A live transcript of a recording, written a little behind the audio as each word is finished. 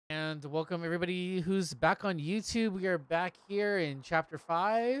And welcome everybody who's back on YouTube. We are back here in chapter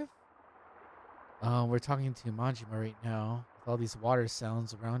 5. We're talking to Majima right now with all these water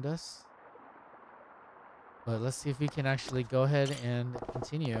sounds around us. But let's see if we can actually go ahead and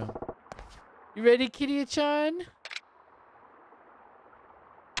continue. You ready, Kiryu-chan?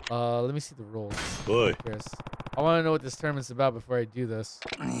 Let me see the rules. Boy. Chris. I want to know what this tournament's about before I do this.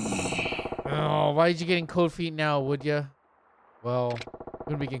 Oh, why did you get in cold feet now, would ya? Well,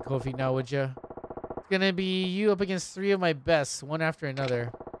 wouldn't be getting cold feet now, would ya? It's gonna be you up against 3 of my best, one after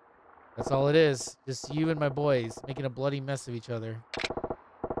another. That's all it is. Just you and my boys making a bloody mess of each other.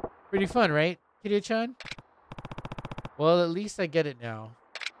 Pretty fun, right, Kiryu-chan? Well, at least I get it now.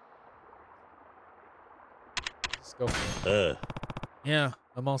 Let's go for it. Yeah,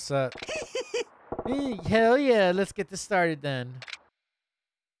 I'm all set. Hell yeah, let's get this started then.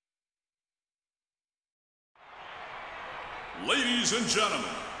 Ladies and gentlemen,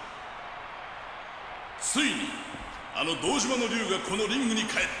 ついにあの堂島の竜がこのリングに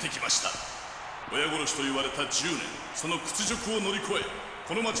帰ってきました。親殺しと言われた10年、その屈辱を乗り越え、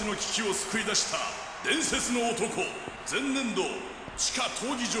この町の危機を救い出した伝説の男、前年度地下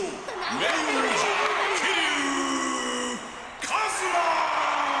闘技場メイン王者桐生一馬。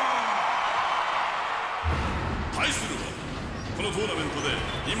対するはこのトーナメントで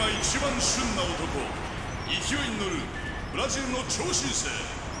今一番旬な男、勢いに乗るブラジルの超新星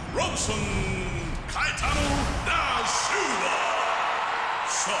ロブソン・カイタノ・ダ・シューバー。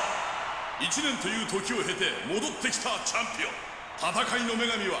さあ1年という時を経て戻ってきたチャンピオン、戦いの女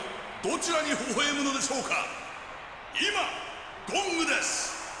神はどちらに微笑むのでしょうか。今ゴングで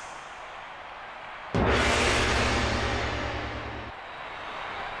す。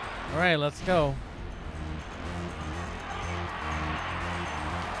 All right, let's go.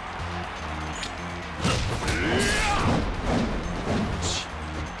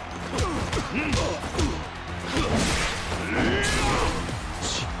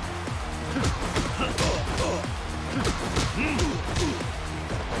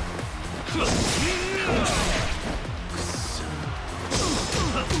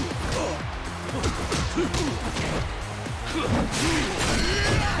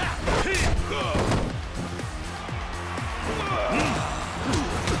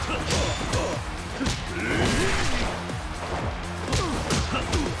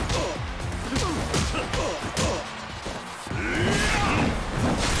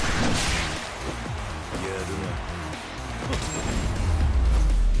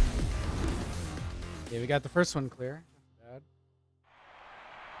 Yeah, we got the first one clear. Not bad.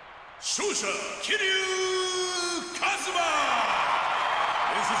 勝者桐生一馬。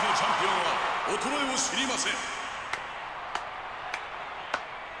伝説のチャンピオンは衰えを知りません。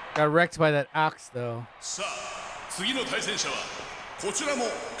 Got wrecked by that axe though. さあ次の対戦者はこちらも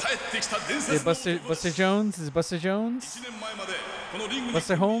帰ってきた伝 Hey, 説の Buster Jones? Is Buster Jones? 1年前までこのリングに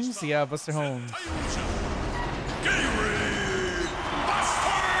Buster Holmes? Yeah, Buster Holmes. 絶対王者ゲイリー・バスタ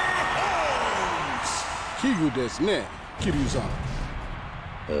ー・ホームズ。奇遇ですね、桐生さん。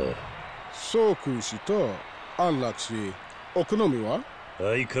そう君氏と安楽氏、お好みは？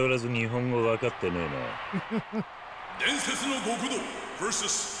相変わらず日本語分かってねえな。伝説の極道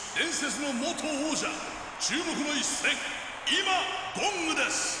vs 伝説の元王者、注目の一戦、今ゴングで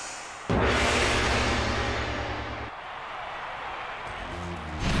す。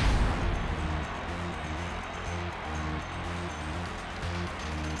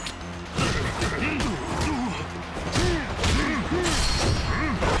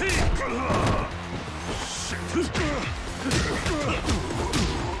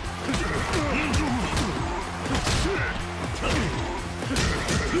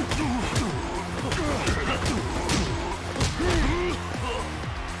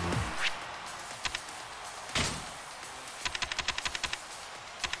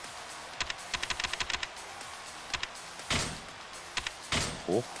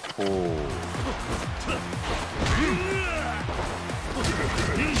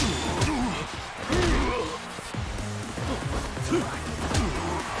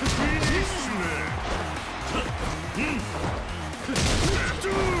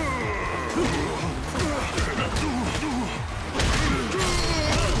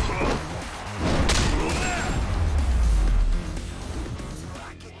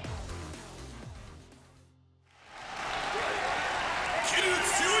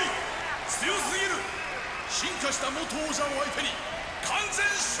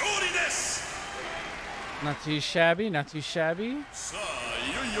 Not too shabby, not too shabby. さあ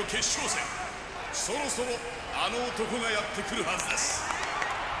いよいよ決勝戦、そろそろあの男がやってくるはずです。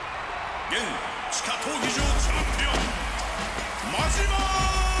現地下闘技場チャンピオン真島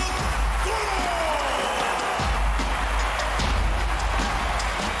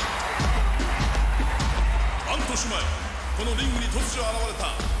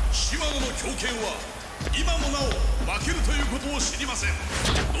今野の強肩は今もなお負けるということを知りません。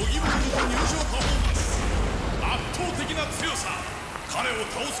度肝を抜く入場パフォーマンス、圧倒的な強さ。彼を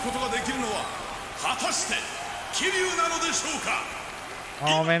倒すことができるのは果たして桐生なのでしょうか。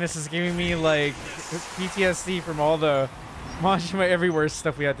 Oh man, this is giving me like PTSD from all the Majima Everywhere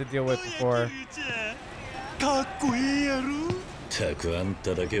stuff we had to deal with before. かっこいいやろ。たくあん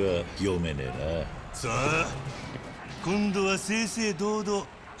ただけは読めねえさあ今度は正々堂々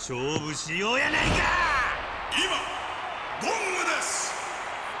勝負しようやないか。今ゴングです。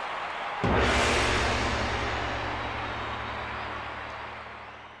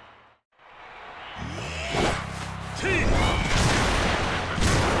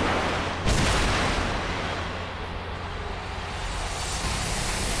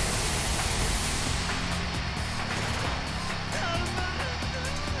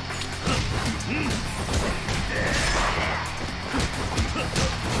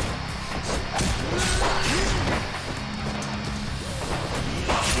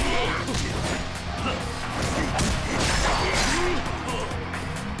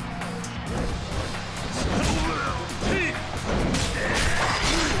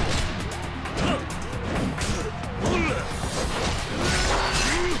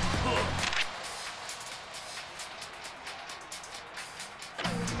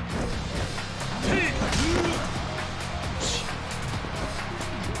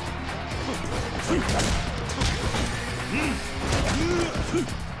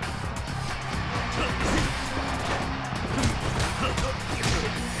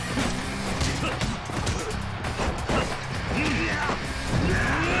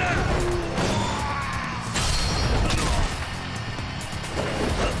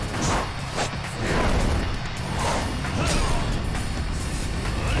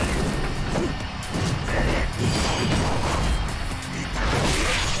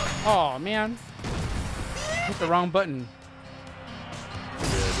Oh man, hit the wrong button.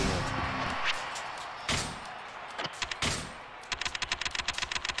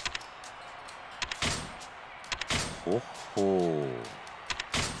 Oh ho.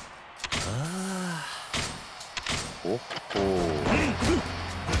 Ah. Oh ho.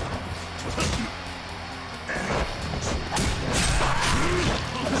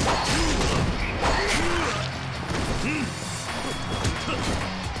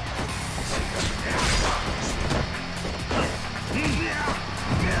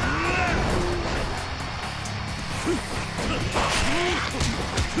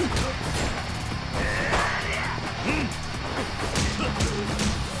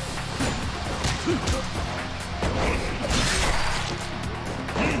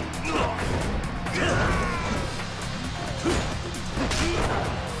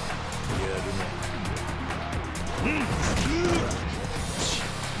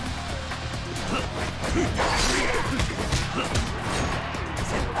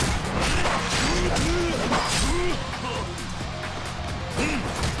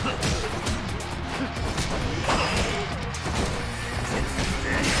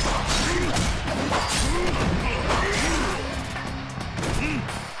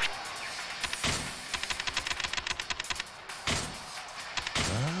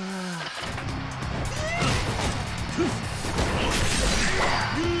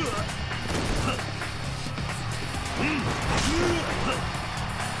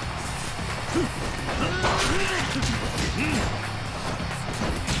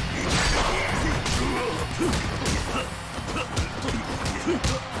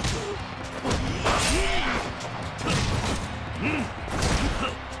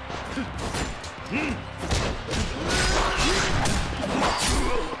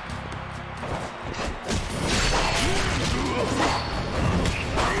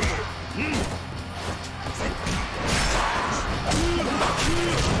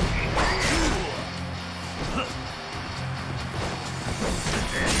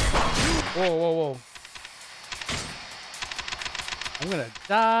 Whoa, whoa, whoa. I'm gonna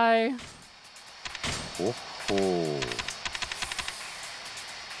die. Oh ho.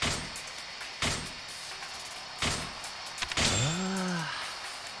 Ah.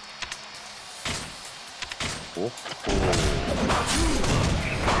 Oh ho.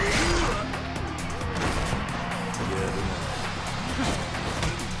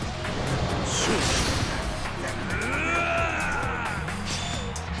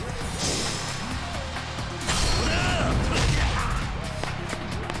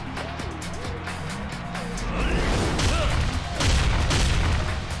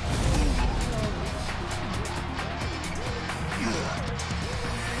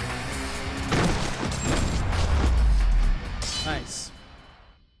 Nice.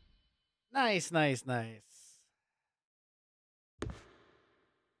 Nice, nice, nice.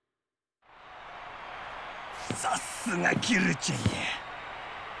 さすがキルちゃんや。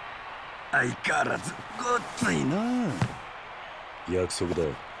相変わらずごっついな。約束だ。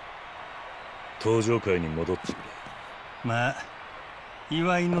登場会に戻ってくれ。まあ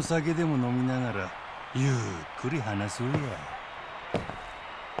祝いの酒でも飲みながらゆっくり話そうや。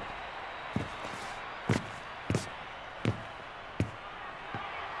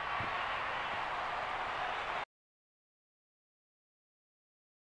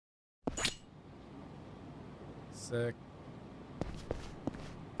Sick.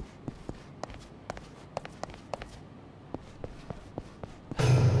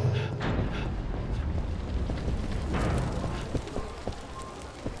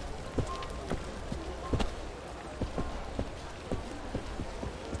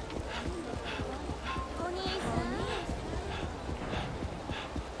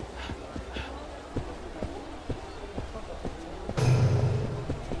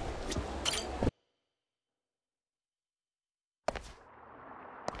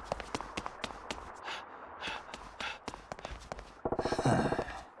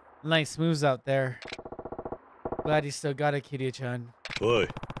 Nice moves out there. Glad you still got it, Kiryu-chan. Oi.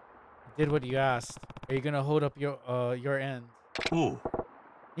 Did what you asked. Are you gonna hold up your end? Oh.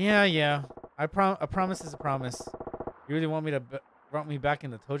 Yeah. A promise is a promise. You really want me to brought me back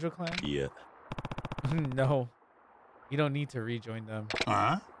in the Tojo clan? Yeah. No. You don't need to rejoin them.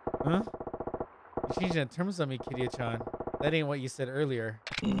 Huh? Huh? You changed the terms on me, Kiryu-chan. That ain't what you said earlier.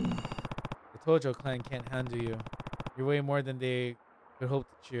 The Tojo clan can't handle you. You're way more than they could hope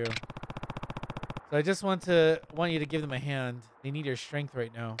to chew. So I just want you to give them a hand. They need your strength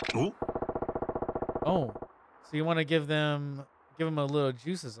right now. Oh. Oh. So you want to give them a little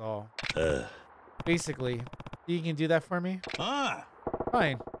juice is all. Basically. You can do that for me? Ah.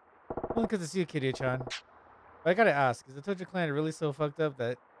 Fine. Only because it's you, Kiryu-chan. But I gotta ask, is the Tojo clan really so fucked up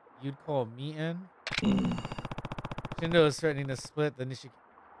that you'd call me in? Shindo is threatening to split the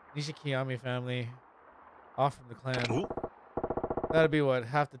Kiwami family off from the clan. Oh. That'd be what,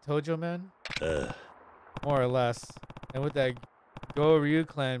 half the Tojo men? More or less. And with that Go-Ryu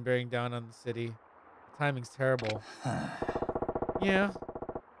clan bearing down on the city, the timing's terrible. Yeah.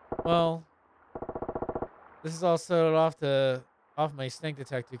 Well, this is all settled off my snake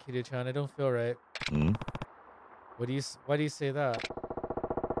detector, Kiryu-chan. I don't feel right. Why do you say that?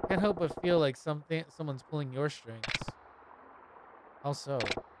 Can't help but feel like someone's pulling your strings. How so?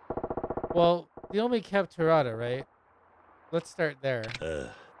 Well, they only kept Terada, right? Let's start there.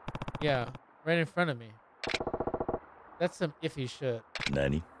 Yeah, right in front of me. That's some iffy shit.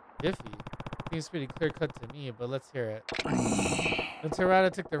 Nani? Iffy? Seems pretty clear-cut to me, but let's hear it. When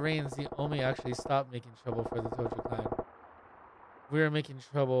Terada took the reins, the Omi actually stopped making trouble for the Tojo clan. We were making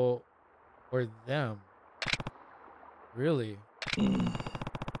trouble for them. Really?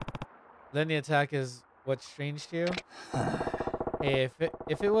 Then the attack is what's strange to you? Hey,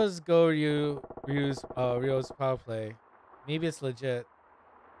 if it was Ryo's power play, maybe it's legit.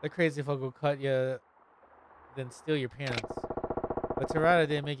 The crazy folk will cut you, then steal your pants. But Terada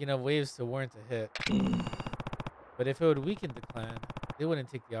didn't make enough waves to warrant a hit. But if it would weaken the clan, they wouldn't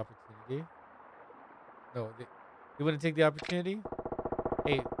take the opportunity. No, they wouldn't take the opportunity?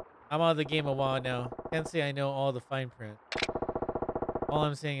 Hey, I'm out of the game a while now. Can't say I know all the fine print. All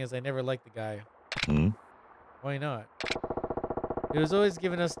I'm saying is I never liked the guy. Why not? He was always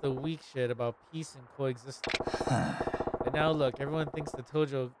giving us the weak shit about peace and coexistence. And now look, everyone thinks the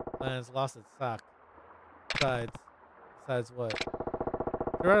Tojo clan's lost its sock. Besides what?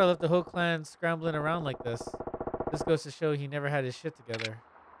 Terada left the whole clan scrambling around like this. This goes to show he never had his shit together.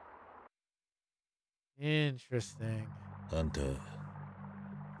 Interesting. あんた、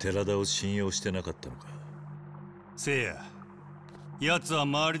寺田を信用してなかったのか。せや、奴は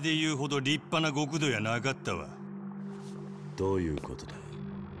周りで言うほど立派な極道やなかったわ。どういうことだ。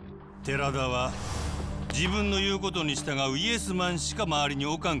寺田は自分の言うことに従うイエスマンしか周りに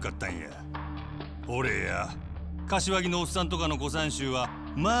置かんかったんや。俺や柏木のおっさんとかの古参衆は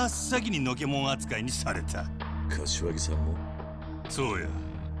真っ先にのけもん扱いにされた。柏木さんも。そうや。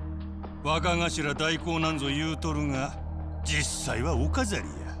若頭代行なんぞ言うとるが、実際はお飾りや。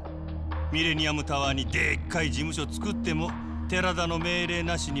ミレニアムタワーにでっかい事務所作っても寺田の命令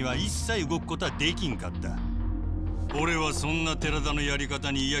なしには一切動くことはできんかった。俺はそんな寺田のやり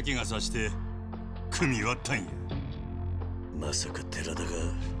方に嫌気がさして組み割ったんや。まさか寺田が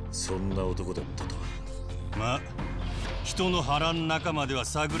そんな男だったとは。まあ人の波乱仲間では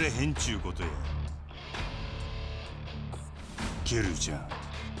探れへんちゅうことや。ケルちゃん、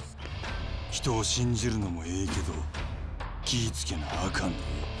人を信じるのもええけど気ぃつけなあかんね。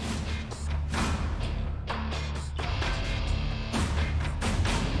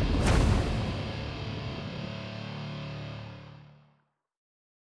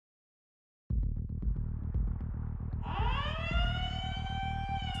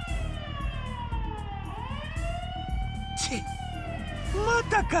ま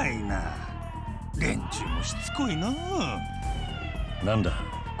たかいな。連中もしつこいな。なんだ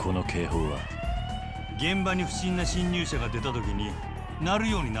この警報は。現場に不審な侵入者が出た時に鳴る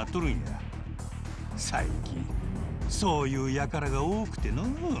ようになっとるんや。最近そういう輩が多くての。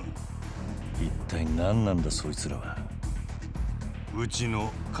一体何なんだそいつらは。うち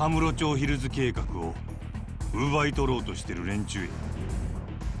のカムロ町ヒルズ計画を奪い取ろうとしてる連中や。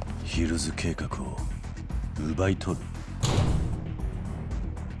ヒルズ計画を奪い取る。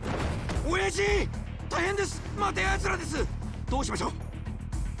親父、大変です。待て、奴らです。どうしましょう。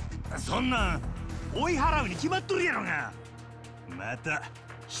そんなん追い払うに決まっとるやろが。また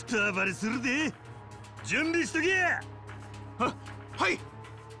人暴れするで。準備しとけや。はい。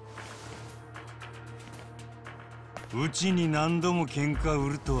うちに何度も喧嘩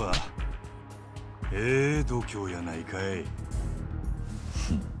売るとは度胸やないかい。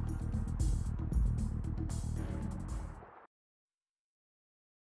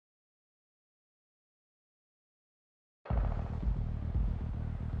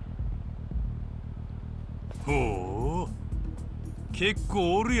ほう、結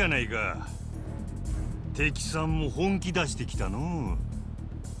構おるやないか。敵さんも本気出してきたの。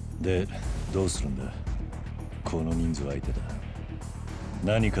でどうするんだこの人数相手だ。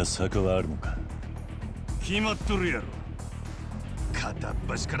何か策はあるのか。決まっとるやろ。片っ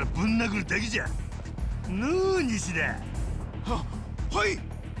端からぶん殴るだけじゃ。のう西田。はい。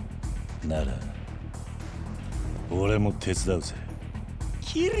なら俺も手伝うぜ。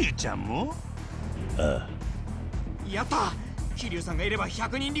桐生ちゃんも。ああ。やった。桐生さんがいれば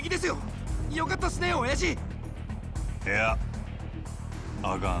100人力ですよ。よかったっすね、親父。いや、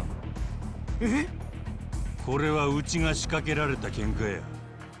あかん。え？これはうちが仕掛けられた喧嘩や。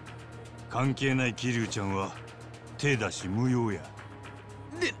関係ない桐生ちゃんは手出し無用や。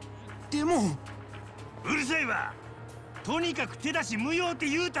でも。うるさいわ。とにかく手出し無用って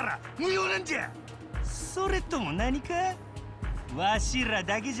言うたら無用なんじゃ。それとも何かわしら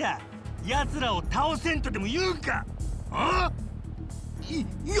だけじゃ奴らを倒せんとでも言うんか。あ？い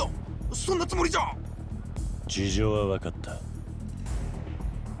や、そんなつもりじゃ。事情は分かった。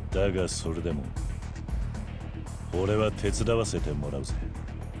だがそれでも俺は手伝わせてもらうぜ。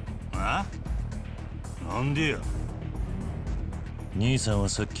あ？なんでや。兄さんは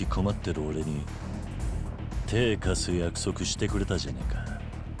さっき困ってる俺に手貸す約束してくれたじゃねえか。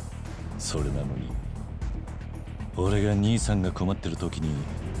それなのに俺が兄さんが困ってる時に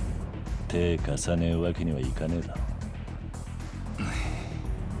手貸さねえわけにはいかねえだろ。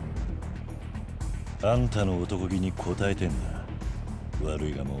あんたの男気に応えてんだ。悪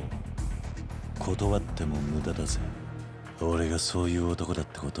いがもう断っても無駄だぜ。俺がそういう男だっ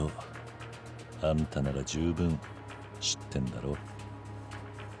てことあんたなら十分知ってんだろ。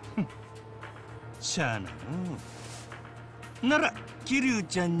しゃあないの。なら桐生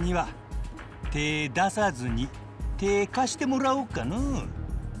ちゃんには手出さずに手貸してもらおうかの。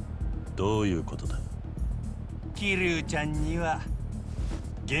どういうことだ。桐生ちゃんには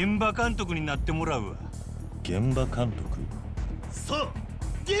現場監督になってもらうわ。現場監督？そう、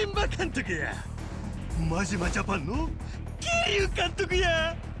現場監督や。マジマジャパンの桐生監督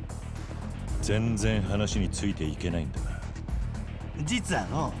や。全然話についていけないんだが。実は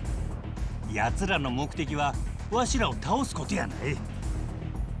の奴らの目的はわしらを倒すことやない。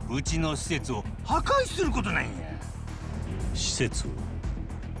うちの施設を破壊することなんや。施設を？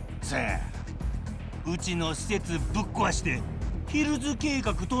さあ、うちの施設ぶっ壊してヒルズ計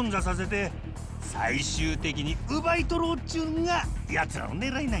画頓挫させて最終的に奪い取ろうっちゅうんが奴らの狙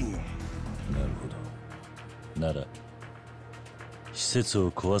いなんや。なるほど。なら施設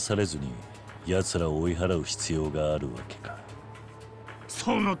を壊されずに奴らを追い払う必要があるわけか。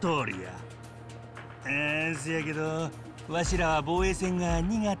その通りや。せやけどわしらは防衛戦が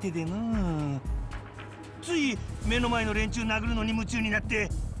苦手での。つい目の前の連中殴るのに夢中になって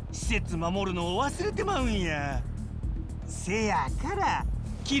施設守るのを忘れてまうんや。せやから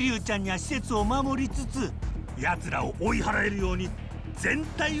桐生ちゃんには施設を守りつつ奴らを追い払えるように全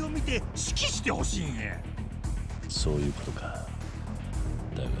体を見て指揮してほしいんや。そういうことか。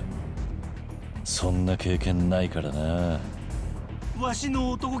だがそんな経験ないからな。わしの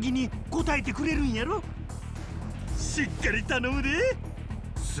男気に応えてくれるんやろ。しっかり頼むで。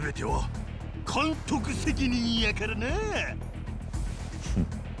全ては監督責任やからな。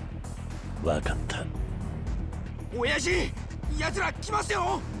分かった。親父、奴ら来ます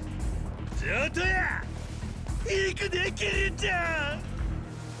よ。ちょっとや、行くで桐生ちゃ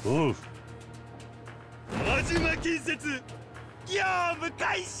ん。おう。輪島建設業務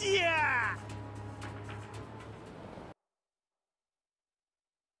開始や。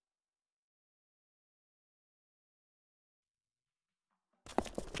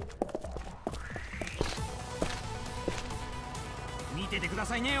ててくだ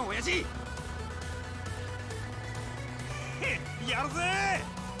さいね、親父。やるぜ。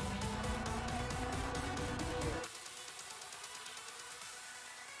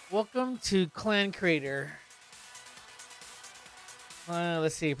 Welcome to Clan Creator.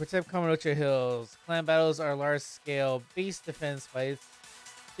 Let's see. Protect Kamurocho Hills. Clan battles are large-scale base defense fights.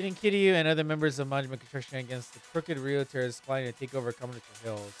 Getting Kiryu and other members of Majima Construction against the crooked realtors plotting to take over Kamurocho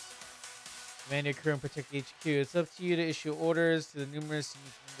Hills. Command your crew and protect HQ. It's up to you to issue orders to the numerous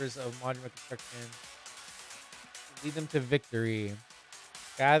unique members of Majima Construction. Lead them to victory.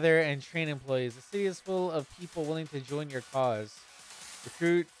 Gather and train employees. The city is full of people willing to join your cause.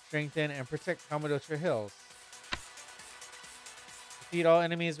 Recruit, strengthen, and protect Kamurocho Hills. Defeat all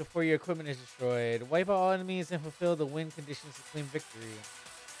enemies before your equipment is destroyed. Wipe out all enemies and fulfill the win conditions to claim victory.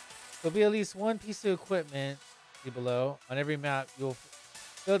 There'll be at least one piece of equipment, see below, on every map. You'll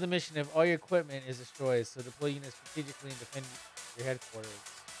fail the mission if all your equipment is destroyed, so deploy units strategically and defend your headquarters.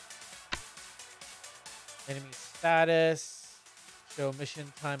 Enemy status. Show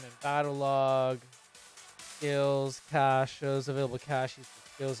mission time and battle log. Skills, cash, shows available cash used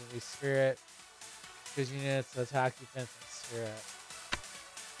for skills and waste spirit. Shows units, attack, defense, and spirit.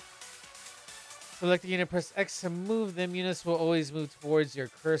 Select the unit, press X to move them. Units will always move towards your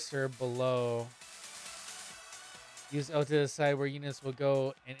cursor below. Use L to decide where units will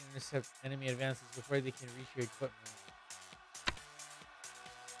go and intercept enemy advances before they can reach your equipment.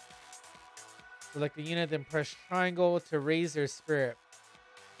 Select the unit, then press triangle to raise their spirit.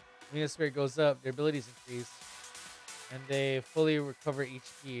 When your spirit goes up, their abilities increase, and they fully recover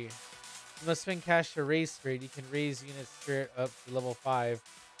HP. You must spend cash to raise spirit. You can raise unit spirit up to level 5.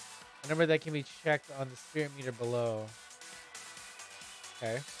 A number that can be checked on the spirit meter below.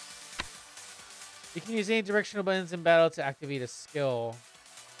 Okay. You can use any directional buttons in battle to activate a skill.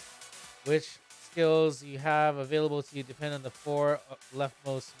 Which skills you have available to you depend on the 4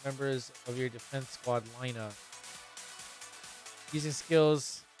 leftmost members of your defense squad lineup. Using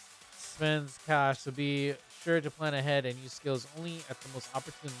skills spends cash, so be sure to plan ahead and use skills only at the most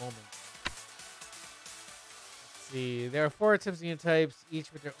opportune moment. Let's see. There are 4 types of unit types,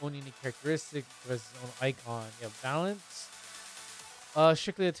 each with their own unique characteristics, with its own icon. You have balance,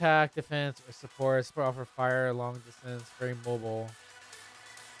 strictly attack, defense, or support. Support offer fire, long distance, very mobile.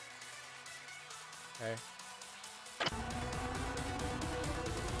 Okay.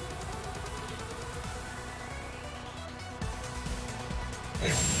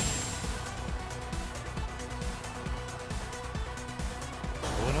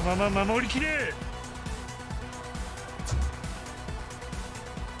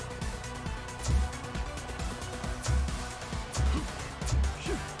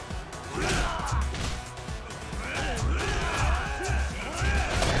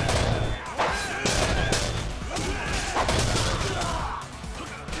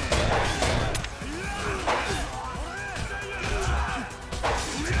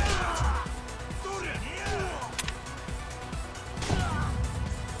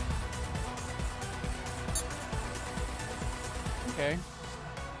 Okay.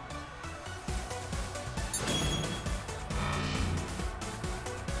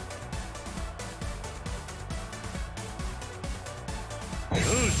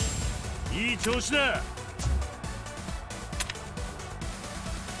いい調子だ。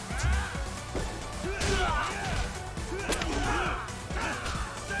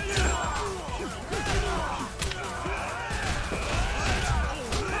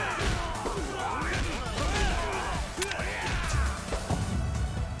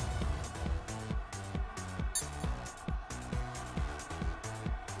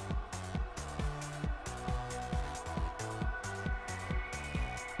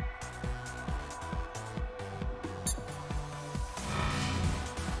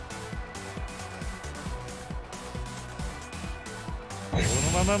こ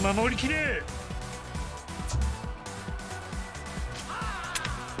のまま守りきれ。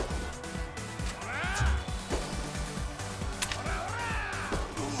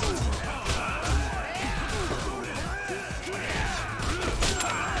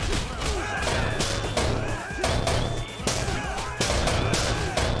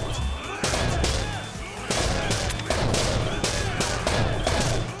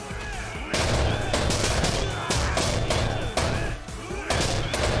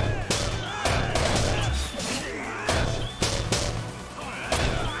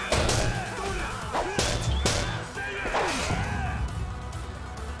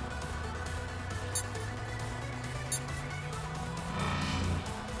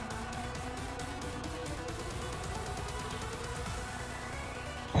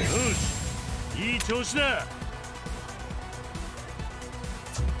いい調子だ。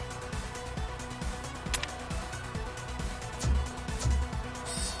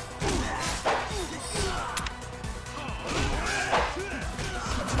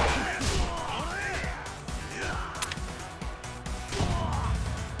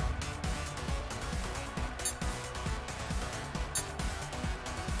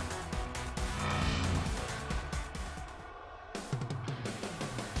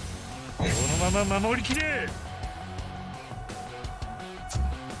このまま守りきれ。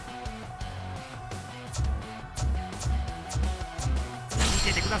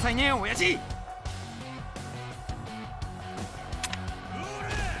見ててくださいね、親父。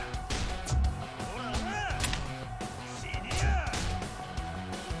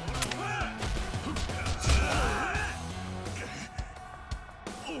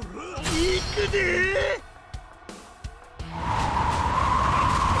行くで。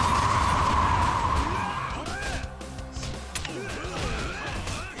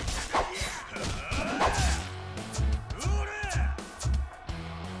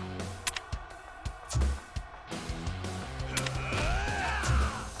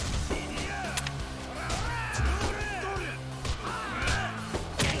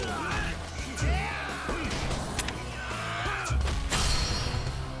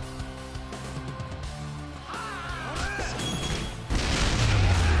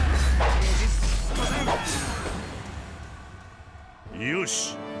よ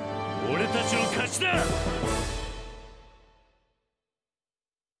し、俺たちの勝ちだ。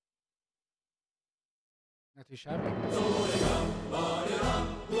Not too shabby.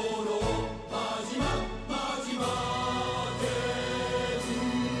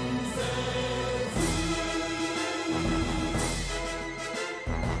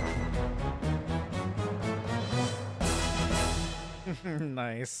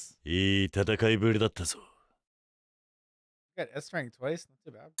 Nice. いい戦いぶりだったぞ。Got S rank twice, not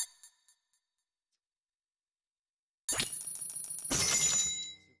too bad. We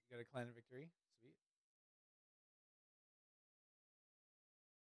got a clan victory. Sweet.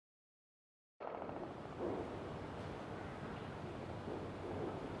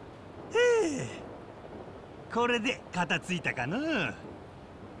 Hey, これで片付いたかな。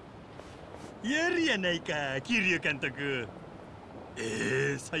やるやないか、桐生監督。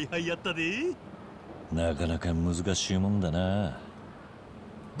采配やったで。なかなか難しいもんだな。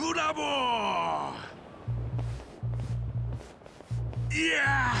ブラボー。い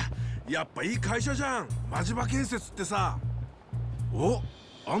やー、やっぱいい会社じゃん、真島建設ってさ。お、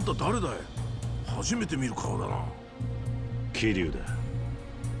あんた誰だい？初めて見る顔だな。桐生だ。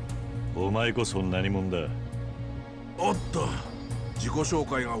お前こそ何者だ。おっと、自己紹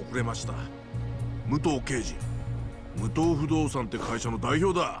介が遅れました。武藤刑事、武藤不動産って会社の代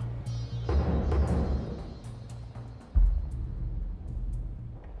表だ。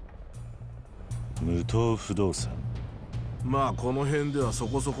武藤不動産。まあこの辺ではそ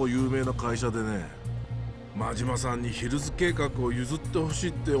こそこ有名な会社でね、真島さんにヒルズ計画を譲ってほし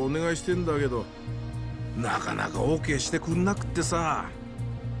いってお願いしてんだけど、なかなか OK してくんなくってさ。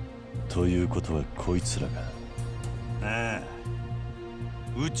ということはこいつらが。ああ、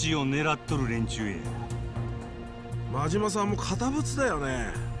うちを狙っとる連中や。真島さんも堅物だよね。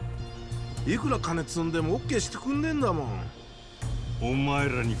いくら金積んでも OK してくんねえんだもん。お前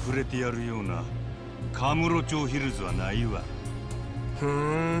らに触れてやるようなカムロ町ヒルズはないわ。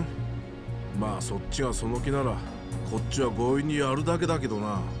まあそっちがその気ならこっちは強引にやるだけだけど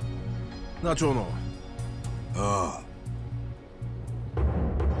な。な、長野。ああ。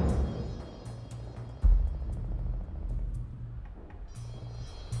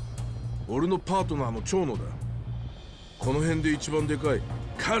俺のパートナーの長野だ。この辺で一番でかい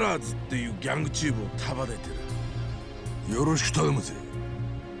カラーズっていうギャングチームを束ねてる。よろしく頼むぜ、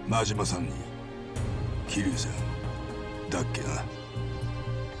真島さんに。桐生さんだっけな。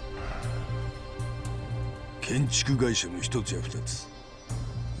建築会社の一つや二つ、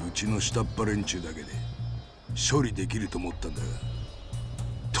うちの下っ端連中だけで処理できると思ったんだが、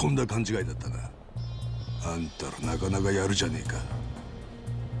とんだ勘違いだったな。あんたらなかなかやるじゃねえか。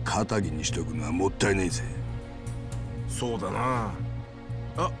肩着にしとくのはもったいねえぜ。そうだな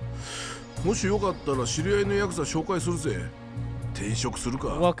あ。もしよかったら知り合いのヤクザ紹介するぜ。転職するか。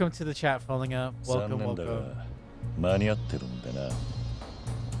 Welcome to the chat, following up. 残 Welcome, 念だ welcome. が間に合ってるんだな。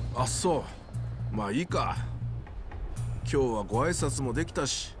あっそう。まあいいか。今日はご挨拶もできた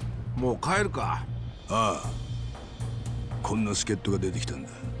し、もう帰るか。ああ、こんな助っ人が出てきたんだ。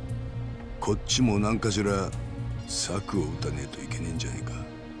こっちも何かしら策を打たねえといけねえんじゃねえか。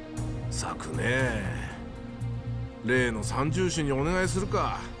策ね。例の三重士にお願いする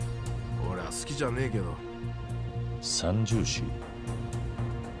か。俺は好きじゃねえけど。三重士。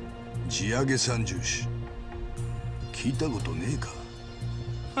地上げ三重士聞いたことねえ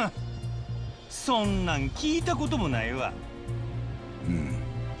か。そんなん聞いたこともないわ。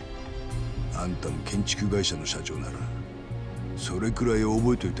あんたも建築会社の社長ならそれくらい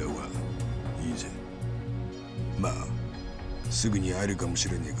覚えといた方がいいぜ。まあすぐに会えるかもし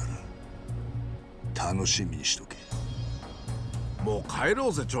れねえから楽しみにしとけ。もう帰ろ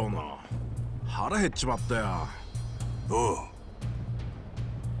うぜ長野。腹減っちまったよ。おう。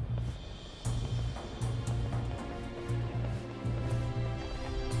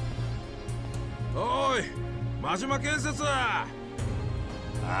おい真島建設。あ？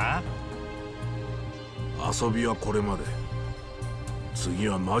遊びはこれまで。次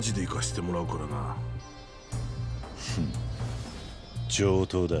はマジで行かしてもらうからな。上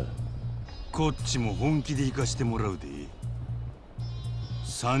等だ。こっちも本気で行かしてもらうで。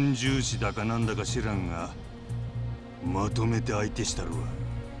三重士だかなんだか知らんが、まとめて相手したるわ。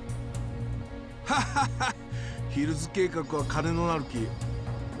ははは。ヒルズ計画は金のなる木。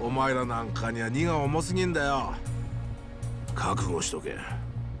お前らなんかには荷が重すぎんだよ。覚悟しとけ。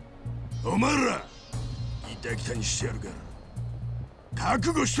お前ら板北にしてやるから、覚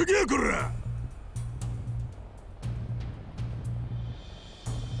悟しとけよこら。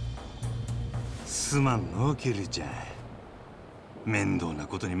すまんのケルちゃん、面倒な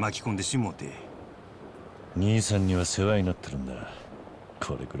ことに巻き込んでしもて。兄さんには世話になってるんだ。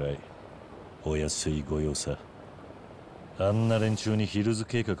これくらいお安いご用さ。あんな連中にヒルズ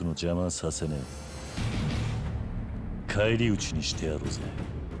計画の邪魔はさせねえ。返り討ちにしてやろうぜ。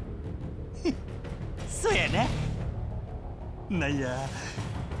そうやな。なんや、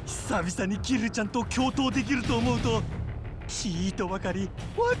久々にキルちゃんと共闘できると思うとちーっとばかり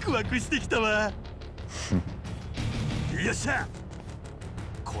ワクワクしてきたわ。よっしゃ、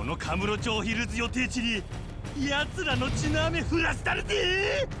このカムロ町ヒルズ予定地に奴らの血の雨降らしたる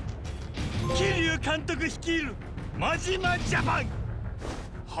で。桐生監督率いる真島ジャパン、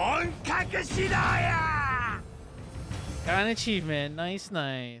本格始動や。 Got an achievement. Nice,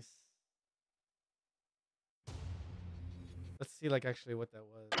 nice. Let's see, like, actually what that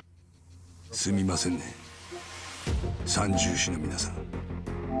was. すみませんね、三重士の皆さん。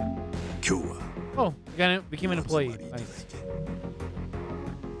今日は Oh, became an employee. Nice.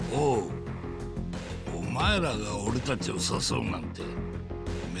 おう、お前らが俺たちを誘うなんて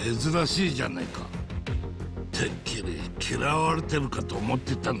珍しいじゃないか。てっきり嫌われてるかと思っ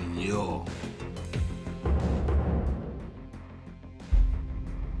てたのによ。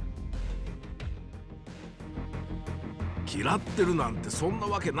嫌ってるなんてそんな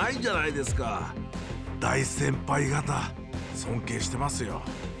わけないじゃないですか。大先輩方尊敬してますよ。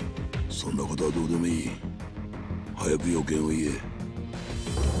そんなことはどうでもいい。早く予見を言え。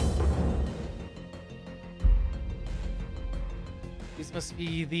These must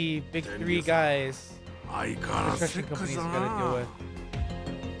be the big three guys. 相変わらずせ Construction っかち companies だ gotta deal な。 with.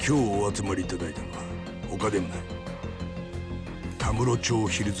 今日お集まりいただいたのは他でもない、カムロ町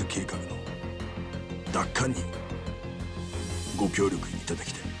ヒルズ計画の奪還にご協力いただ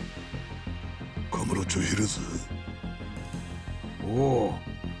きたい。カムロ町ヒルズ。おお、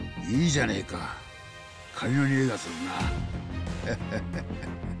いいじゃねえか。金の匂いがする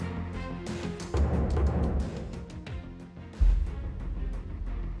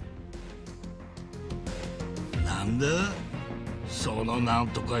な。なんだそのなん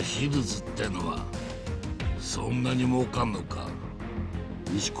とかヒルズってのは。そんなに儲かんのか。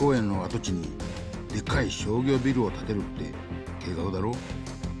西公園の跡地にでっかい商業ビルを建てるって計画だろ。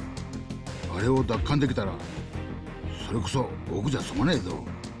あれを奪還できたらそれこそ僕じゃ済まねえぞ。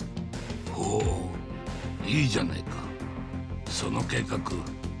おお、いいじゃないか。その計画う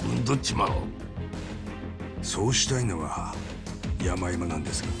んどっちまおう。そうしたいのは山々なん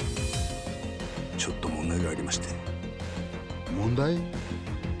ですが、ちょっと問題がありまして。問題？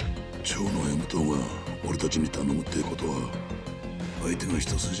町の山党が俺たちに頼むってことは、相手が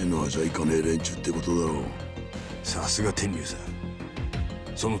一筋のじゃいかねえ連中ってことだろう。さすが天竜さん、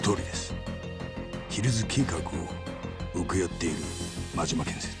その通りです。ヒルズ計画を請け負っている真島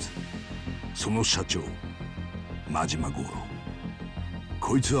建設、その社長真島五郎、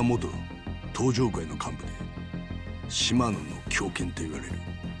こいつは元東上会の幹部で島野の狂犬と言われる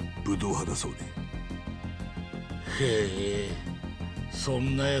武道派だそうで。へえ、そ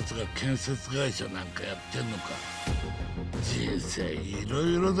んなやつが建設会社なんかやってんのか。人生いろ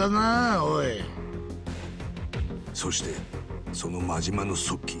いろだなおい。そしてその真島の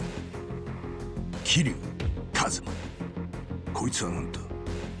側近桐生一馬、こいつはなんと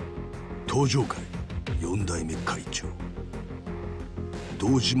東上会4代目会長、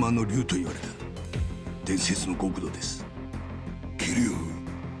堂島の竜と言われた伝説の極道です。桐生、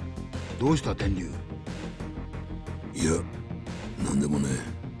どうした天竜？いや、なんでもね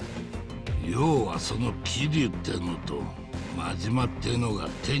え。要はその桐生ってのと真島ってのが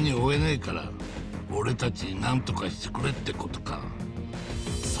手に負えねえから俺たちに何とかしてくれってことか。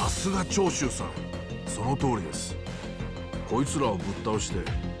さすが長州さん、その通りです。こいつらをぶっ倒して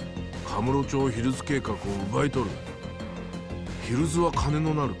カムロ町ヒルズ計画を奪い取る。ヒルズは金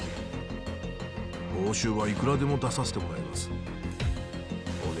のなる木。報酬はいくらでも出させてもらいます。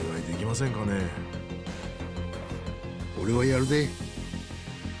お願いできませんかね。俺はやるで。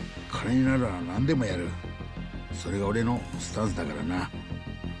金なら何でもやる。それが俺のスタンスだからな。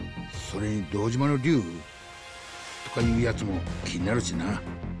それに堂島の竜とかいうやつも気になるしな。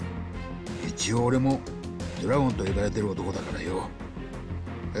一応俺もドラゴンと呼ばれてる男だからよ。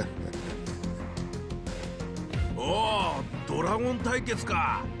おお、ドラゴン対決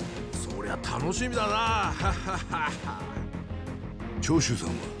か。そりゃ楽しみだな。長州さん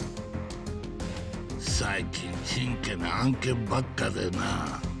は最近真剣な案件ばっかで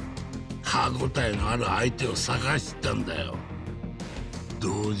な、歯応えのある相手を探したんだよ。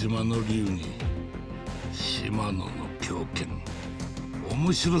堂島の竜に島野の狂犬、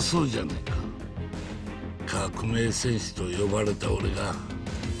面白そうじゃねえか。革命戦士と呼ばれた俺が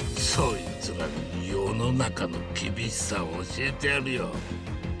そいつらに世の中の厳しさを教えてやるよ。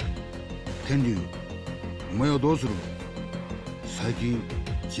天竜、お前はどうする？最近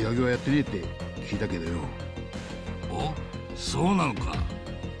地上げはやってねえって聞いたけどよ。お、そうなのか。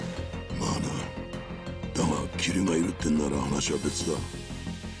まあな。だがキリがいるってんなら話は別だ。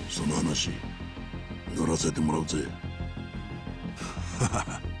その話乗らせてもらうぜ。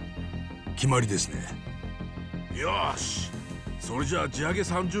決まりですね。よし、それじゃあ地上げ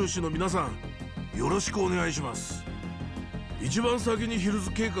三重士の皆さん、よろしくお願いします。一番先にヒル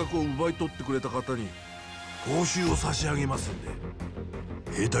ズ計画を奪い取ってくれた方に報酬を差し上げますんで。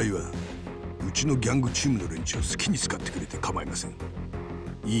兵隊はうちのギャングチームの連中を好きに使ってくれて構いません。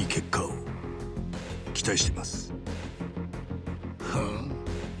いい結果を期待してます。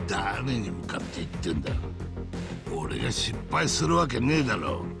誰に向かって言ってんだ。俺が失敗するわけねえだ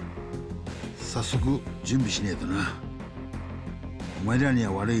ろ。早速準備しねえとな。お前らに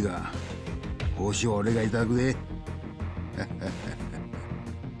は悪いが報酬は俺がいただくで。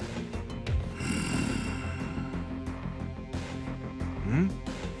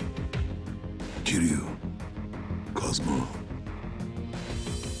キリュウ、カズマ。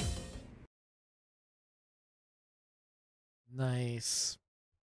Nice.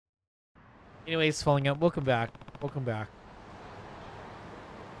 Anyways, following up. Welcome back. Welcome back.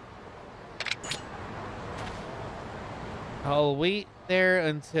 I'll wait there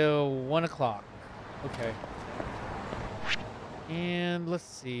until 1 o'clock. Okay. And let's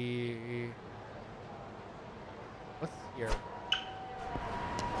see. What's here?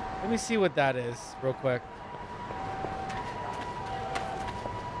 Let me see what that is real quick.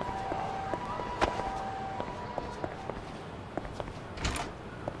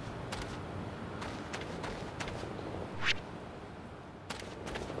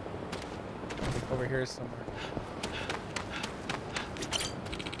 Over here somewhere.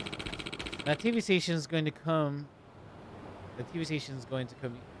 That TV station is going to come. The TV station is going to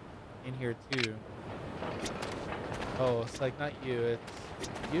come in here too. Oh, it's like not you. It's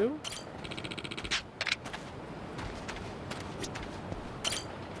you.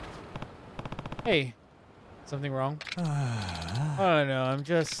 Hey, something wrong? Oh no, I'm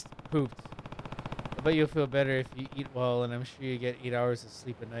just pooped. I bet you'll feel better if you eat well, and I'm sure you get 8 hours of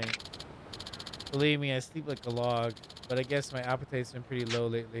sleep a night. Believe me, I sleep like a log, but I guess my appetite's been pretty low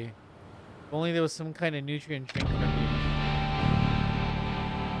lately. If only there was some kind of nutrient drink for me.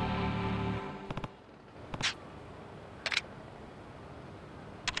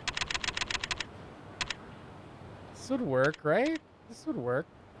 This would work, right? This would work.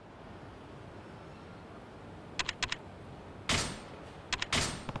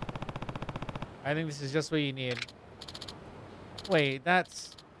 I think this is just what you need. Wait,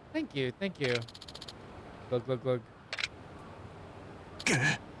 that's... Thank you, thank you. Glug, glug, glug.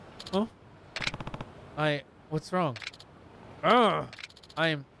 Huh? What's wrong?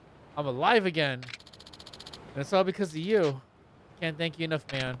 I'm alive again. And it's all because of you. Can't thank you enough,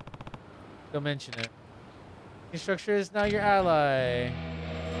 man. Don't mention it. Structure is now your ally.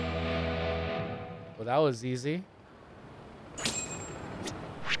 Well, that was easy.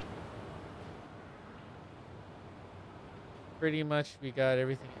 Pretty much we got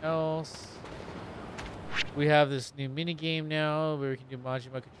everything else. We have this new mini game now where we can do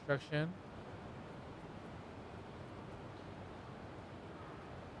Majima construction.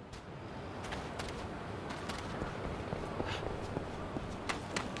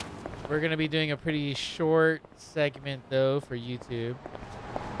 We're gonna be doing a pretty short segment though for YouTube.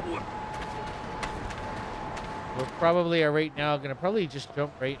 We're probably right now gonna probably just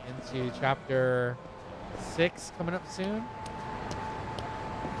jump right into chapter 6 coming up soon.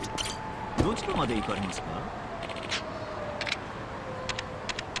 どちらまで行かれますか?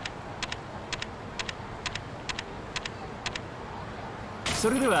そ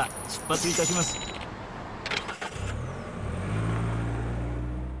れでは出発いたします。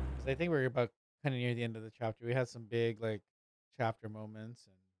I think we're about kind of near the end of the chapter. We had some big like chapter moments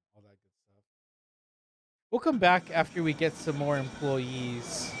and all that good stuff. We'll come back after we get some more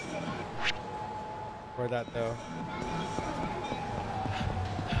employees for that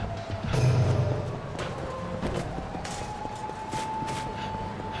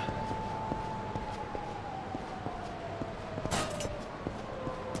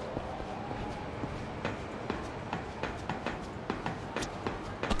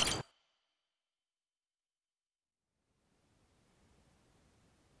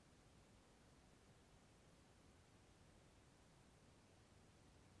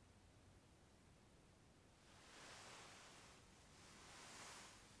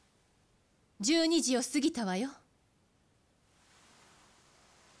時を過ぎたわよ。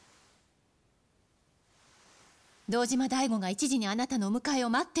堂島大吾が1時にあなたのお迎え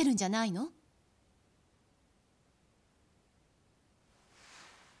を待ってるんじゃないの？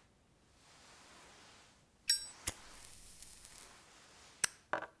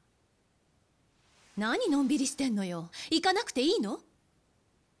何のんびりしてんのよ。行かなくていいの？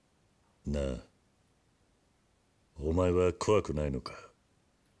なあ、お前は怖くないのか？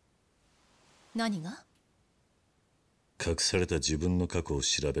何が？隠された自分の過去を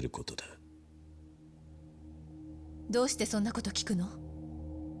調べることだ。どうしてそんなこと聞くの？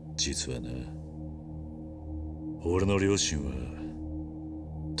実はな、俺の両親は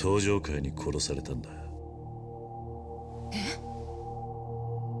登場界に殺されたんだ。え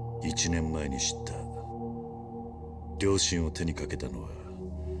？1年前に知った。両親を手にかけたのは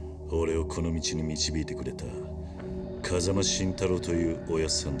俺をこの道に導いてくれた風間慎太郎というおやっ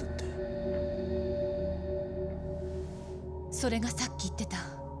さんだった。それがさっき言ってた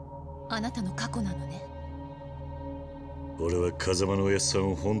あなたの過去なのね。俺は風間のおやっさん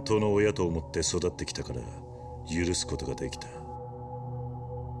を本当の親と思って育ってきたから許すことができた。だ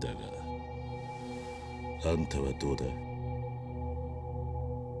があんたはどうだ？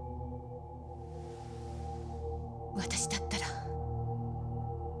私だったら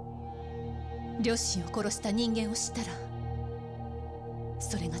両親を殺した人間を知ったら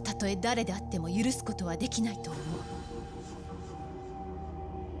それがたとえ誰であっても許すことはできないと思う。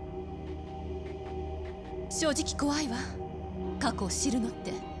正直怖いわ、過去を知るのっ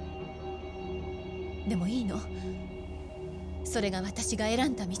て。でもいいの、それが私が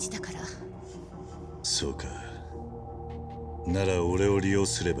選んだ道だから。そうか、なら俺を利用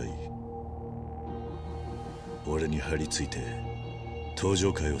すればいい。俺に張り付いて登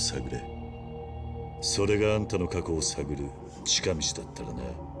場界を探れ。それがあんたの過去を探る近道だったらな。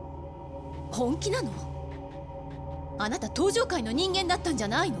本気なの？あなた登場界の人間だったんじゃ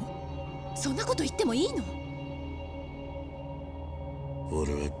ないの？そんなこと言ってもいいの？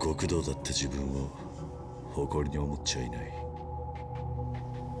俺は極道だった自分を誇りに思っちゃいない。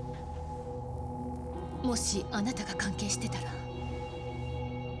もしあなたが関係してたら。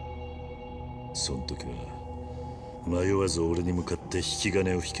そん時は迷わず俺に向かって引き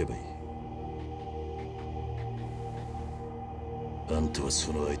金を引けばいい。あんたは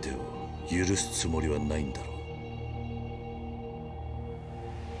その相手を許すつもりはないんだろう。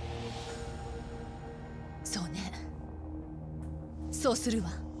そうね、そうするわ。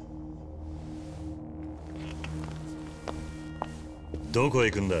どこ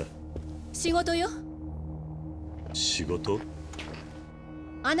へ行くんだ？仕事よ。仕事？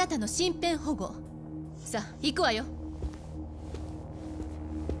あなたの身辺保護。さあ行くわよ。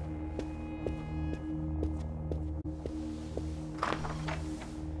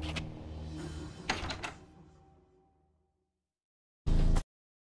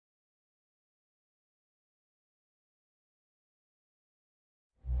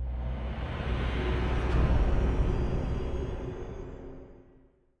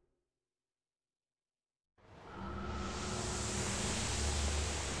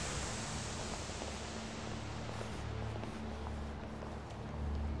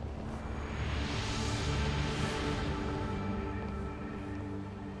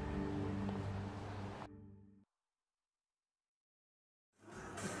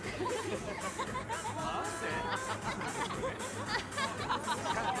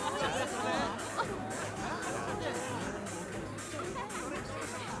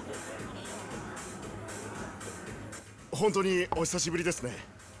本当にお久しぶりですね。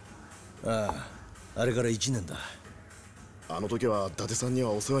ああ、あれから1年だ。あの時は伊達さんには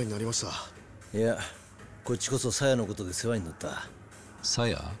お世話になりました。いや、こっちこそ鞘のことで世話になった。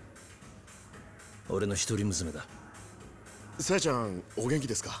鞘？俺の一人娘だ。鞘ちゃんお元気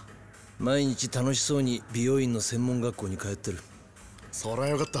ですか？毎日楽しそうに美容院の専門学校に通ってる。そりゃ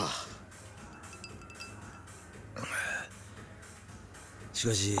よかった。し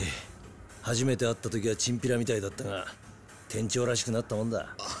かし初めて会った時はチンピラみたいだったが店長らしくなったもん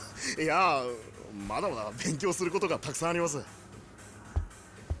だ。いや、まだまだ勉強することがたくさんあります。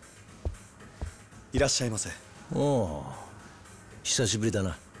いらっしゃいませ。おお、久しぶりだ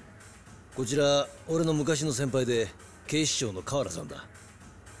な。こちら俺の昔の先輩で警視庁の河原さんだ。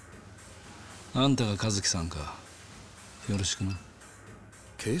あんたが和樹さんか。よろしくな。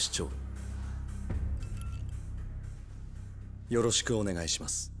警視庁？よろしくお願いしま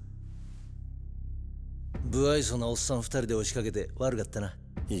す。不愛想なおっさん2人で押しかけて悪かったな。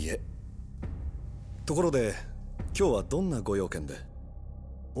いいえ。ところで今日はどんなご用件で？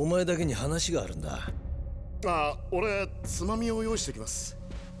お前だけに話があるんだ。あ、俺つまみを用意してきます。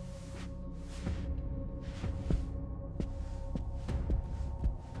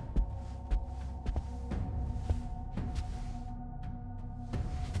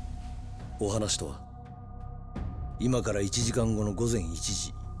お話とは？今から1時間後の午前1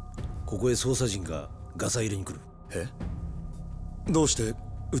時、ここへ捜査陣がガサ入れに来る。え？どうして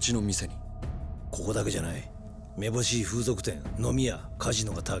うちの店に？ここだけじゃない。めぼしい風俗店、飲み屋、カジ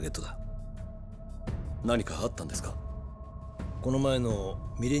ノがターゲットだ。何かあったんですか？この前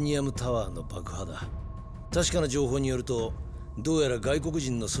のミレニアムタワーの爆破だ。確かな情報によると、どうやら外国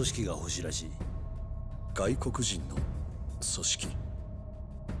人の組織が欲しいらしい。外国人の組織？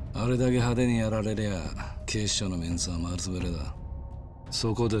あれだけ派手にやられりゃ警視庁のメンツは丸つぶれだ。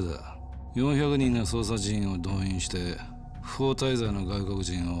そこでだ、400人の捜査陣を動員して不法滞在の外国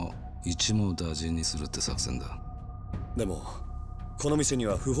人を一網打尽にするって作戦だ。でもこの店に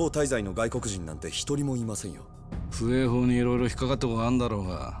は不法滞在の外国人なんて一人もいませんよ。不営法にいろいろ引っかかったことがあんだろう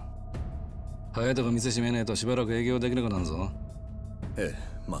が、早いとこ店閉めねえとしばらく営業できなくなるぞ。え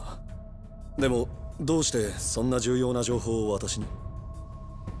え、まあでもどうしてそんな重要な情報を私に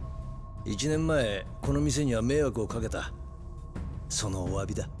？1年前この店には迷惑をかけた。そのお詫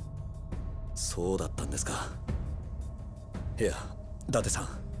びだ。そうだったんですか。いや、伊達さん、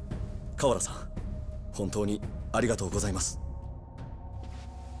河原さん、本当にありがとうございます。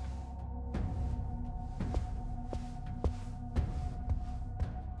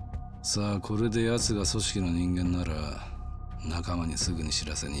さあ、これで奴が組織の人間なら仲間にすぐに知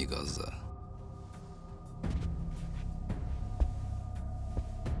らせに行くはずだ。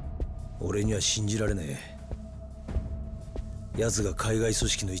俺には信じられねえ。奴が海外組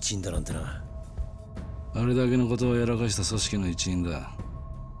織の一員だなんてな。あれだけのことをやらかした組織の一員だ。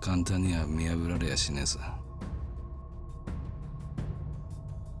簡単には見破られやしねえさ。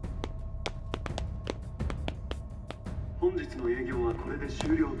本日の営業はこれで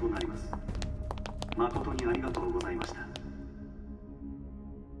終了となります。誠にありがとうございました。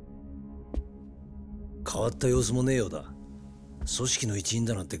変わった様子もねえようだ。組織の一員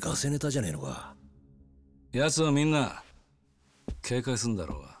だなんてガセネタじゃねえのか。奴はみんな警戒すんだ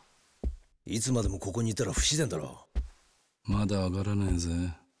ろうが。いつまでもここにいたら不自然だろう。まだわからねえぜ、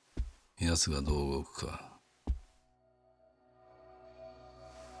奴がどう動くか。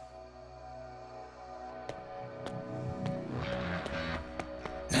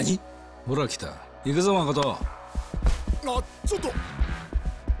何？ほら来た。行くぞ誠。あ、ちょっと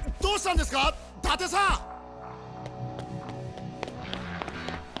どうしたんですか伊達さん。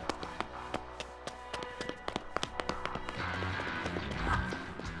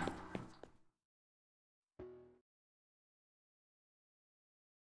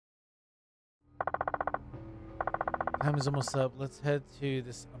Time is almost up. Let's head to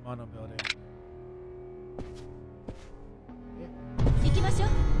this Amano building. 行きましょう。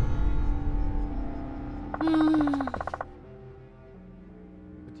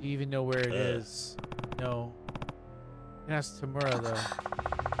But do you even know where it is? No. You can ask Tamura though.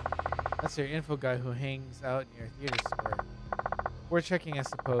 That's your info guy who hangs out near theater square. We're checking, I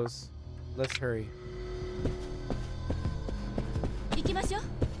suppose. Let's hurry. 行きましょう。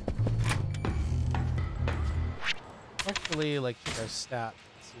Actually, like, check our stats and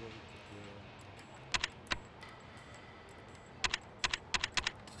see what we can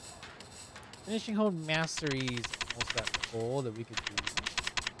do. Finishing hold mastery is almost that goal that we could do.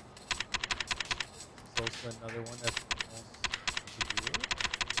 There's also another one that's almost we could do.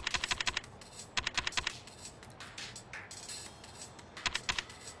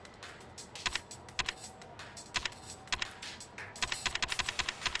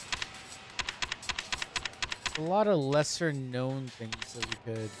 A lot of lesser known things that we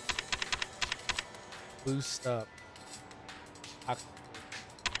could boost up.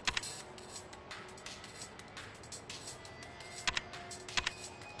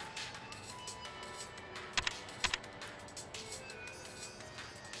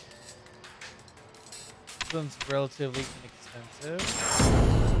 This one's relatively inexpensive.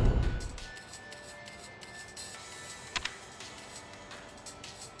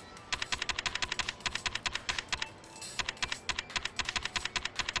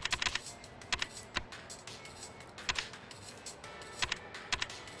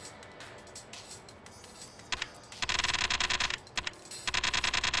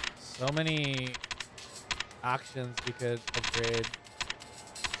 So many actions we could upgrade.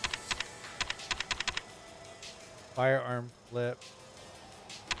 Firearm flip.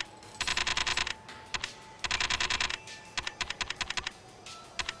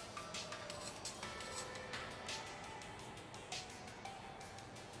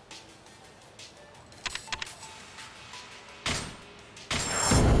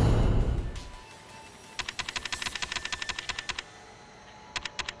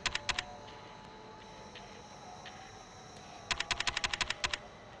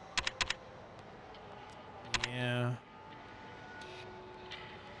 Yeah.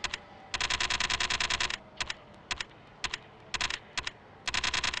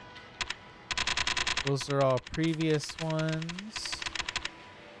 Those are all previous ones.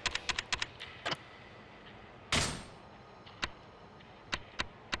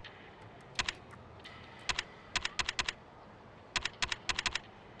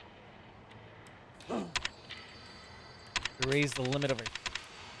 To raise the limit of our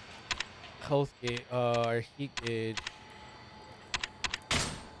health gauge, our heat gauge.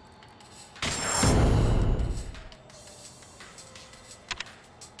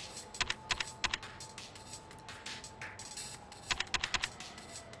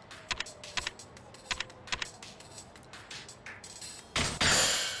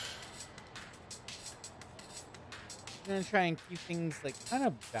 I'm gonna try and keep things like kind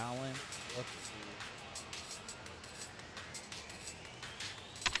of balanced. Let's see.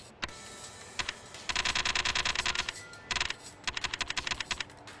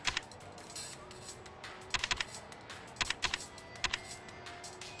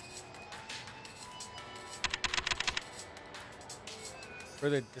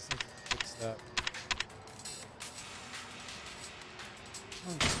 Further distance fixed up.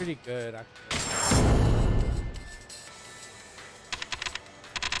 Oh, pretty good actually.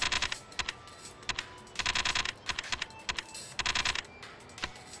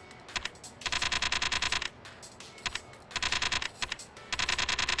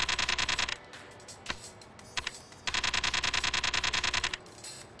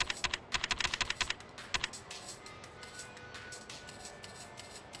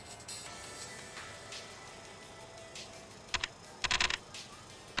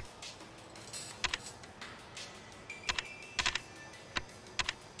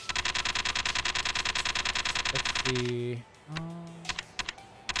 See.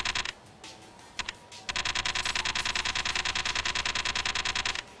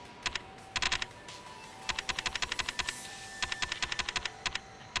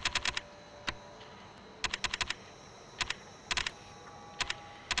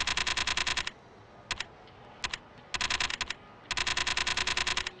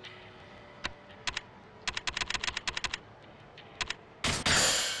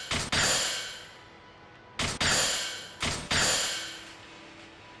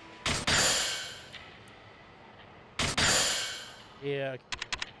 Yeah.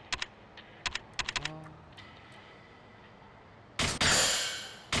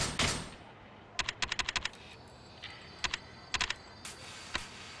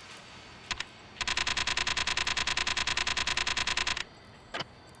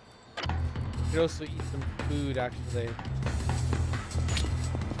 You could also eat some food, actually.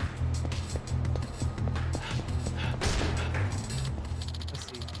 Let's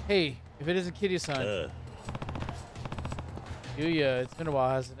see. Hey, if it isn't Kiryu-san. Yuya, it's been a while,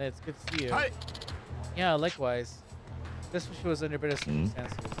 hasn't it? It's good to see you. Hi. Yeah, likewise. Just wish it was under better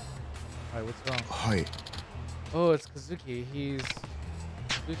circumstances. Alright, what's wrong? Hi. Oh, it's Kazuki. He's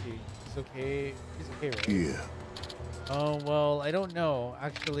okay. He's okay, right? Yeah. Oh, well, I don't know.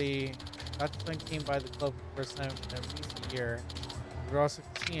 Actually, Dr. came by the club for the first time in at least a year. We were also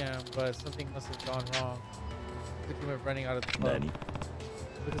to see him, but something must have gone wrong. Kazuki went running out of the club.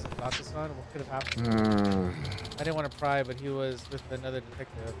 Because of Dr. What could have happened? I didn't want to pry, but he was with another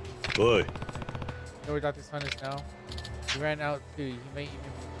detective. Boy. You know where Dr. Sun is now? He ran out too. He may even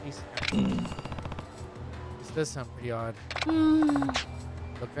be chasing him. This does sound pretty odd.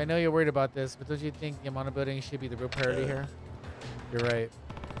 Look, I know you're worried about this, but don't you think the Yamano building should be the real priority here? You're right.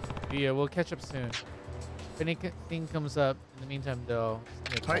 Yeah, we'll catch up soon. If anything comes up in the meantime, though,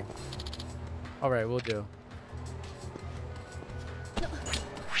 just give me a call. All right, we'll do.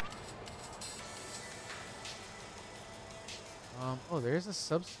 Oh, there's a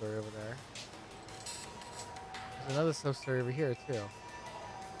sub-story over there. There's another sub-story over here, too. Okay,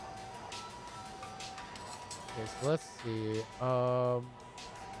 so let's see. Oh,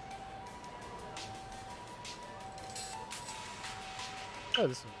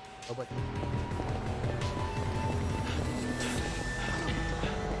 this one. Oh, but.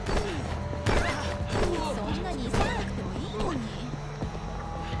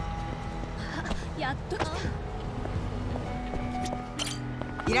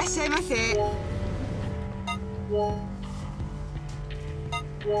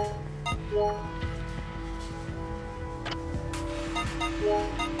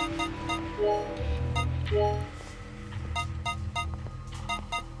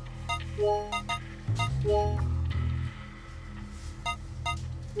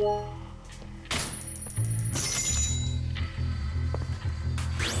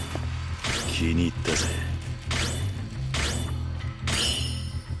気に入ったぜ。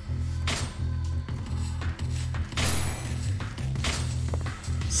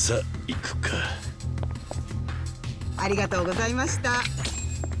さあ行くか。ありがとうございました。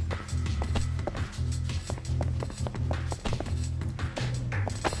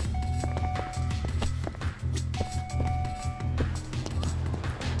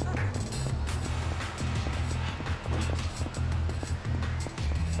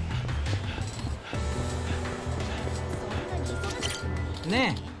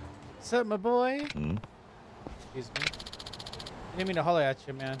Ne. What's up, my boy? Excuse me. I didn't mean to holler at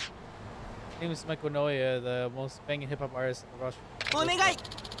you, man. My name is Michael Noya, the most banging hip-hop artist in the Russia.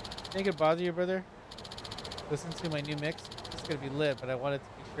 Think it bother you, brother? Listen to my new mix. It's gonna be lit, but I wanted to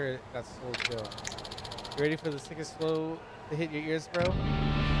make sure it got sold too. You ready for the sickest flow to hit your ears, bro?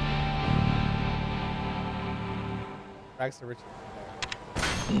 Rags to Richard.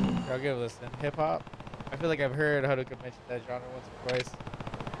 I'll give it a listen. Hip-hop? I feel like I've heard how to mention that genre once or twice.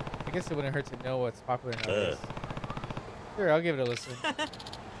 I guess it wouldn't hurt to know what's popular nowadays. Sure, I'll give it a listen.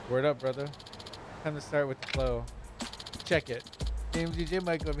 Word up, brother. Time to start with the flow. Check it. James DJ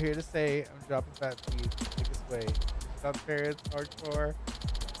Mike over here to say I'm dropping fat feet the biggest way. Stop parents, hardcore.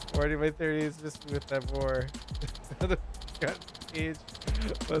 40 by 30s, missed me with that roar. Got stage.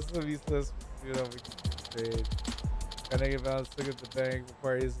 Must have useless pursuit on the stage. Gotta get bounced, look at the bang.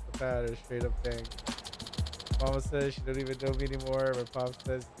 Before I use the pad or straight up bang. Mama says she don't even know me anymore. My pop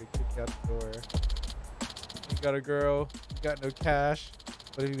says you can kick you out the door. You got a girl, you got no cash,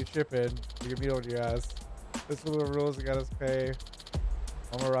 but if you tripping, you can beat on your ass. This little rules I got us pay.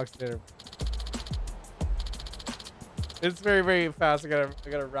 I'm a rock star. It's very, very fast. I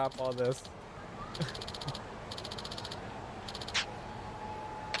gotta wrap all this.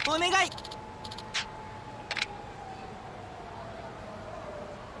 Onegai!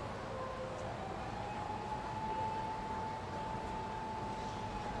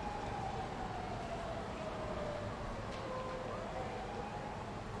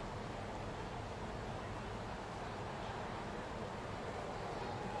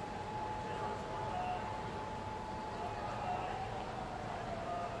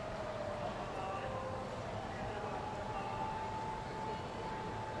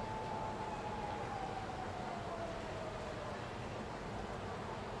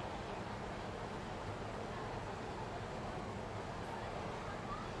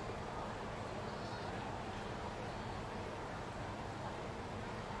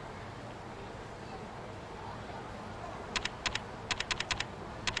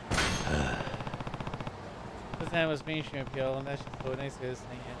 That was mainstream appeal, and that's just so nice to sing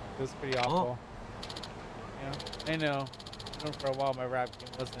it. It was pretty awful. Yeah, I know. For a while, my rap game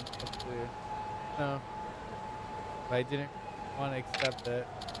wasn't clear. No, but I didn't want to accept it.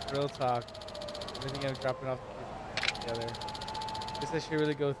 Real talk. Everything I'm dropping off together. Guess I should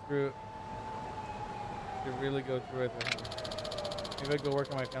really go through. Should really go through it. Maybe I'd go work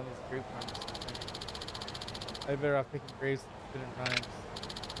on my family's grape farm or something. I'd better off picking grapes than spinning rhymes.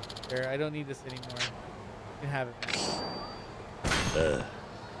 There, I don't need this anymore. You can have it, man.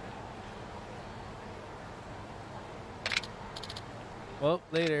 Well,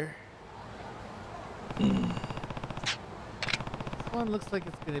 later. This one looks like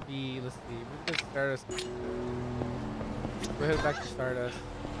it's gonna be, let's see, we're gonna Stardust. We're headed back to Stardust.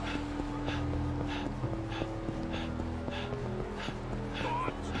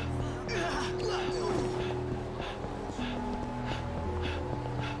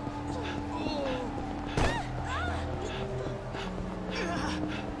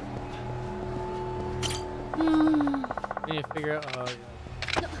 We need to figure out, yeah.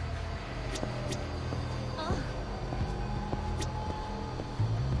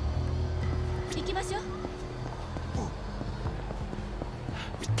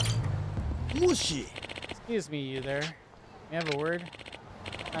 Excuse me, you there. May I have a word?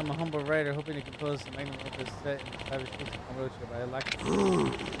 I'm a humble writer hoping to compose a magnum opus set in the savage streets of Cambodia, but I lack.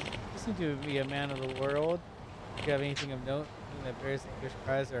 You seem to be a man of the world. Do you have anything of note? Anything that bears English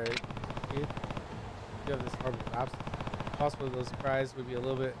cries or you have this horrible lapse? Possible those cries would be a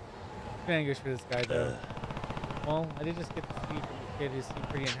little bit too English for this guy, though. Well, I did just get to see from the kid who seemed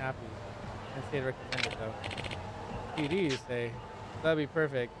pretty unhappy. And say to recommend it, though. CD, you say? That'd be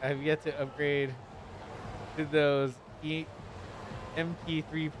perfect. I have yet to upgrade to those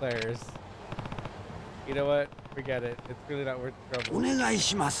MP3 players. You know what? Forget it. It's really not worth the trouble.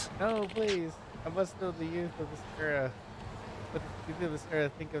 No, please. I must know the youth of this era. What the youth of this era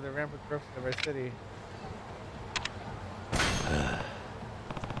think of the rampant corruption of our city?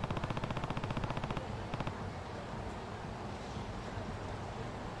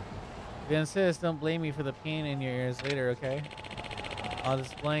 If you insist, don't blame me for the pain in your ears later, okay?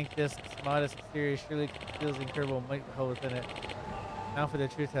 This blank disc's modest exterior surely conceals the incredible might held within it. Now for the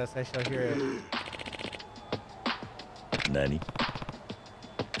true test, I shall hear it. Nani?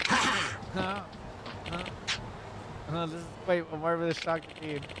 This is quite a marvelous shock to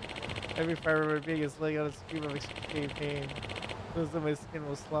me. Every fiber of my being is laying on a scream of extreme pain. Feels that my skin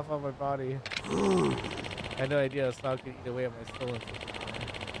will slough on my body. I had no idea a slough could eat away at my soul.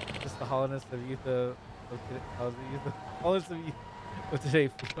 Just the hollowness of youth hollowness of youth of today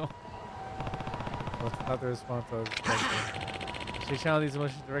feel. Well, it's not the response I was expecting. Should I channel these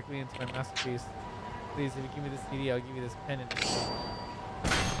emotions directly into my masterpiece? Please, if you give me this CD, I'll give you this pen and this.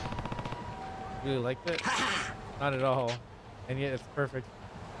 Really liked it? Not at all. And yet it's perfect.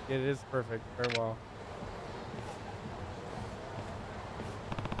 Yet it is perfect. Farewell.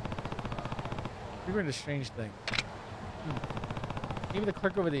 You're doing a strange thing. Maybe the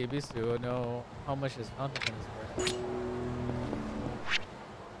clerk over the Ibisu will know how much his fountain pen is worth.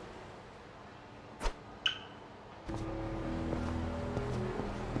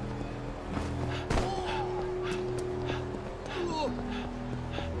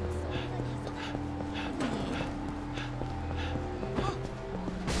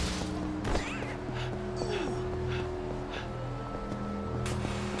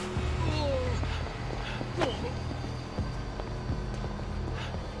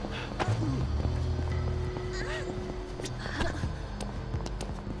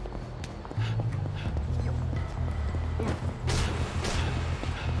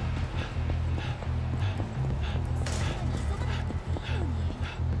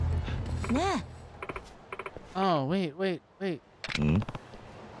 Oh, wait. Who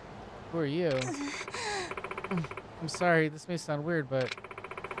are you? I'm sorry, this may sound weird, but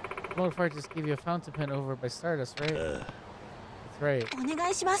Lord just gave you a fountain pen over by Stardust, right? That's right.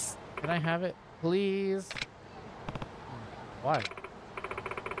 Can I have it, please? Why?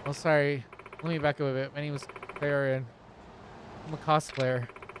 Oh, sorry. Let me back up a bit. My name is Clarion. I'm a cosplayer.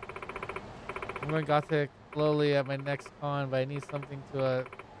 I'm going gothic slowly at my next con, but I need something to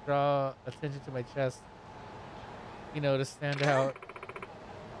draw attention to my chest. You know, to stand out.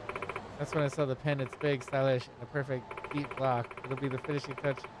 That's when I saw the pen. It's big, stylish, and a perfect deep block. It'll be the finishing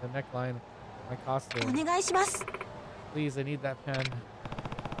touch, the neckline, my costume. Please, I need that pen.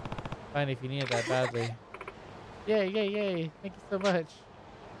 Fine if you need it that badly. Yay. Thank you so much.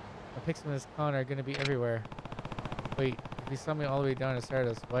 My pics from this con are going to be everywhere. Wait, if you saw me all the way down to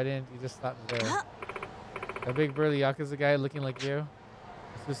Stardust, why didn't you just stop me there? A big burly Yakuza guy looking like you?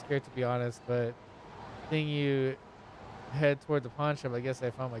 I'm too scared to be honest, but seeing you head toward the pawn shop, I guess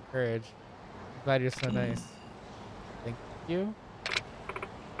I found my courage. I'm glad you're so nice. Thank you.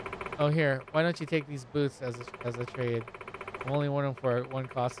 Oh, here. Why don't you take these boots as a trade? I'm only wearing them for one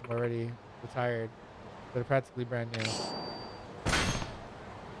costume already retired, but practically brand new.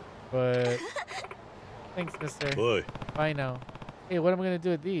 But thanks, mister. Boy. Bye now. Hey, what am I gonna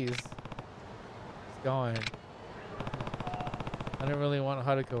do with these? It's gone. I don't really want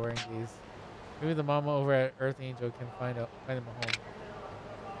Haruko wearing these. Maybe the mama over at Earth Angel can find them a home.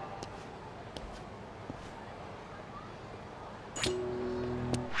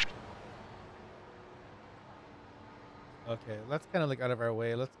 Okay, let's kind of look out of our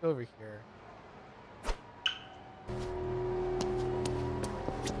way. Let's go over here.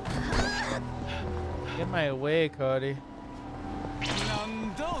 Get my way, Cody.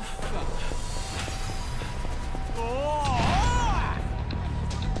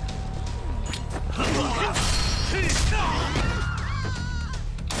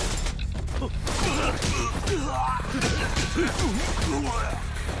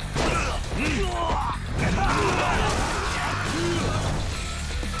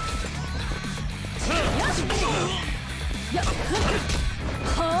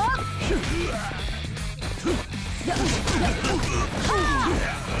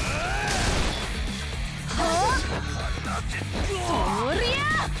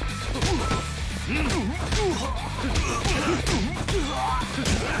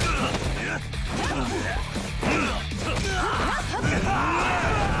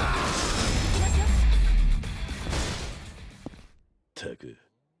 たく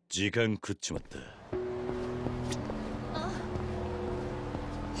時間食っちまった。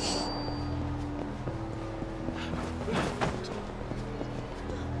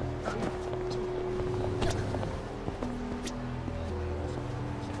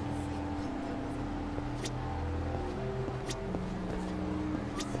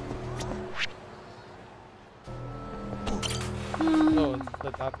Oh, it's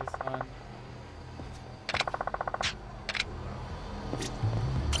the Date-san.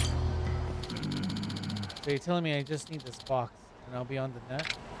 So you're telling me I just need this box and I'll be on the net?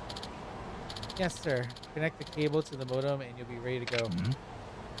 Yes, sir. Connect the cable to the modem and you'll be ready to go.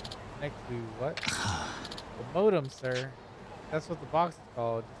 Connect to what? The modem, sir. That's what the box is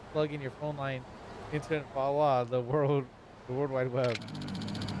called. Just plug in your phone line, internet, voila, the World Wide Web.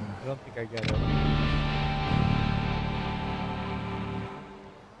 I don't think I get it.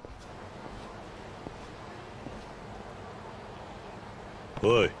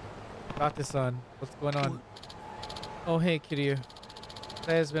 Oi. Date-san, what's going on? Oh, hey, Kiryu.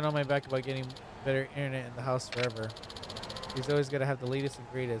 Sai has been on my back about getting better internet in the house forever. He's always got to have the latest and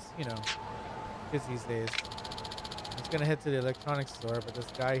greatest, you know, kids these days. I was gonna head to the electronics store, but this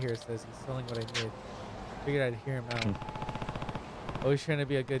guy here says he's selling what I need. Figured I'd hear him out. Always trying to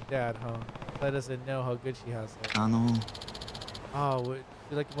be a good dad, huh? Sai doesn't know how good she has it. Oh, would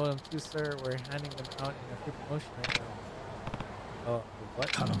you like a modem too, sir? We're handing them out in a free promotion right now. Oh, what?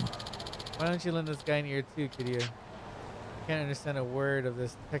 Why don't you lend this guy an ear too, Kiryu? I can't understand a word of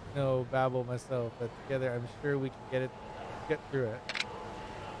this techno babble myself, but together I'm sure we can get through it.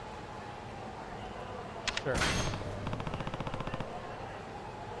 Sure.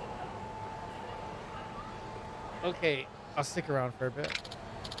 Okay, I'll stick around for a bit.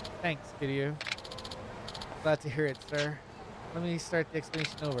 Thanks, Kiryu. Glad to hear it, sir. Let me start the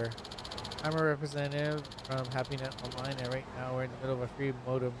explanation over. I'm a representative from HappyNet Online, and right now we're in the middle of a free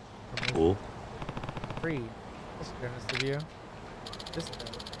modem promotion. Free? That's generous of you. This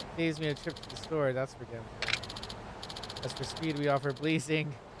saves me a trip to the store, that's for damn sure. As for speed, we offer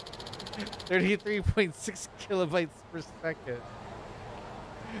blazing 33.6 kilobytes per second.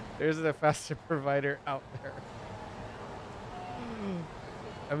 There isn't a faster provider out there.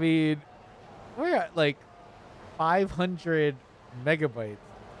 I mean, we're at like 500 megabytes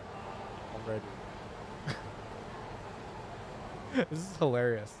already. This is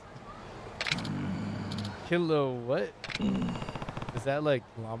hilarious. Kilo what? Is that like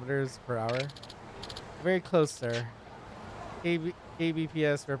kilometers per hour? Very close, sir.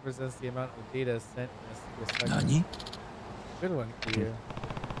 kbps represents the amount of data sent in a second. Good one for you.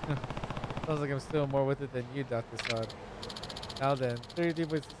 Sounds like I'm still more with it than you, Date-san. Now then,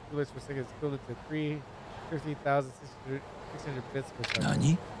 33.6 kilobytes per second is equivalent to 33,600 bits per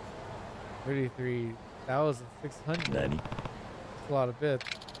second. 33,600. That's a lot of bits.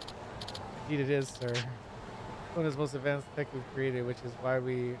 Indeed it is, sir. One of the most advanced tech we've created, which is why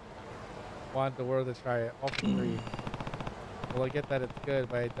we want the world to try it, all for free. Well, I get that it's good,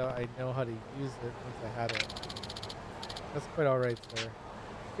 but I doubt I know how to use it once I had it. That's quite alright, sir.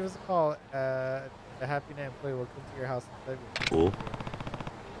 Give us a call. The HappyNet employee will come to your house and play with you.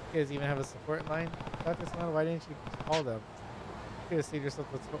 You guys even have a support line? Why didn't you call them? You could have saved yourself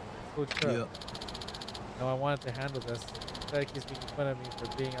the whole trip. No, I wanted to handle this. Instead, keeps making fun of me for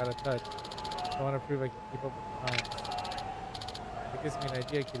being out of touch. I want to prove I can keep up with the times. That gives me an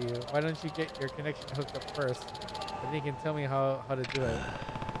idea, Kiryu. Why don't you get your connection hooked up first, and then you can tell me how to do it.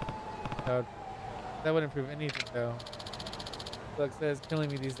 That wouldn't prove anything, though. Look, says killing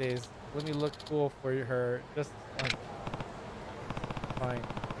me these days. Let me look cool for her just once. Fine.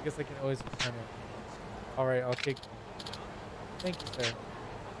 I guess I can always return it. Alright, I'll take it. Thank you, sir.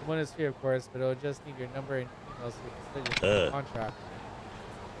 The one is free, of course, but I'll just need your number and email so you can start your contract.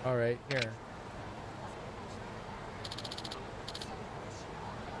 Alright, here.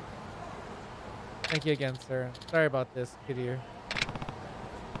 Thank you again, sir. Sorry about this, Kiryu.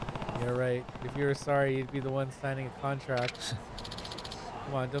 Yeah, right. If you were sorry, you'd be the one signing a contract.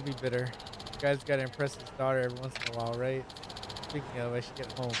 Come on, don't be bitter. You guys gotta impress his daughter every once in a while, right? Speaking of, I should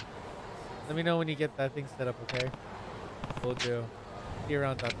get home. Let me know when you get that thing set up, okay? Will do. See you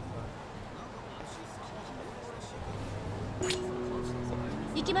around, Date-san.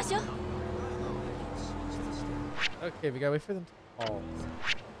 行きましょう。 Okay, we gotta wait for them to call.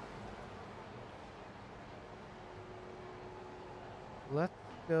 let's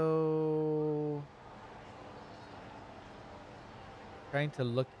go. Trying to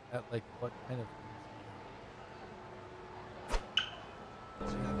look at like what kind of.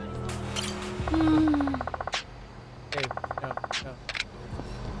 Okay, no.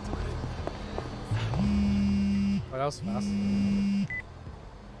 What else fast?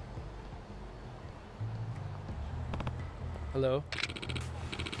 Hello.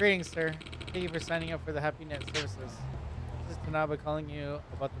 Greetings, sir. Thank you for signing up for the HappyNet services. This is Tanaba calling you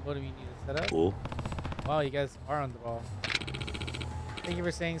about the modem you need to set up. Oh. Wow, you guys are on the ball. Thank you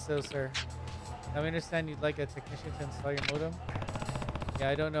for saying so, sir. Now, we understand you'd like a technician to install your modem. Yeah,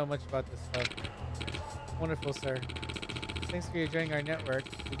 I don't know much about this stuff. Wonderful, sir. Thanks for joining our network.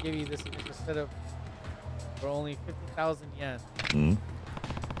 We give you this initial setup for only 50,000 yen.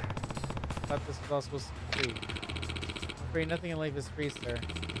 Thought this was all supposed to be free. I'm afraid nothing in life is free, sir.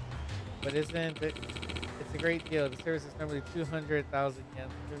 But isn't it? It's a great deal. The service is normally 200,000 yen.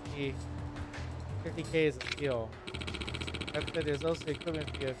 50K is a steal. That said, there's also equipment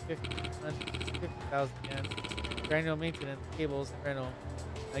fee of 50,000 yen. For annual maintenance, cables, and rental.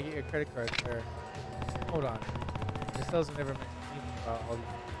 I get your credit card, sir. Hold on. Your sales have never mentioned anything about all these.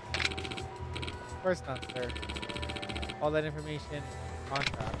 Of course not, sir. All that information is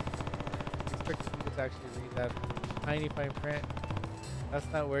contract. I expect people to actually read that tiny fine print. That's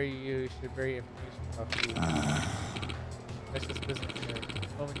not where you should bury information about fees. That's just business, sir.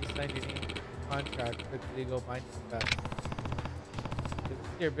 The moment you sign your name contract, put the legal binding effect. If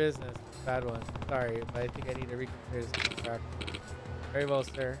it's your business, it's a bad one. Sorry, but I think I need to reconsider this contract. Very well,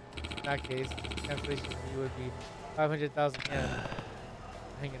 sir. In that case, cancellation fee would be 500,000 yen.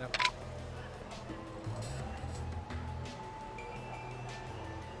 Hanging up.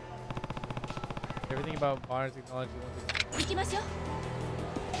 Everything about modern technology won't be.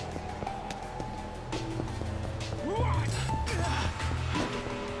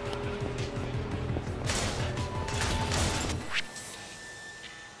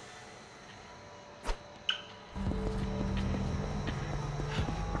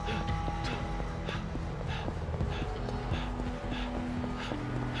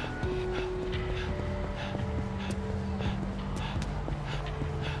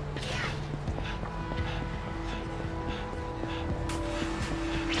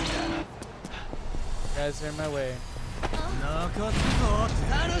 Guys are in my way.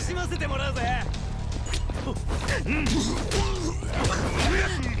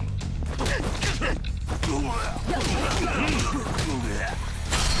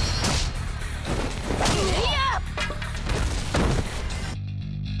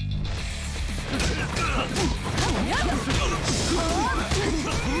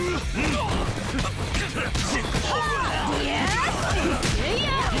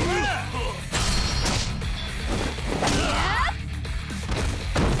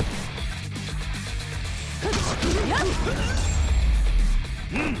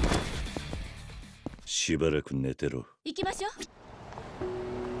しばらく寝てろ。行きましょう。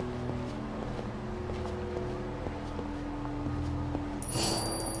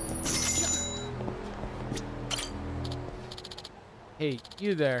Hey,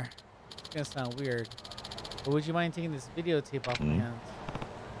 you there. It's gonna sound weird, but would you mind taking this videotape off my hands?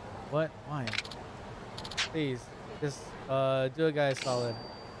 What? Why? Please, just do a guy solid.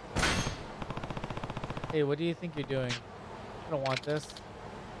 Hey, what do you think you're doing? I don't want this.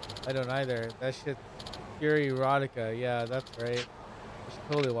 I don't either. That shit's pure erotica. Yeah, that's right. You should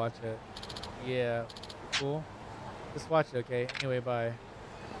totally watch it. Yeah. Cool. Just watch it, okay? Anyway, bye.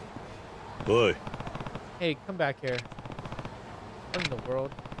 Boy. Hey, come back here. What in the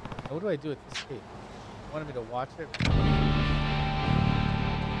world? What do I do with this tape? You wanted me to watch it?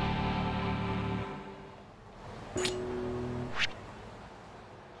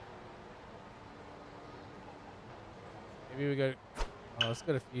 Maybe we go. Oh, let's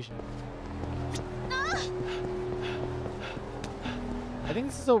go to Fusion. I think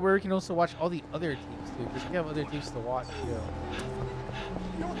this is so where we can also watch all the other teams too, because we have other teams to watch too.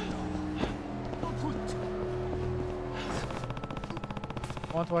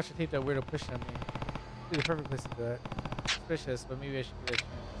 I want to watch the tape that Weirdo pushed on me. It'd be the perfect place to do it. Suspicious, but maybe I should give it a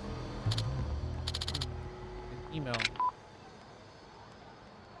chance. An email.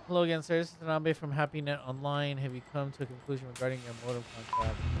 Hello again, sir. This is Tanabe from HappyNet Online. Have you come to a conclusion regarding your modem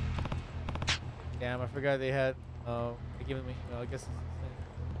contract? Damn, I forgot they had. They gave me email. I guess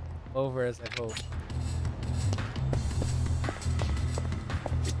it's over as I hoped.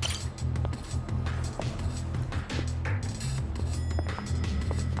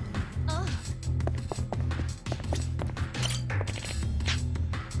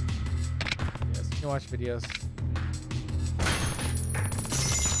 Yes, you can watch videos.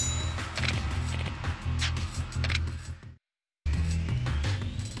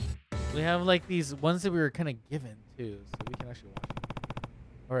 We have like these ones that we were kind of given too, so we can actually watch them.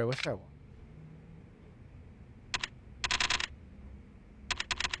 All right, what's that one?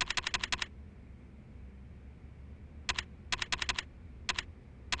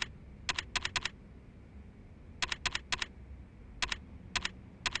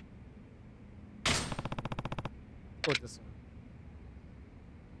 Let's go with this one.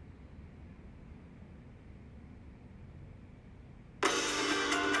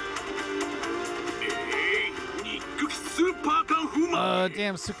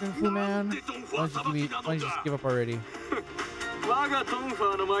 Damn, Super Kung Fu Man. Why don't you just give up already? Damn, my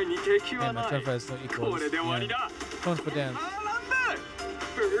Tonfa is no equal. Yeah. Tonfa dance.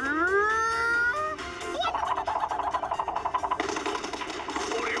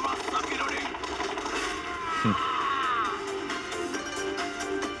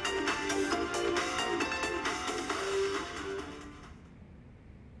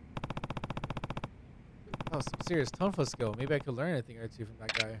 Oh, some serious Tonfa skill. Maybe I could learn a thing or two from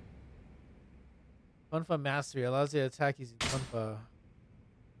that guy. Tonfa mastery allows you to attack using Tonfa.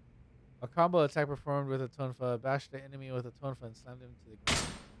 A combo attack performed with a Tonfa. Bash the enemy with a Tonfa and slam them to the ground.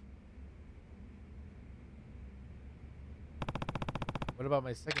 What about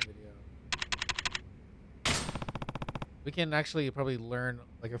my second video? We can actually probably learn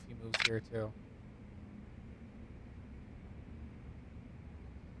like a few moves here too.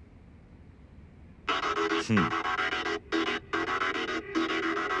 Hmm.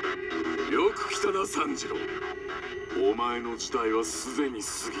 よく来たな、三次郎。お前の時代はすでに過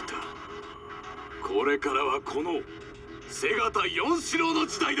ぎた。これからはこの瀬形四四郎の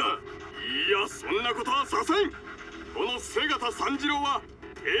時代だ。いや、そんなことはさせん。この瀬形三次郎は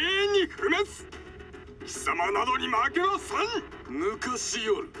永遠に不滅。貴様などに負けはせん。抜かし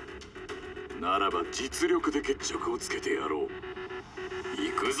よる。ならば実力で決着をつけてやろう。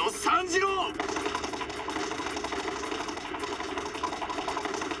行くぞ、三次郎。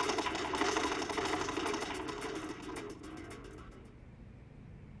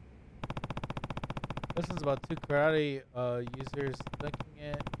This is about two karate users thinking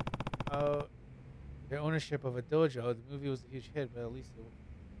it out their ownership of a dojo. The movie was a huge hit, but at least it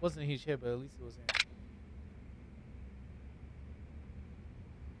wasn't a huge hit, but at least it was entertaining.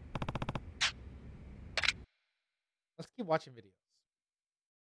 Let's keep watching videos.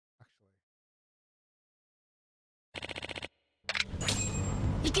 Actually.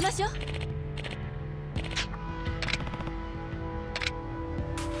 行きましょう。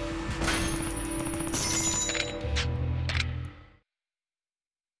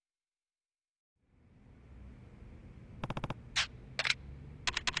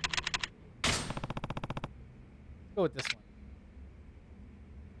Go with this one.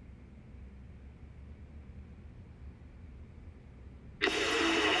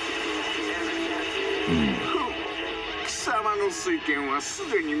 貴様の水剣はす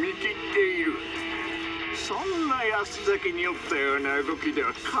でに見切っている。そんな安崎に酔ったような動きで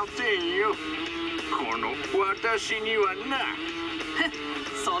は勝てんよ。この私にはな。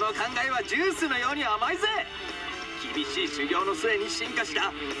その考えはジュースのように甘いぜ。厳しい修行の末に進化し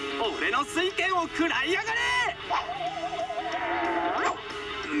た俺の水剣を食らいやがれ。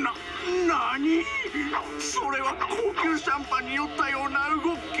何？それは高級シャンパンに酔ったような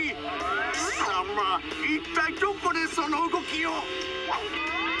動き。貴様、一体どこでその動きを。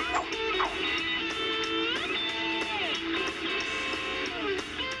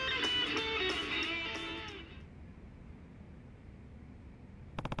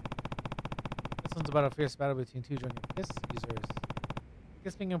This one's about a fierce battle between two drunken Kiss users.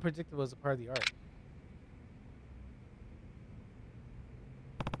 Kiss being unpredictable is a part of the art.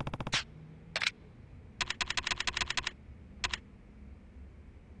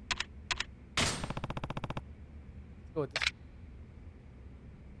 Let's go with this.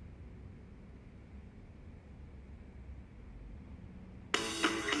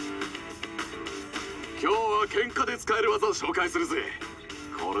 今日は喧嘩で使える技を紹介するぜ。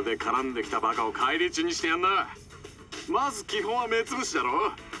これで絡んできたバカを返り血にしてやんな。まず基本は目つぶしだ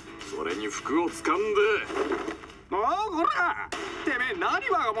ろ。それに服を掴んで。おお、こらてめえ何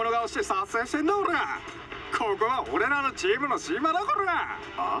我が物顔して撮影してんだおら。ここは俺らのチームの島だこら。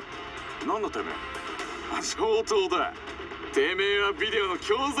あ、なんだてめえ。上等だ。てめえはビデオの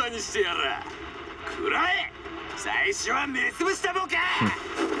教材にしてやら。くらえ。最初は目つぶしたボケ。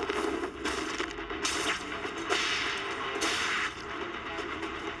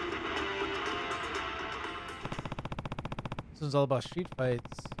This one's all about street fights.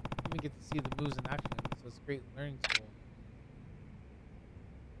 You even get to see the moves in action, so it's a great learning tool.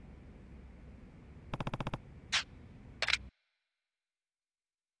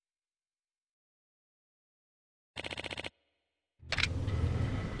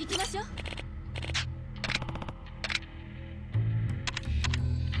 きましょう。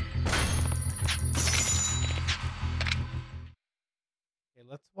 Okay,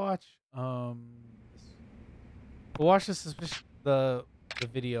 let's watch we'll watch the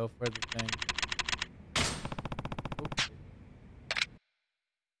video for the thing. Oops.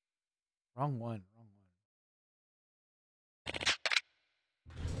 Wrong one.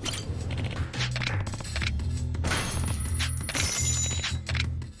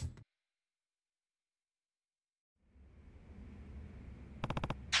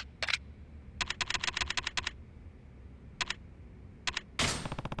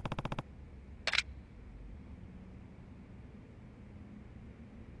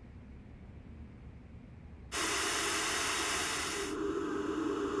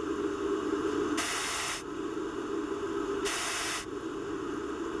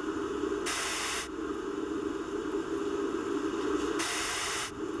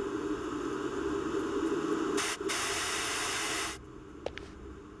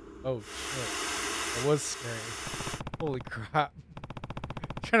 Oh shit. That was scary. Holy crap.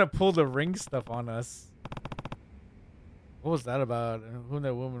 Trying to pull the ring stuff on us. What was that about? And who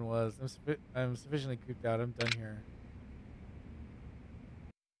that woman was? I'm sufficiently creeped out. I'm done here.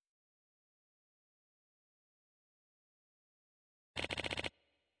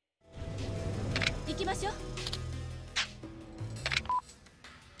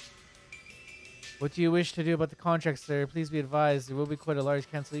 What do you wish to do about the contract, sir? Please be advised there will be quite a large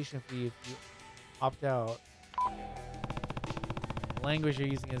cancellation fee if you opt out. The language you're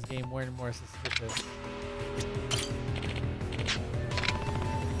using in this game more and more suspicious.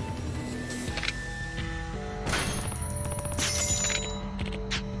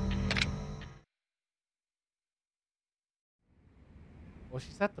 Well,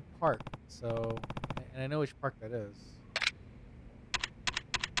 she's at the park, so, and I know which park that is.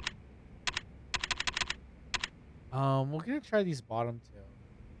 We're gonna try these bottom two.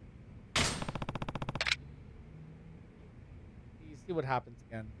 See what happens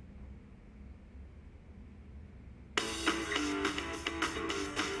again.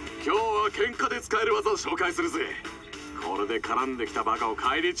 今日は喧嘩で使える技を紹介するぜ。これで絡んできたバカを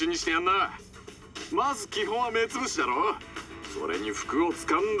返り血にしてやんな。まず基本は目つぶしだろ。それに服を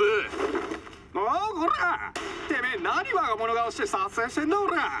掴んで。おお、こら！てめえ何我が物顔して撮影してんだお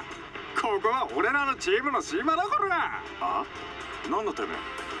ら。ここは俺らのチームの島だこら。あ？なんだてめえ。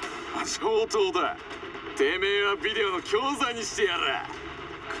上等だ。てめえはビデオの教材にしてやら。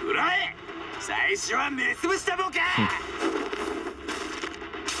くらえ！最初は目つぶしたぼか。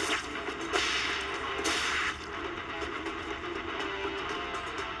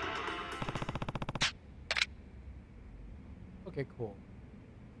Okay, cool.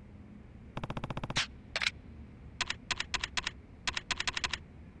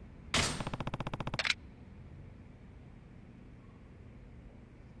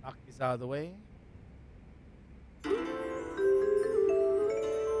 Knock these out of the way. お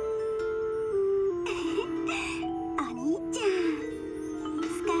兄ちゃん、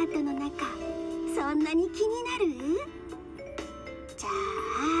スカートの中そんなに気になる？じゃあ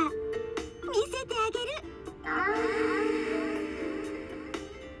見せてあげる。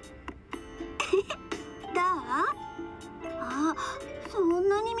どう？あ、そん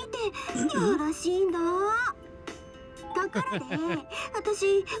なに見てよろしいんだ。ところで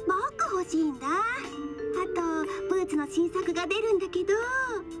私バッグ欲しいんだ。あとブーツの新作が出るんだけど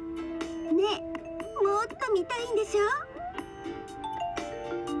ね、もっと見たいんでしょ？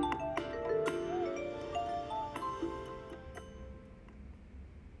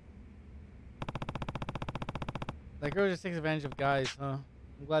 That girl just takes advantage of guys, huh?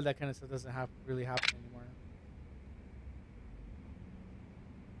 I'm glad that kind of stuff doesn't really happen anymore.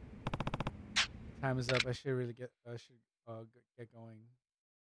 Time is up. I should really get going.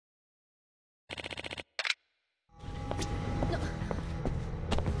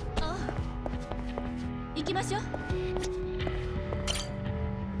 行きましょう。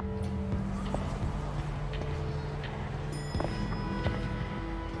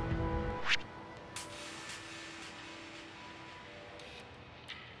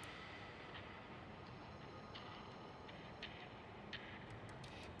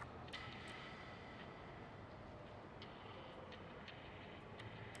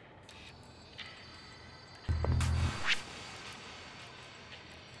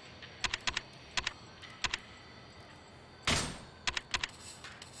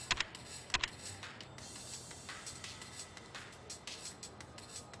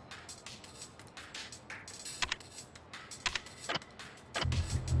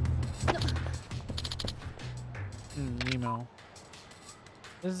 Nemo.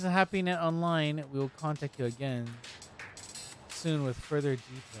 This is HappyNet Online. We will contact you again soon with further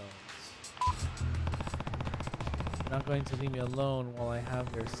details. You're not going to leave me alone while I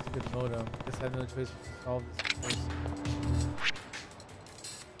have their stupid modem. Guess I have no choice but to solve this in person.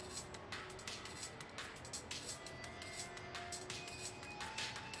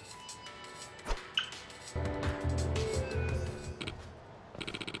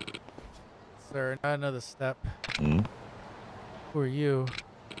 Sir, not another step. Who are you?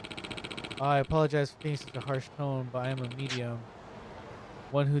 I apologize for being such a harsh tone, but I am a medium.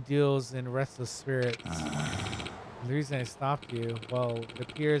 One who deals in restless spirits. The reason I stopped you, well, it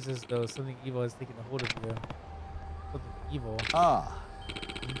appears as though something evil has taken a hold of you. Something evil?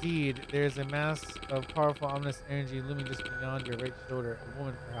 Indeed, there is a mass of powerful, ominous energy looming just beyond your right shoulder. A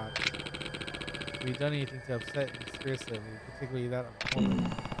woman, perhaps. Have you done anything to upset your spirits lately, particularly that of a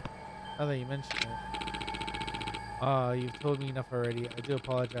woman? Now that you mention it. You've told me enough already. I do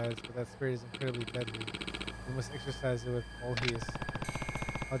apologize, but that spirit is incredibly deadly. We must exercise it with all haste.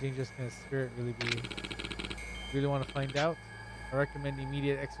 How dangerous can a spirit really be? You really want to find out? I recommend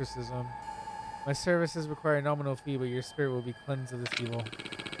immediate exorcism. My services require a nominal fee, but your spirit will be cleansed of this evil.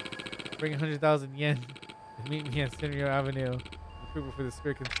 Bring 100,000 yen and meet me on Senryo Avenue. The proof before the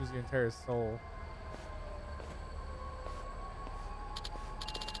spirit consumes your entire soul.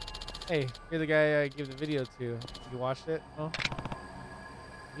 Hey, you're the guy I gave the video to. You watched it? Oh?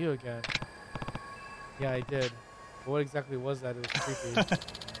 You again. Yeah, I did. But what exactly was that? It was creepy.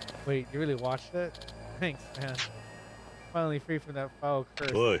 Wait, you really watched it? Thanks, man. Finally free from that foul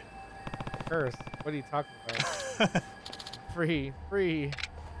curse. Boy. Curse? What are you talking about? Free.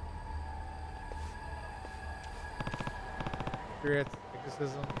 Spirits,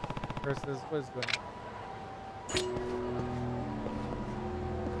 exorcism, curses, what is going on?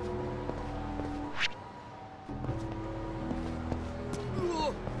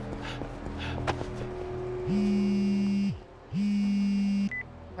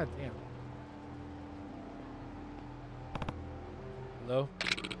 God damn. Hello?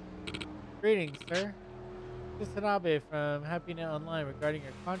 Greetings, sir. This is Tanabe from HappyNet Online regarding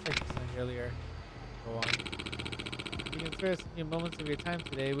your contract you signed earlier. Go on. If you can spare us a few moments of your time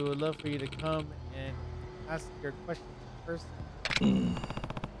today, we would love for you to come and ask your questions in person.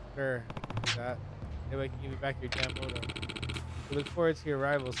 Sure, I can do that. Maybe I can give you back your damn modem. We look forward to your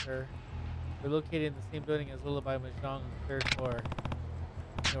arrival, sir. We're located in the same building as Lullaby Mahjong on the 3rd floor.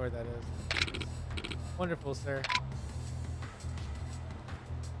 You know where that is. Wonderful, sir.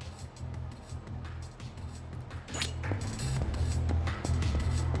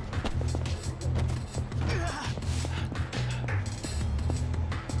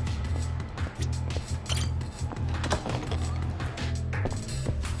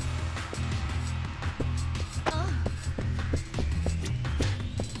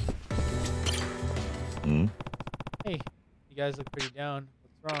 Hey, you guys look pretty down.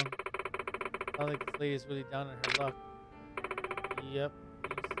 What's wrong? Sounds like this lady is really down on her luck. Yep,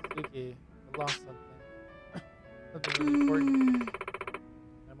 Suzuki, I lost something. Something really important.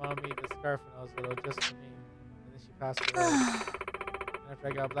 My mom made this scarf when I was little just for me, and then she passed away. And after I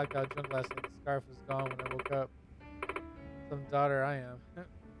got blacked out drunk last night, the scarf was gone when I woke up. Some daughter I am.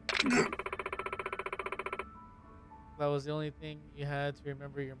 That was the only thing you had to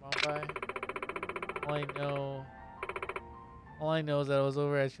remember your mom by? All I know is that I was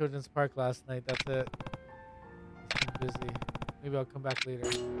over at Children's Park last night. That's it. I'm busy. Maybe I'll come back later.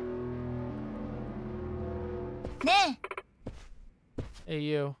 Hey,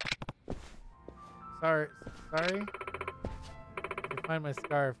 you. Sorry? If you find my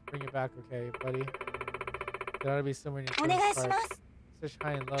scarf, bring it back, okay, buddy? It ought to be somewhere near Children's Park. Search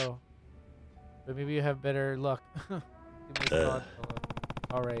high and low. But maybe you have better luck. Give me a solid fellow.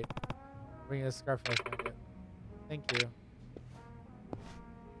 Alright. Bring you the scarf if I find it. Thank you.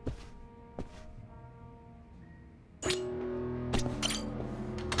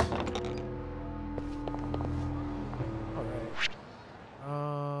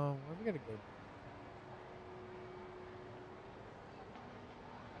 Where we gotta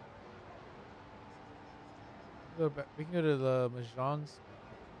go? We can go to the Mahjong spot.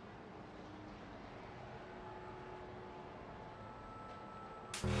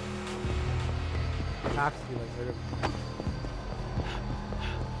 Taxi, like, right over.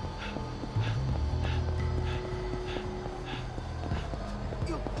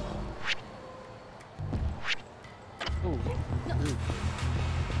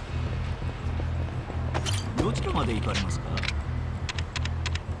どちらまで行かれますか？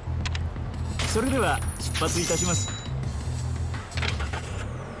それでは出発いたします。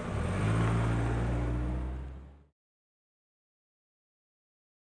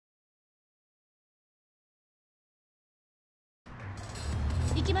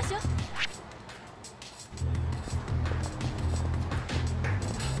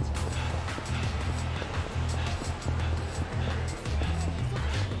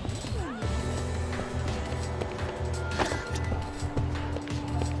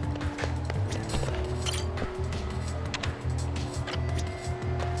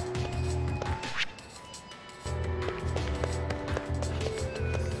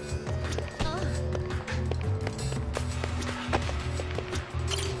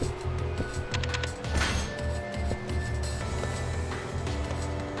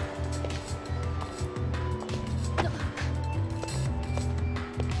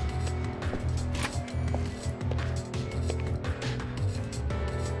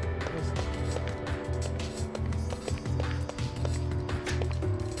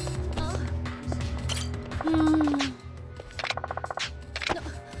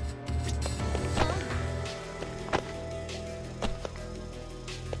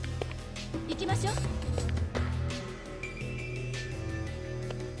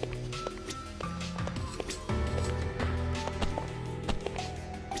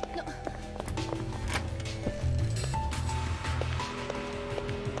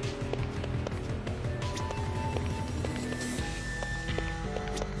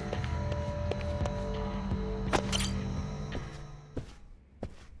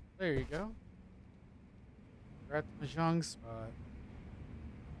There you go. We're at the Mahjong spot.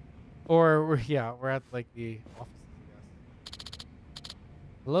 Or we're at like the offices, I guess.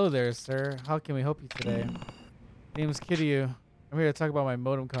 Hello there, sir. How can we help you today? Name's Kiryu. I'm here to talk about my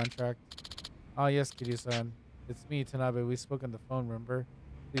modem contract. Ah, yes, Kiryu-san. It's me, Tanabe. We spoke on the phone, remember?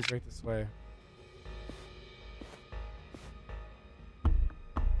 Please right this way.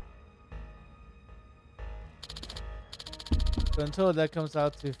 So in total, that comes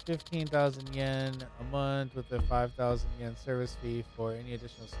out to 15,000 yen a month with a 5,000 yen service fee for any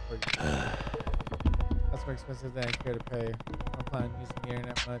additional support you need. That's more expensive than I care to pay. I don't plan on using the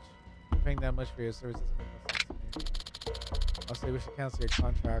internet much. Paying that much for your service doesn't make no sense to me. I'll say we should cancel your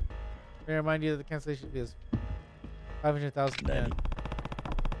contract. May I remind you that the cancellation fee is 500,000 yen.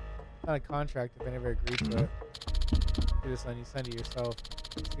 It's not a contract if I never agreed to it. Do this on you signed it yourself.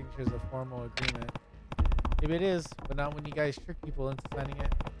 Signature is a formal agreement. Maybe it is, but not when you guys trick people into signing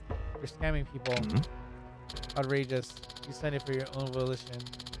it. You're scamming people. Outrageous. You signed it for your own volition.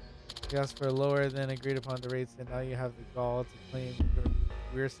 You asked for lower than agreed upon the rates, and now you have the gall to claim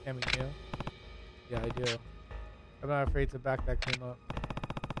we're scamming you. Yeah, I do. I'm not afraid to back that claim up.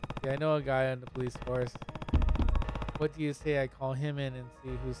 Yeah, I know a guy on the police force. What do you say I call him in and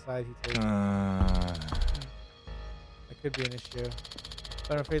see whose side he takes? That could be an issue.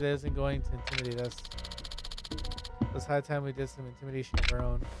 But I'm afraid that isn't going to intimidate us. It's high time we did some intimidation of our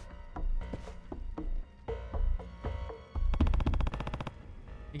own.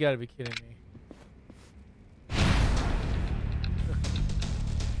 You gotta be kidding me.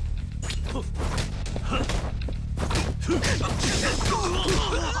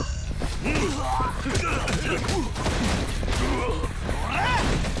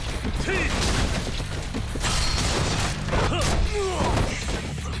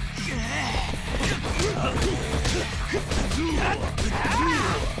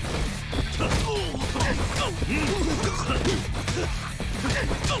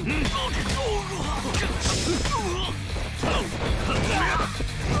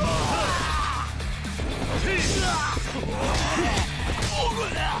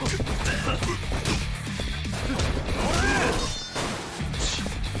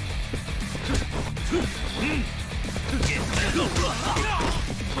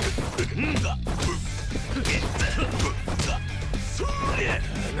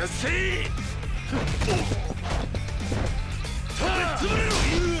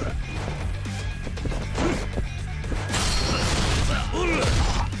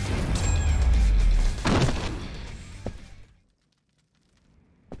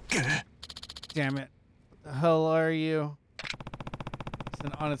 Damn it. What the hell are you? Just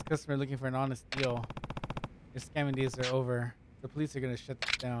an honest customer looking for an honest deal. Your scamming days are over. The police are gonna shut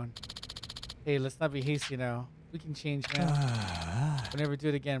this down. Hey, let's not be hasty now. We can change now. We'll never do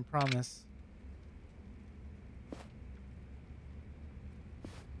it again, promise.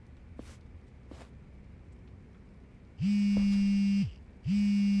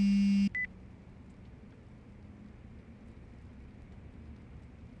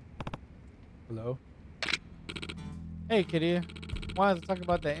 Hello? Hey, kitty. Wanted to talk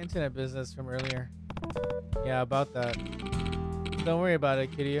about that internet business from earlier. Yeah, about that. Don't worry about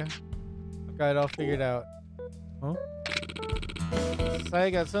it, kitty. I've got it all figured out. Huh?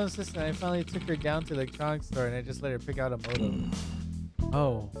 Saya got so insistent I finally took her down to the electronics store and I just let her pick out a modem.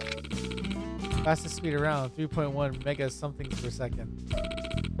 Oh. Fastest speed around, 3.1 mega something per second.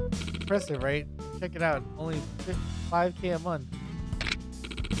 Impressive, right? Check it out. Only 5K a month.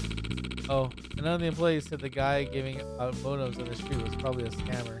 Oh, and none of the employees said the guy giving out modems on the street was probably a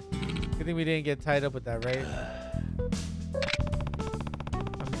scammer. Good thing we didn't get tied up with that, right?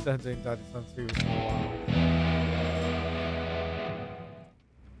 I'm done doing Dr. Sun 3 for a while.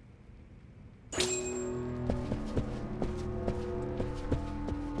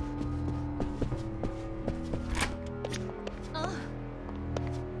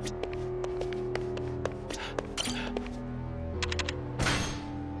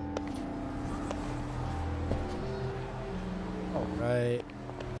 Alright.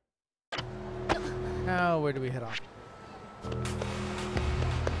 Now, where do we head off?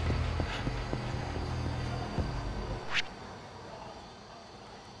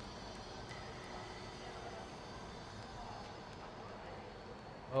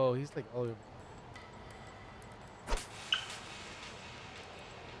 Oh, he's like all over.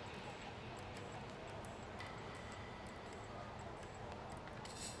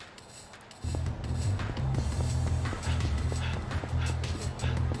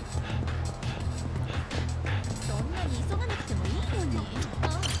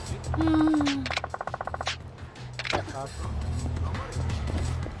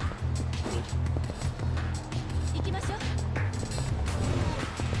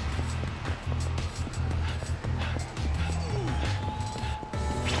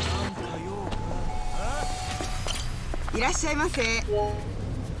 いらっしゃいませ。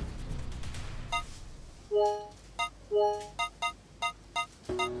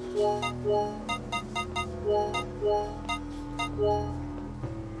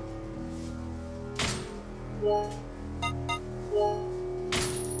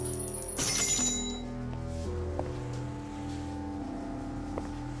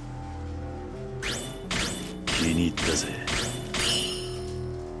気に入ったぜ。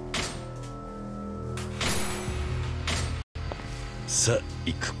さあ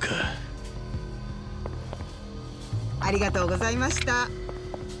行くか。ありがとうございました。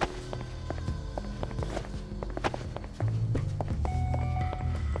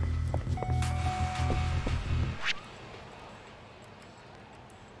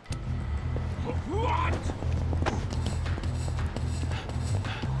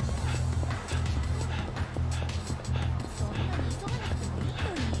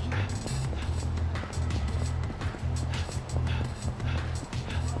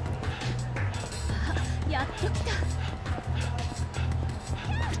やっと来た。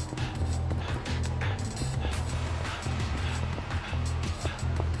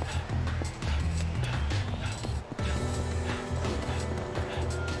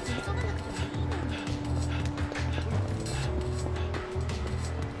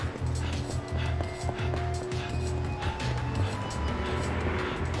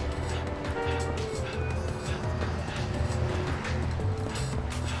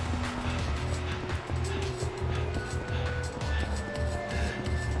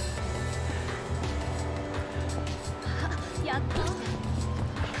やっと来た。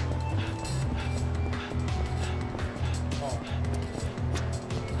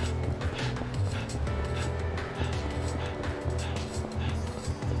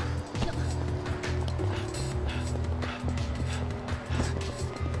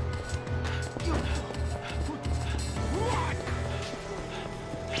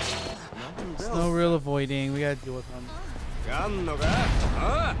There's no real avoiding. We gotta deal with them. やんのか？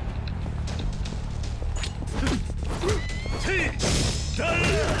ああ。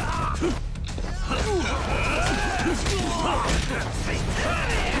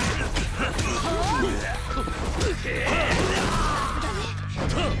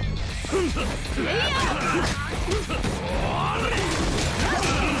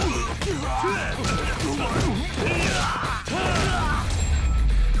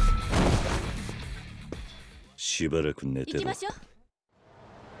しばらく寝てろ。行きましょう。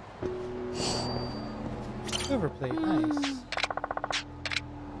Silver plate, nice.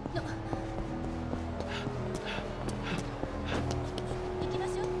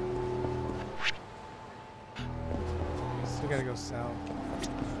 Still gotta go south.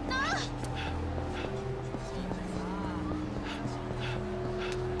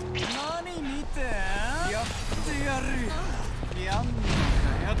 Nani mite? Yatte yaru. Yan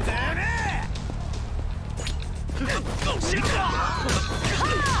yatte ne?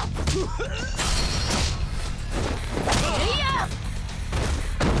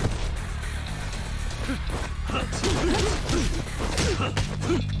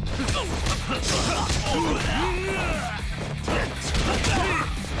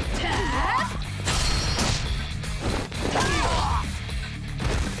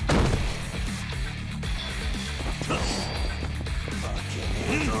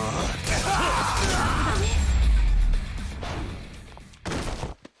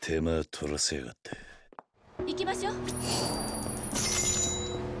手間取らせやがって。行きましょう。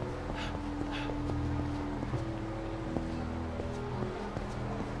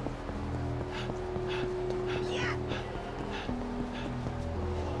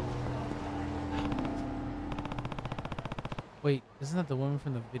Wait, isn't that the woman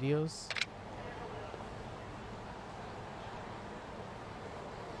from the videos?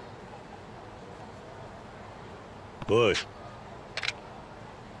 Boy.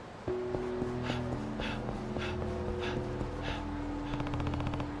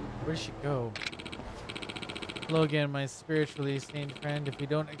 Where did she go? Hello again, my spiritually stained friend. If we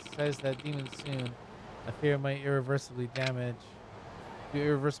don't exercise that demon soon, I fear my do irreversible damage.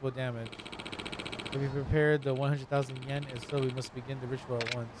 Have you prepared the 100,000 yen? If so, we must begin the ritual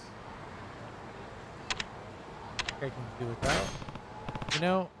at once. I think I can do without. You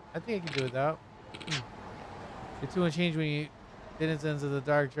know, I think I can do without. The two will change when you denizens of the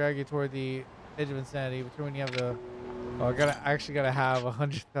dark drag you toward the edge of insanity. Return when you have the. Oh, I actually gotta have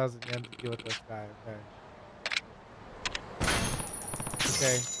 100,000 yen to deal with this guy.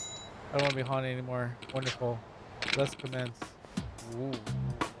 Okay. I don't want to be haunted anymore. Wonderful. Let's commence. Ooh.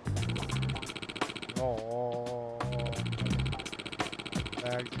 Oh.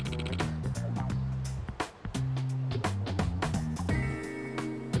 That's cool.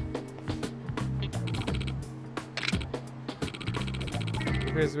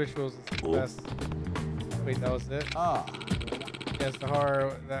 his rituals is the best. Wait, that was it? Ah. Yes, the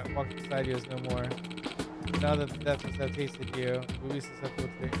horror that walked beside you is no more. Now that the deaths have tasted you, we'll be susceptible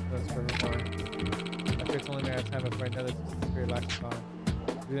to the influence forevermore. After it's only a matter of time before another twisted spirit latches on.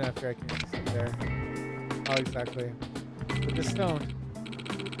 Do not fear, I can sit there. How exactly? With this stone,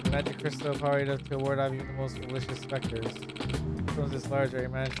 the magic crystal power enough to ward off even the most malicious specters. Stones this large are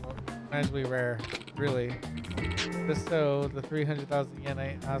imaginably rare. Really. Just so, the 300,000 yen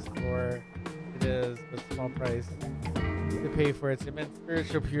I asked for, it is but a small price to pay for its immense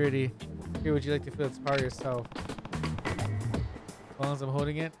spiritual purity. Here, would you like to feel its power yourself? As long as I'm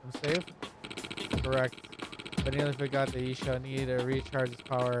holding it, I'm safe? Correct. But I nearly forgot that you shall need to recharge its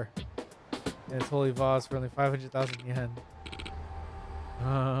power in its holy vase for only 500,000 yen.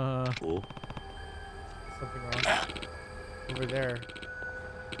 Something wrong. Over there.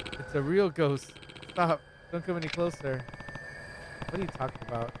 It's a real ghost. Stop. Don't come any closer. What are you talking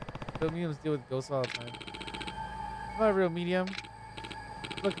about? Real mediums deal with ghosts all the time. I'm not a real medium.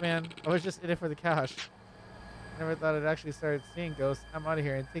 Look, man, I was just in it for the cash. I never thought I'd actually start seeing ghosts. I'm out of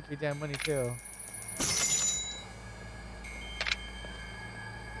here and take your damn money too.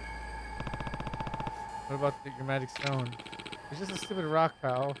 What about your magic stone? It's just a stupid rock,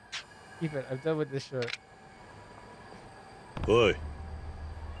 pal. Keep it. I'm done with this shit. Oi.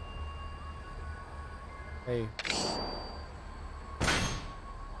 Hey.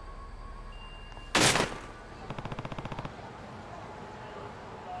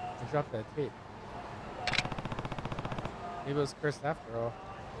 I dropped that tape. Maybe it was cursed after all.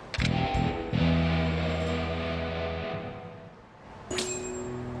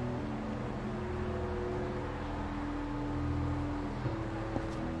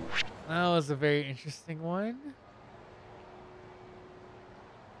 That was a very interesting one.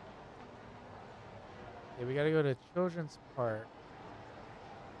 Okay, we gotta go to Children's Park.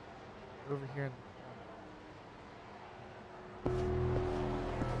 Over here in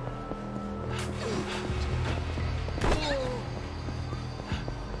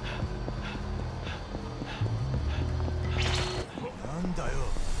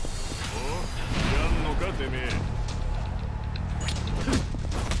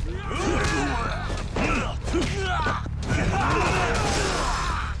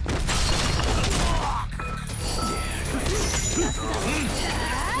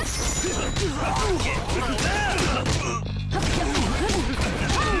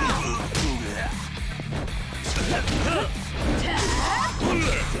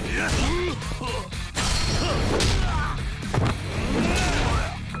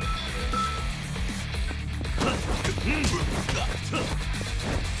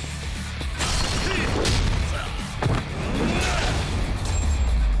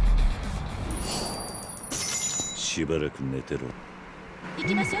しばらく寝てろ。行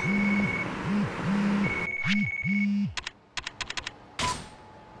きましょう。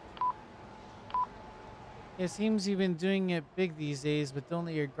It seems you've been doing it big these days, but don't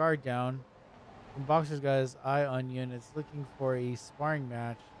let your guard down. The boxer's got his eye on you and it's looking for a sparring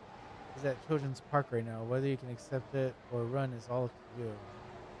match. He's at Children's Park right now. Whether you can accept it or run is all up to you.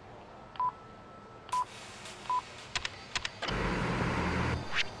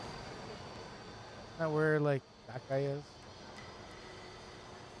 Is that where, like, that guy is?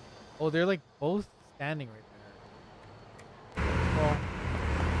 Oh, they're, like, both standing right there. Well,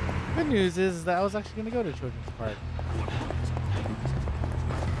 good news is that I was actually going to go to Children's Park.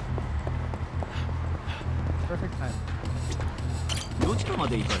 Perfect time. どちらま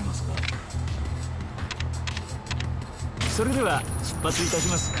で行かれますか。それでは出発いたし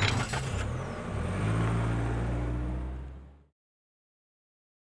ます。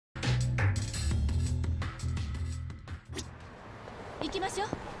行きましょう。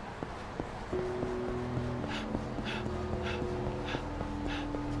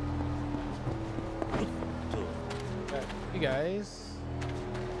You guys.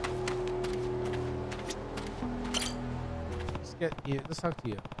 Let's talk to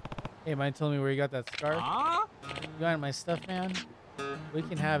you. Hey, mind telling me where you got that scarf? You wanted my stuff, man? We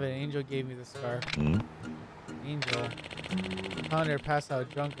can have it. Angel gave me the scarf. Angel. I found her passed out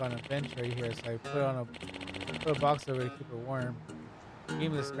drunk on a bench right here, so I put a box over to keep her warm. She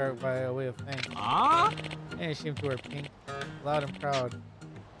gave me the scarf by way of thanks. And I ashamed to wear pink, loud and proud.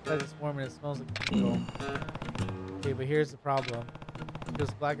 Because it's warm and it smells like angel. Okay, but here's the problem. She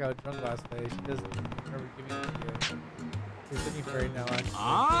was blackout drunk last night. She doesn't remember giving it to you. She's looking for it now, actually.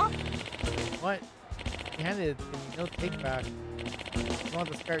 What? You handed it to me. No take back. If you want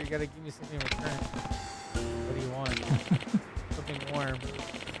the scarf, you gotta give me something in return. What do you want? Something warm.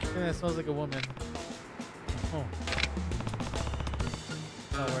 Something that smells like a woman. Oh.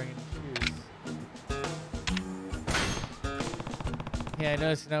 not wearing any shoes. Yeah, I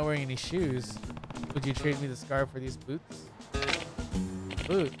noticed you're not wearing any shoes. Would you trade me the scarf for these boots?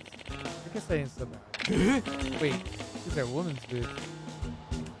 Boots? I guess that ain't so bad. Wait, these are women's boots.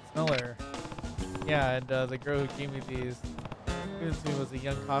 Smell her. Yeah, and the girl who gave me these given to me was a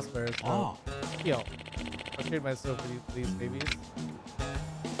young cosplayer. So I'll trade myself for these babies.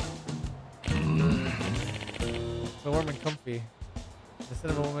 So warm and comfy. The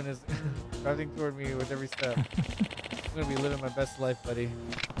son of a woman is driving toward me with every step. I'm gonna be living my best life, buddy.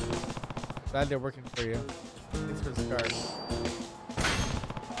 Glad they're working for you. Thanks for the scarf.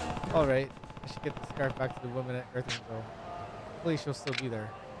 Alright, I should get the scarf back to the woman at Earth Angel. Hopefully she'll still be there.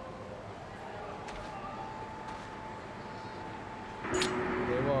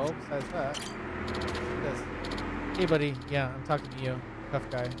 Okay, well, besides that, this. Hey buddy, yeah, I'm talking to you, tough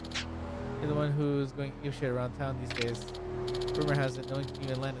guy. You're the one who's going apeshit around town these days. Rumor has it no one can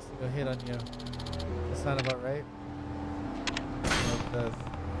even land a single hit on you. That sound about right? No, it does.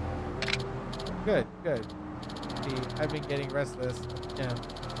 Good, good. See, I've been getting restless at the gym.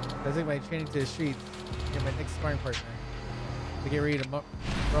 I take my training to the streets. You're my next sparring partner. To get ready to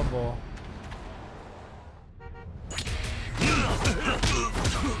rumble.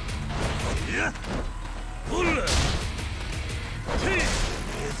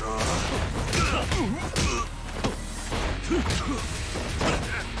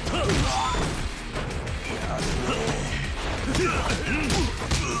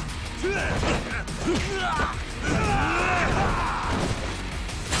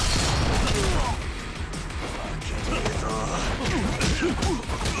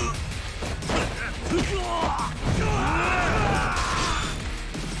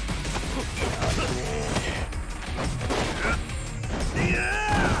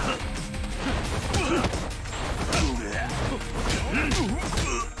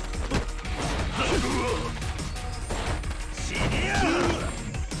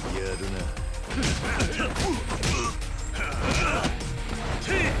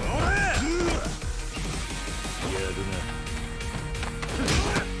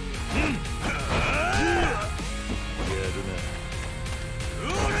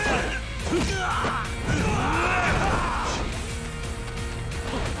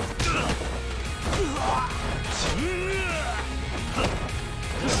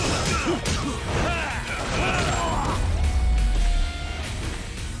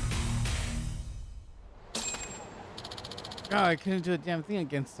 Oh, I couldn't do a damn thing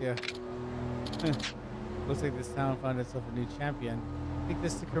against you. Looks like this town found itself a new champion. Take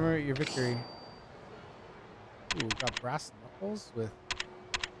this to commemorate your victory. Ooh, got brass knuckles with...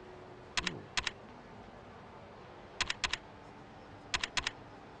 Ooh.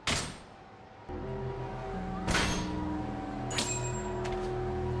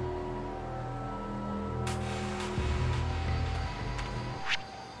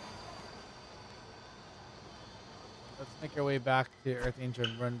 Let's make our way back to Earth Angel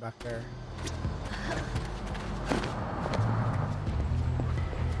and run back there.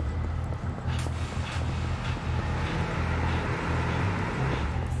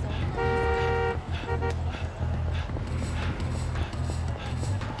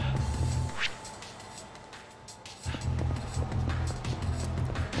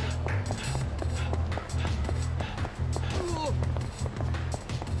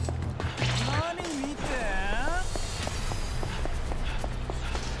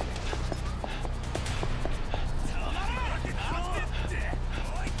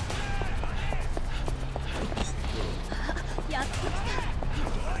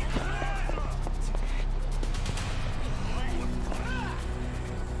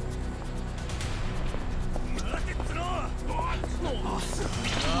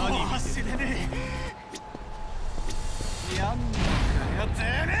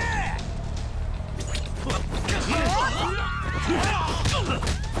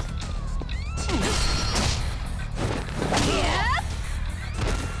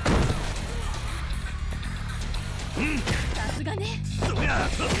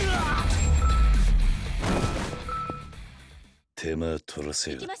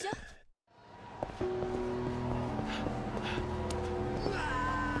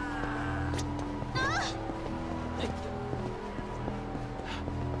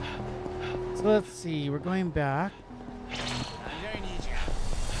 So let's see, we're going back.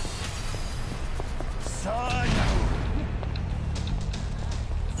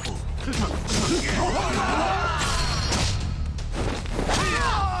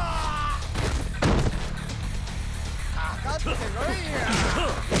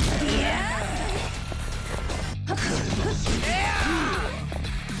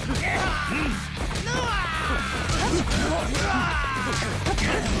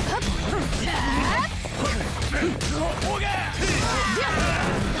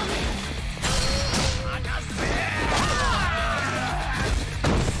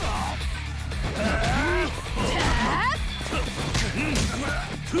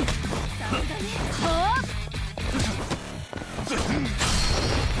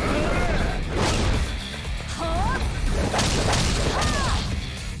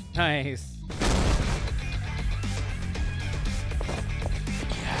 Nice.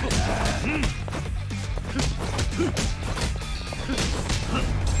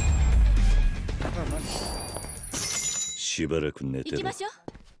しばらく寝てろ。行きましょう。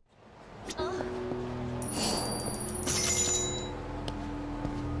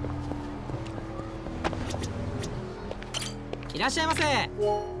いらっしゃいませ。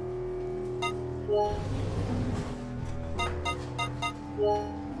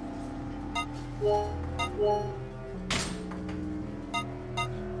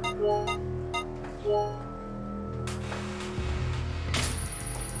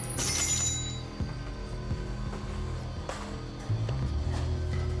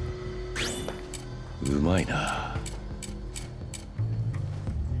うまいな。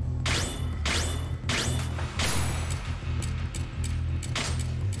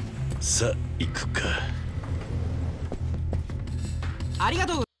さあ行くか。ありが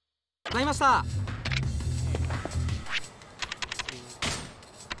とうございました。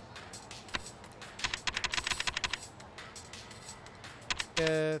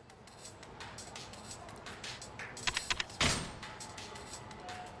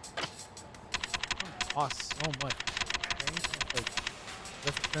Costs so much. Okay, it's like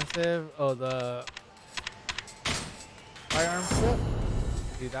less expensive. Oh, the firearm flip.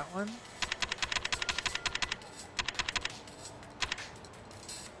 Do that one.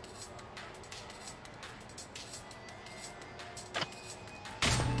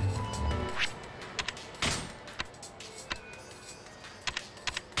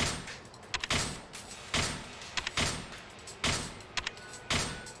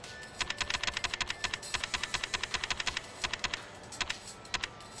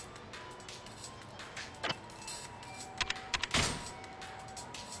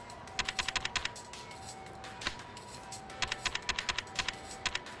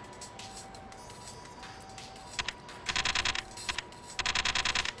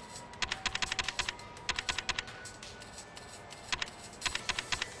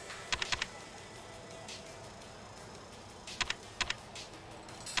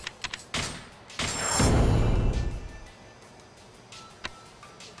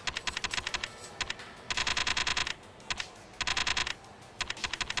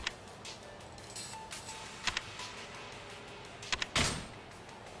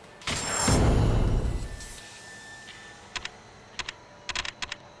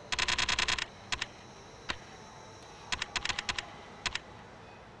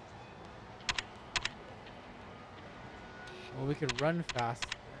 Well, we could run fast.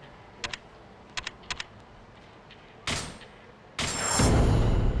 Yeah.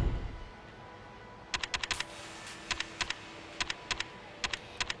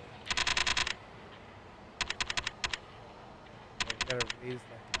 Gotta raise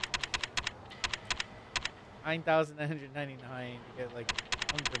that. 9,999 to get like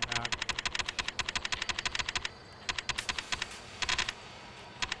hunger map.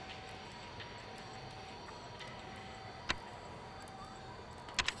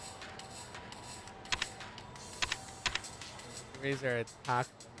 Raise our attack.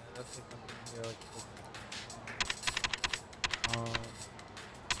 That's like something here, like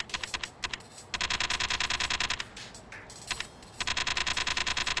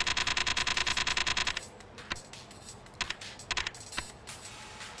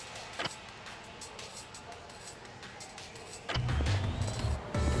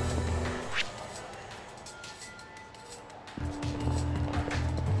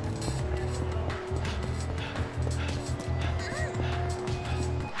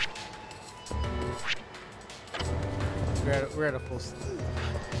we're at a full stop.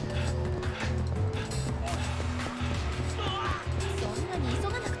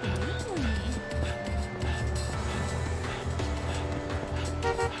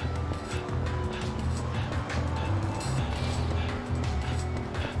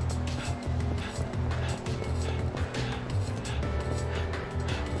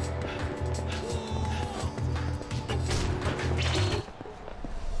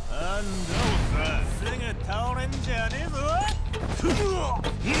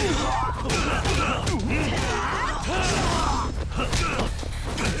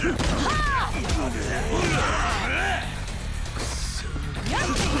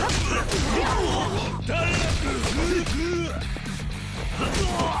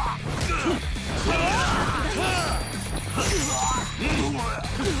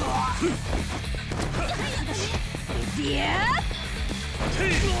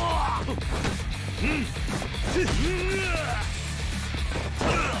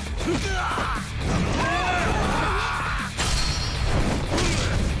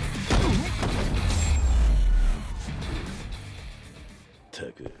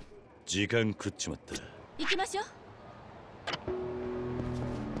 たく時間食っちまった。行きましょう。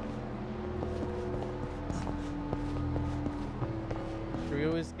We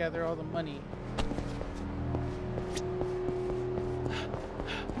always gather all the money.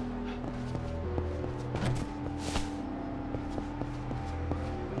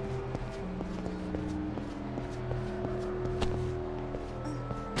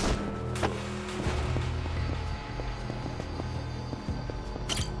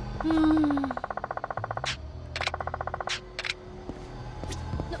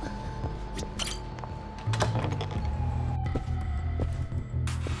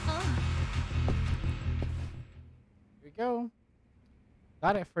 Go.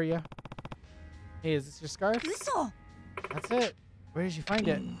 Got it for you. Hey, is this your scarf? That's it. Where did you find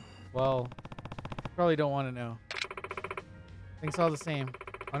it? Well, you probably don't want to know. Thanks all the same.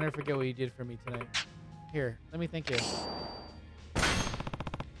 I'll never forget what you did for me tonight. Here, let me thank you.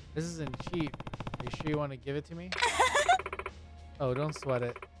 This isn't cheap. Are you sure you want to give it to me? Oh, don't sweat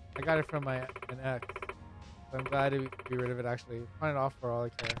it. I got it from an ex. So I'm glad to be rid of it actually. Find it off for all I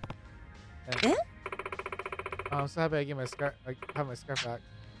care. And I'm so happy I get my scarf. I have my scarf back.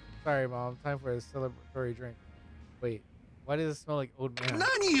 Sorry, Mom. Time for a celebratory drink. Wait, why does it smell like old man?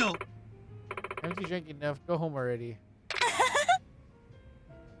 Haven't you drank enough? Go home already. I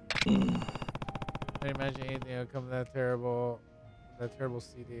can't imagine anything will come that terrible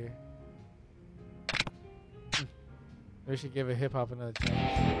CD. We should give a hip hop another chance.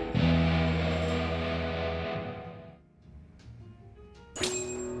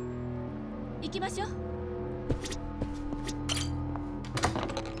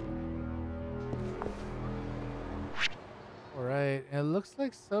 Alright, it looks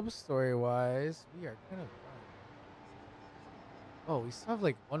like sub-story wise, we are kind of done. Oh, we still have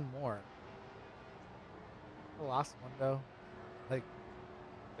like one more. The last one though. Like,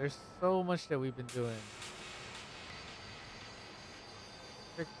 there's so much that we've been doing.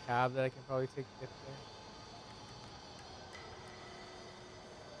 Is there a cab that I can probably take to get there?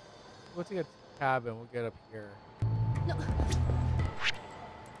 We'll take a cab and we'll get up here. No.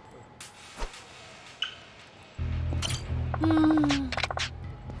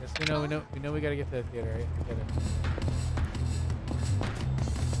 Yes, we know we gotta get to the theater, right? We get it.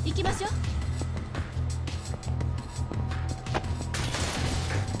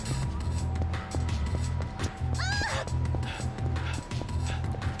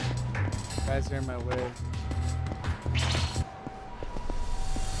 Guys are in my way.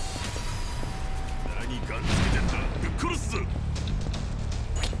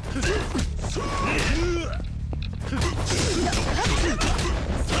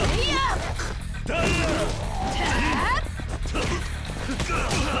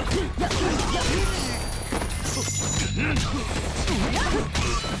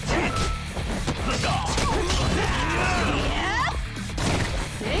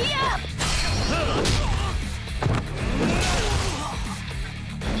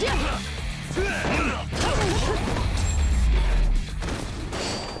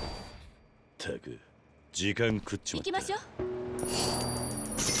たく時間食っちまった。行きましょう。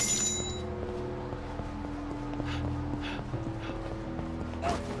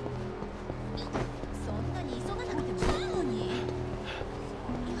そんなに急がなくてもいいのに。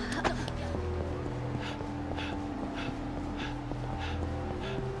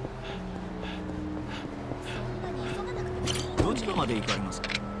どちらまで行かれますか。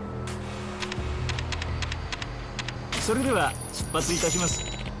それでは出発いたします。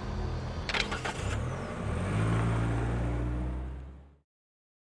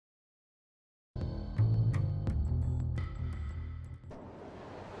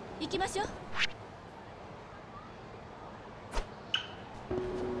行きましょう。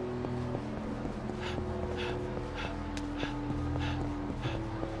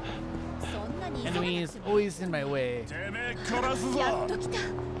Enemy is always in my way. やっと来た。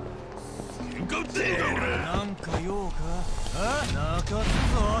なんか用か？泣かす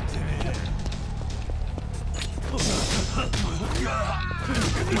ぞてめえ。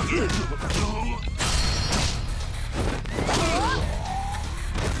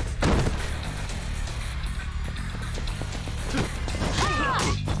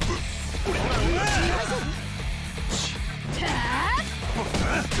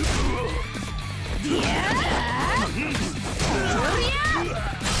行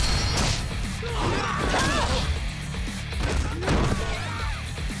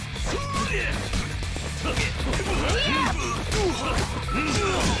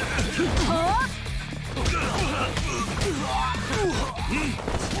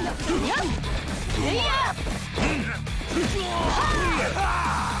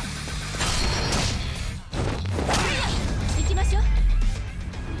きましょう。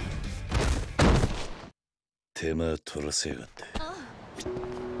手間取らせやがって。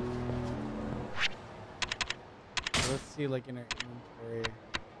Let's see, like in our inventory.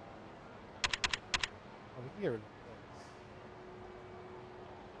 Oh, we can get rid of this.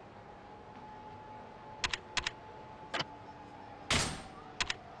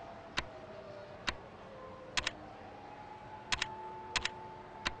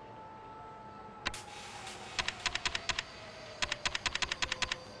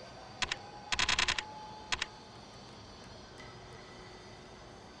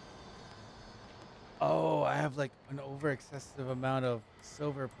 Oh, I have like an over excessive amount of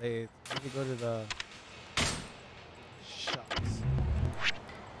silver plates. I need to go to the shops.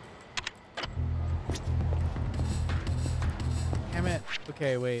 Damn it.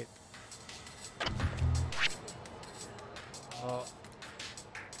 Okay, wait. Oh,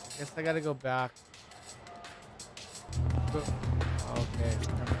 I guess I gotta go back. Okay.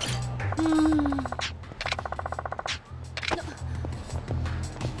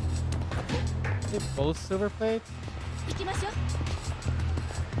 Both silver plates? 行きましょう。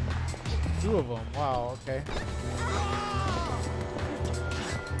 Two of them. Wow, okay.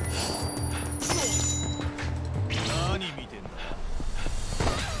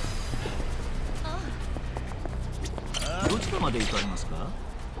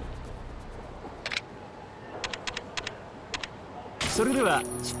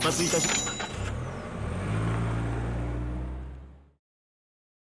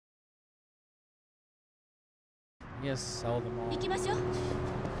 Yes, sell them all. 行きましょう。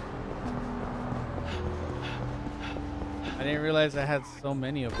 I didn't realize I had so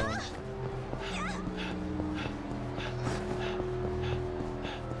many of them.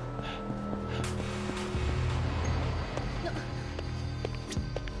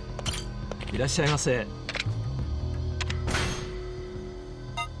 いらっしゃいませ。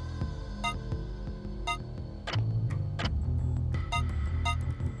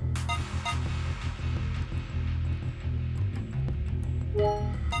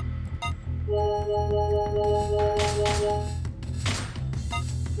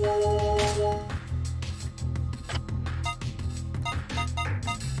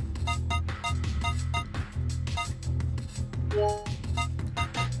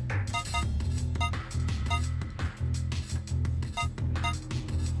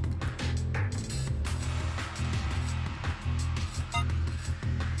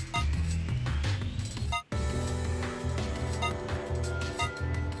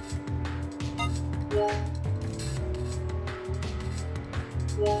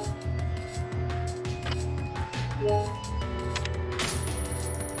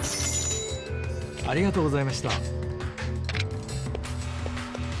ありがとうございました。Got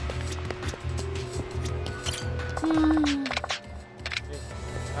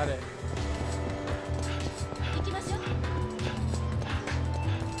it. 行きましょう。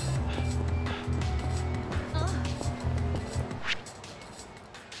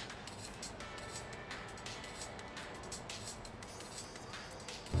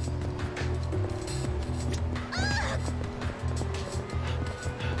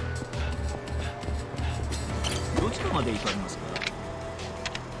どちらまで行かれますか。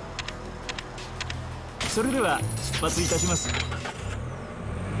それでは出発いたします。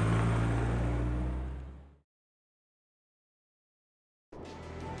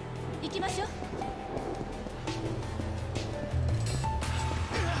行きましょう。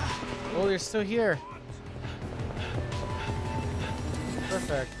 Oh, they're still here.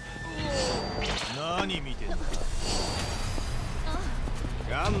 Perfect. 何見てんだ。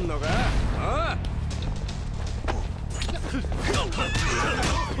やんのか。ああ。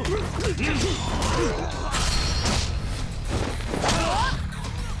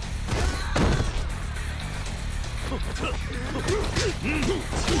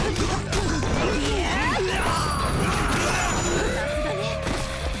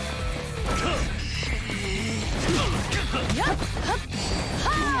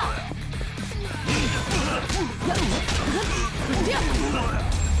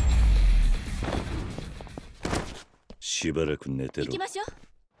しばらく寝てろ。行きましょう。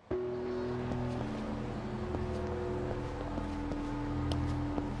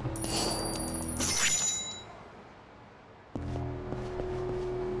 All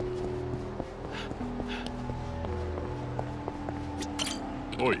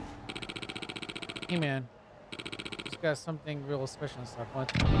Oi. Hey man, just got something real special in stock. What?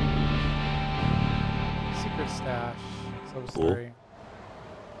 Secret stash. So sorry.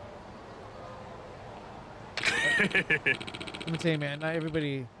 Let me tell you, man. Not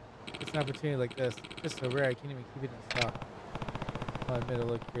everybody gets an opportunity like this. It's so rare. I can't even keep it in stock. I'll admit a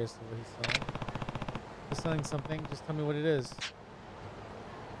little curious to what he's selling. If he's selling something, just tell me what it is.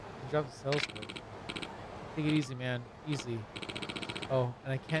 Drop the sales pitch. Take it easy, man. Easy. Oh,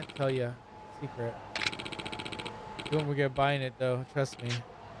 and I can't tell you. Secret. You won't regret buying it, though. Trust me.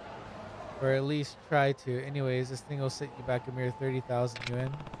 Or at least try to. Anyways, this thing will set you back a mere 30,000 yuan.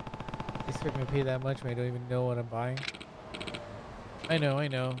 You expect me to pay that much when I don't even know what I'm buying? I know.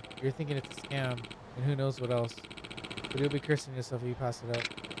 You're thinking it's a scam. And who knows what else. But you'll be cursing yourself if you pass it up.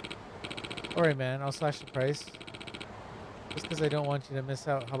 Alright, man. I'll slash the price. Just because I don't want you to miss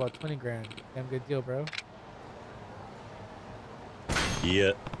out. How about 20 grand? Damn good deal, bro.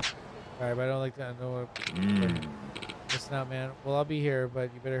 Yeah. Alright, but I don't like that. I know what. Listen out, man. Well, I'll be here,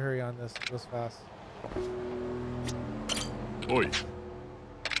 but you better hurry on this. It goes fast. Oi. Okay,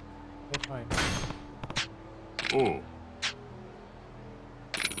 fine. Oh.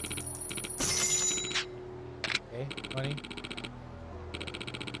 Okay, money.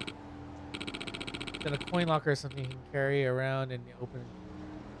 Then a coin locker is something you can carry around and open.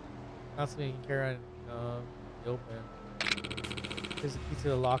 Not something you can carry around and the open. Here's the key to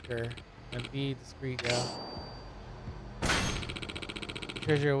the locker. And be discreet, yeah.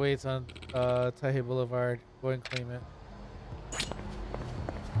 Treasure awaits on Taihei Boulevard. Go and claim it.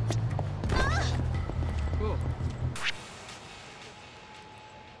 Cool.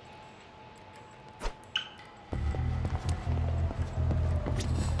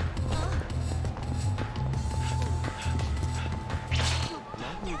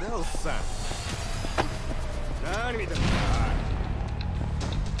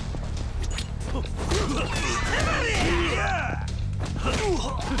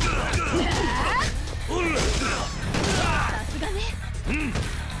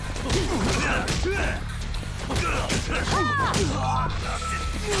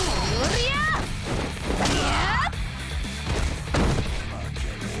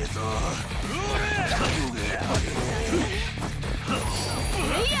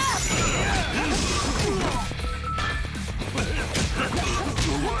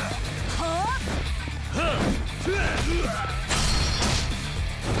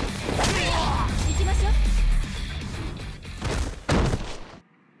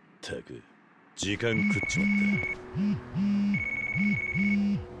ったく時間食っちまっ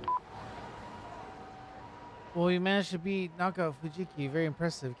た。Well, you managed to beat knockout Fujiki. Very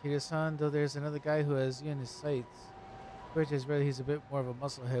impressive, Kiryu-san. Though there's another guy who has you in his sights. According to his brother, he's a bit more of a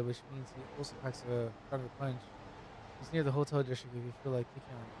musclehead, which means he also packs a stronger punch. He's near the hotel district if you feel like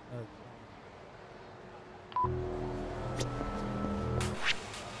taking on another challenge.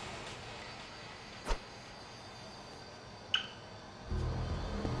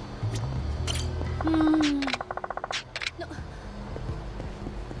 No.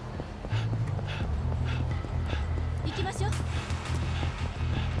 行きましょう。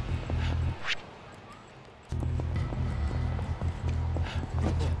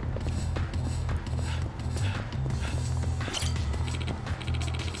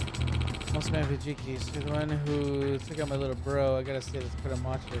Man Fujiki, so the one who took out my little bro, I gotta say let's put a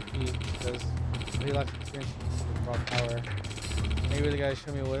match at feet because he lacks experience in raw power. And you really gotta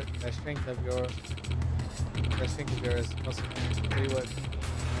show me what that strength of yours muscle man. Tell you what,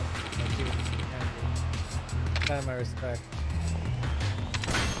 I'll give it to you can do. Kind of my respect.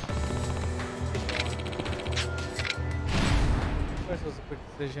 First was a quick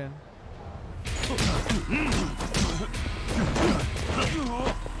decision.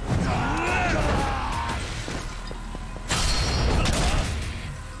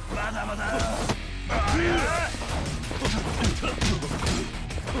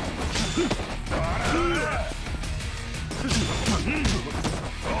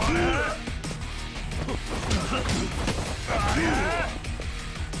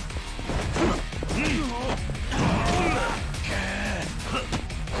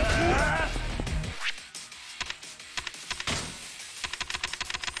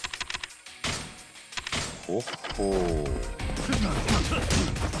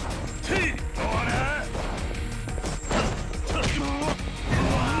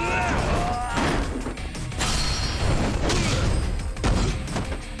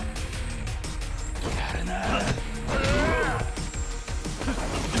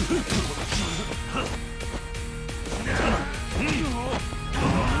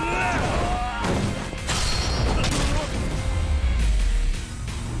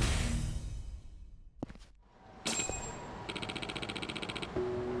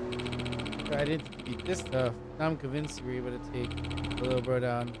 So I didn't defeat this stuff. Now I'm convinced you were able to take the little bro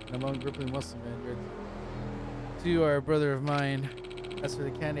down. And among gripping muscle men, you are a brother of mine. As for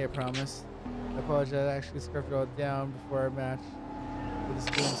the candy I promised, I apologize. I actually scarfed it all down before our match. With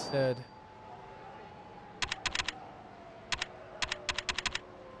the spoon instead.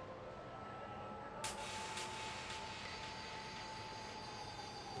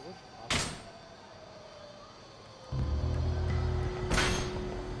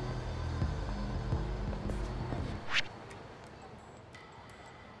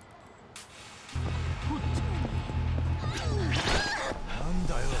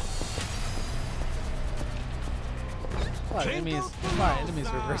 A lot of enemies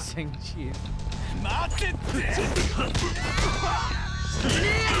reversing. Jeez.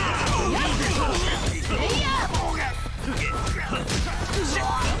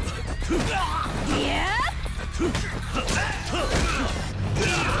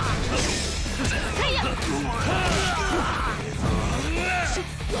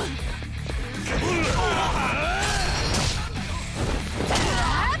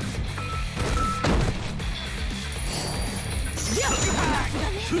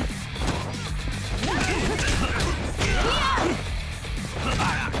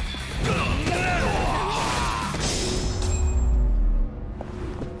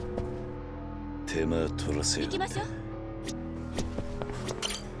行きましょう。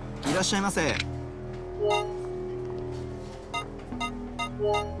いらっしゃいませ。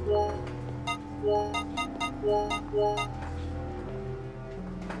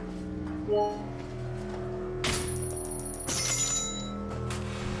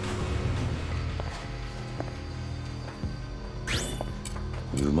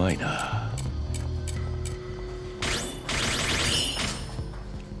うまいな。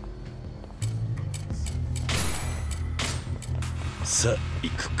さあ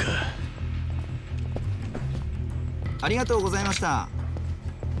行くか。ありがとうございました。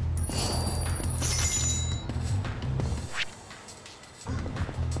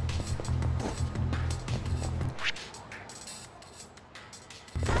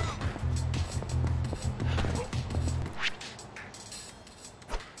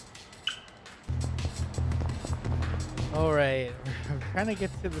All right, I'm trying to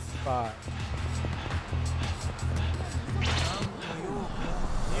get to the spot.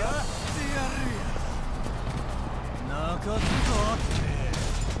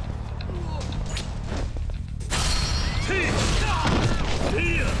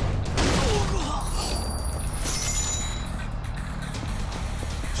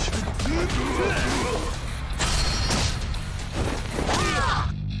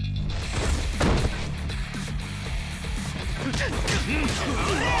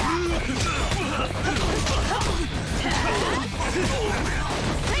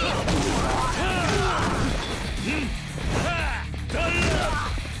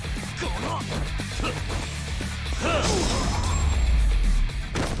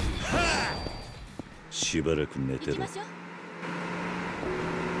しばらく寝てろ。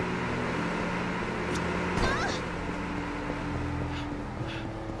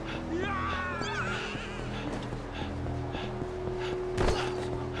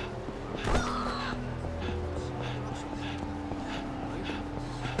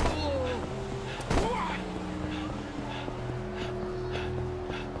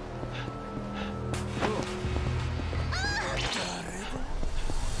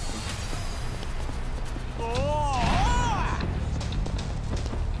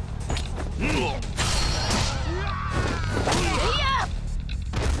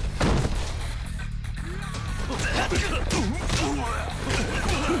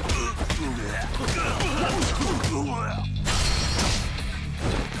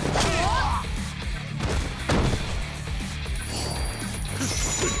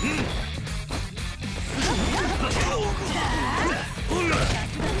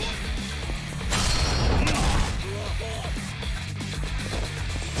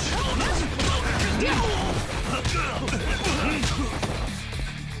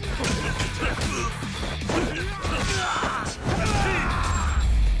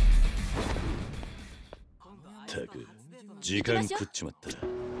ったく時間食っちまった。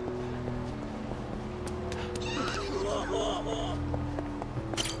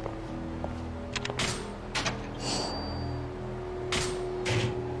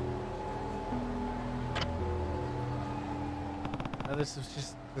Now this was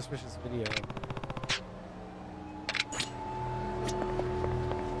just a suspicious video.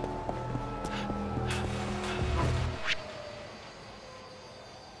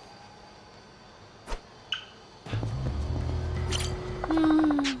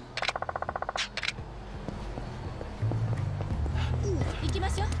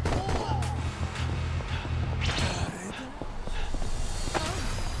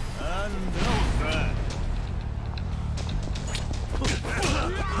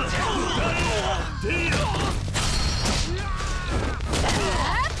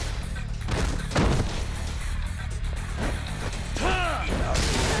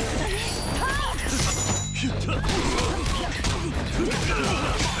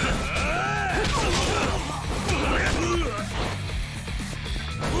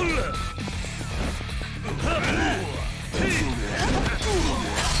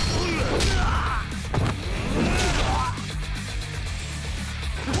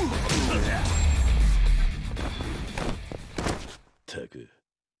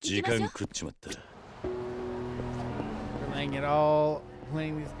 時間食っちまった。 Laying it all,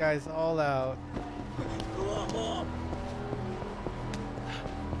 playing these guys all out.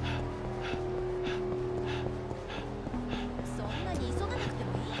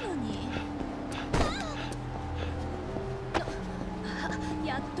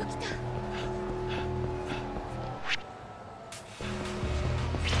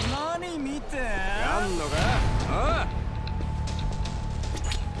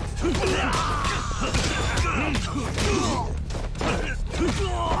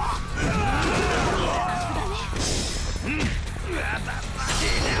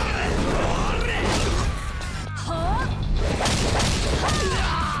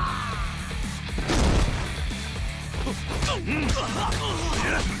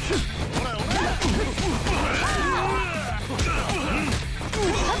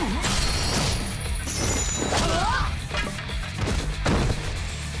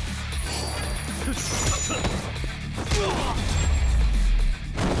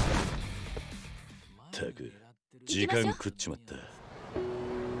たく、時間食っちまった。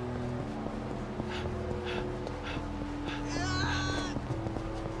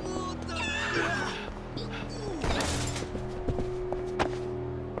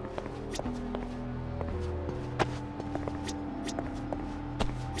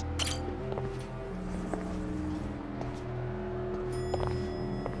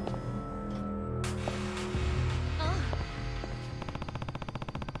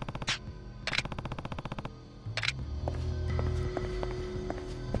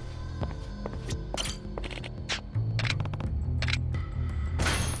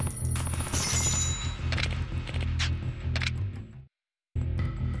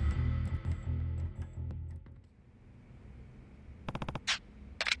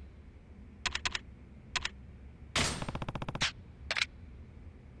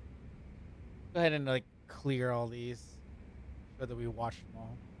 Go ahead and like clear all these so that we watch them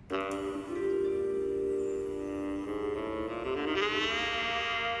all.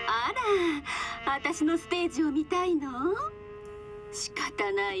 あら、私のステージを見たいの？仕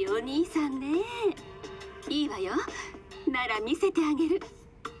方ないお兄さんね。いいわよ。なら見せてあげる。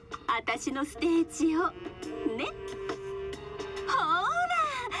私のステージをね。ほら、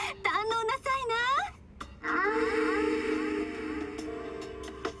堪能なさい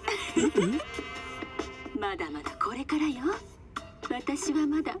な。まだまだこれからよ。私は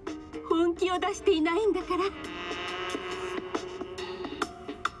まだ本気を出していないんだから。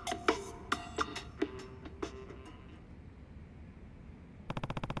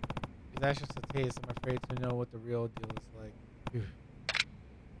 That's just a taste. I'm afraid to know what the real deal is like. Phew.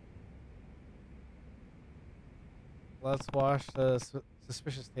 Let's watch the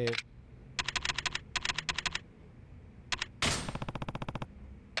suspicious tape.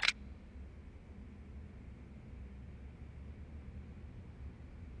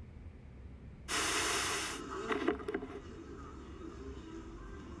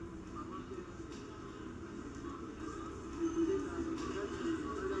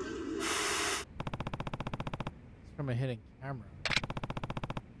 From a hidden camera.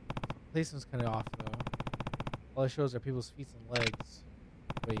 Placement's kind of off though. All it shows are people's feet and legs.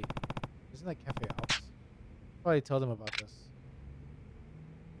 Wait, isn't that Cafe Alps? Probably tell them about this.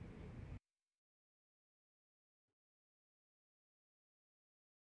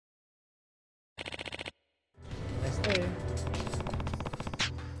 Nice day.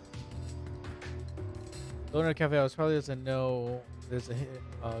 The owner of Cafe Alps probably doesn't know there's a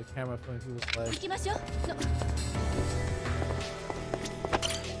camera filming people's legs.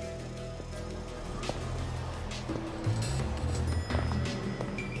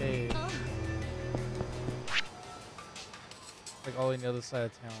 Like all on the other side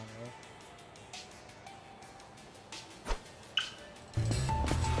of town, right?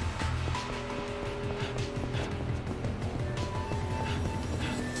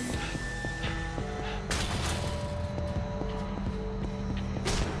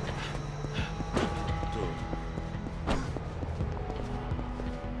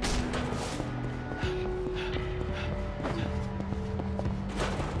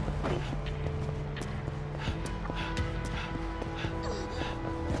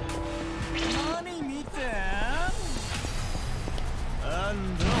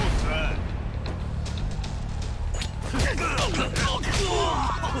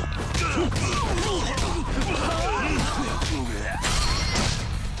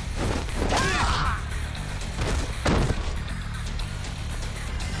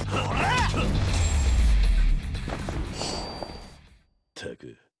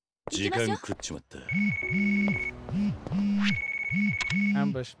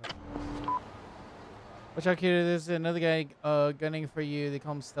 Ambush. Watch out, kid. There's another guy gunning for you. They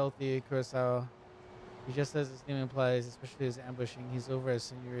call him Stealthy Kurosawa. He just as his name implies, especially his ambushing. He's over at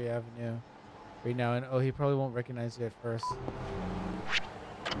Senori Avenue right now, and oh, he probably won't recognize you at first.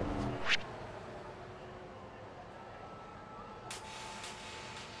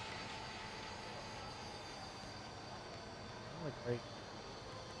 Like right.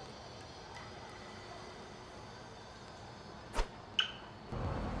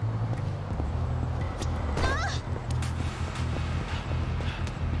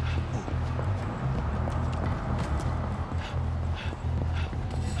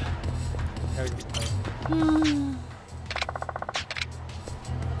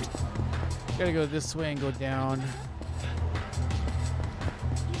 Gotta go this way and go down.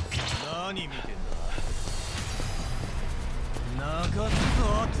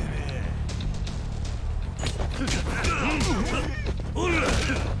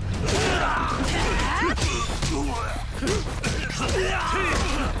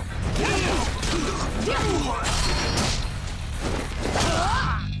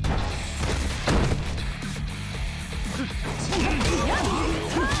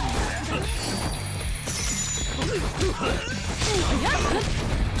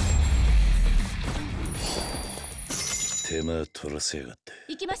手間取らせやがって。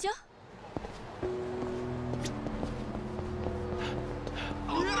行きましょう。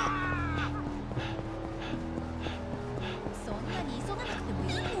そんなに急がなくても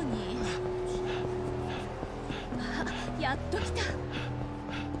いいのに。あ、やっと来た。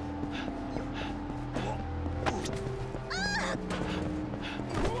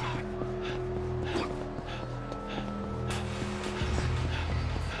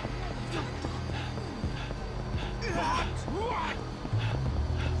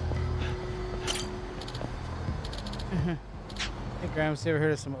Grams, ever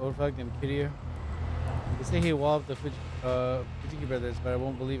heard of some old fuck named Kiryu? They say he walled the Fujiki brothers, but I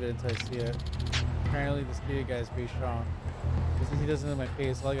won't believe it until I see it. Apparently, this Kiryu guy is pretty strong. But since he doesn't know my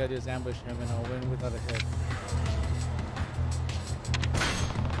face, all I gotta do is ambush him and I'll win without a hit.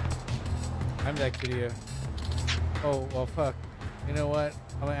 I'm that Kiryu. Oh, well, fuck. You know what?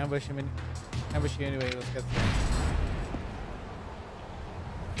 I'm gonna ambush him and ambush you anyway. Let's get this.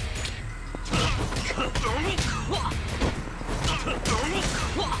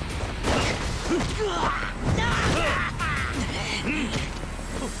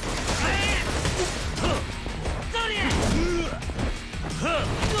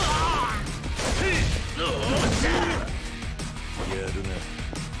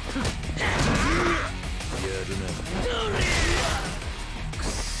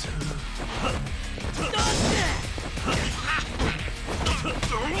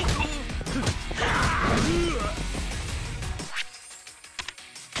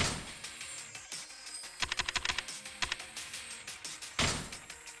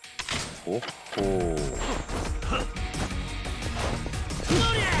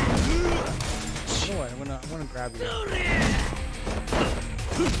 I wanna grab you.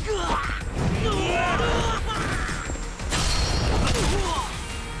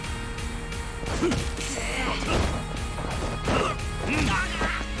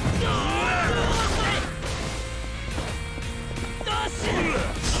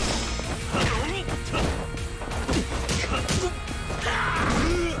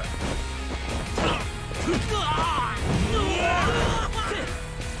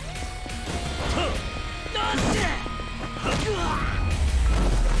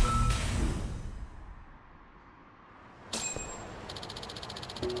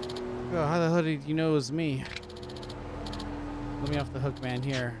 Oh, how the hell did you know it was me? Let me off the hook, man.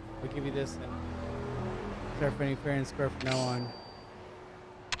 Here, I'll give you this and start fighting fair and square from now on.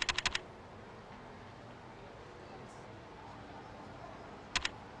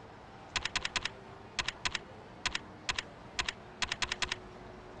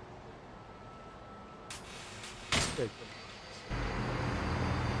 Good.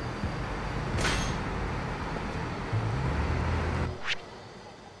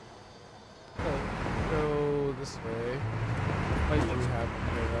 Go this way. What do we have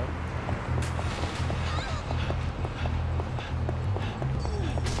here though?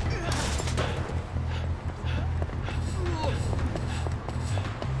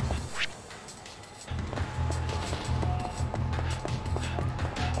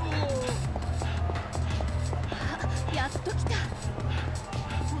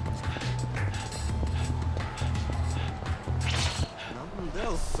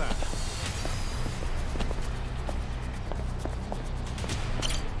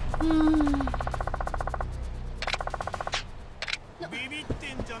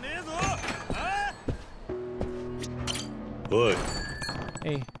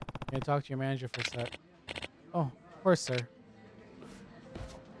 Hey, can I talk to your manager for a sec? Oh, of course, sir. Is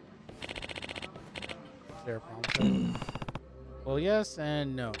there a problem, sir? Well, yes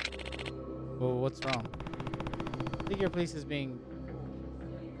and no. Well, what's wrong? I think your place is being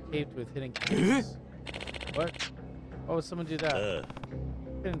taped with hidden cameras. What? Why would someone do that? I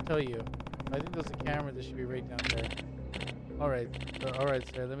couldn't tell you. I think there's a camera that should be right down there. All right,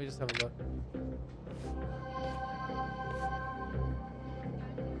 sir. Let me just have a look.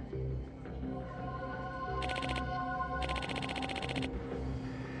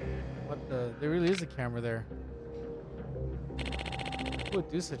 What the? There really is a camera there. Who would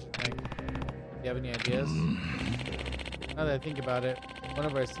do such a thing? Do you have any ideas? Now that I think about it, one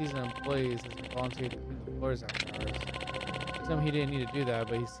of our seasoned employees has been volunteered to clean the floors after hours. He told me he didn't need to do that,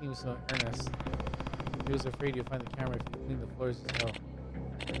 but he seemed so earnest. He was afraid you'd find the camera if you cleaned the floors yourself.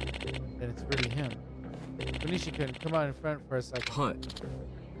 Then it's really him. Benishi-kun, come out in front for a second. What?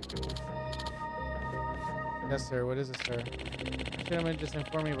 Yes, sir. What is it, sir? The gentleman just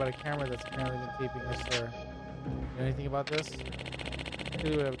informed me about a camera that's apparently been taping this, sir. You know anything about this? I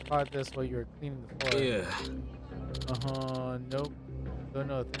really would have caught this while you were cleaning the floor. Yeah. Nope. Don't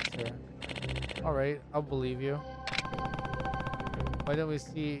know a thing, sir. Alright, I'll believe you. Why don't we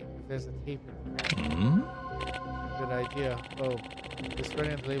see if there's a tape in the camera? Good idea. Oh, this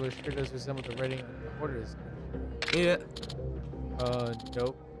writing on the label sure does resemble the writing on the orders. Yeah.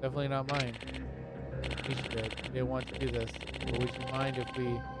 Nope. Definitely not mine. You didn't want to do this. But would you mind if we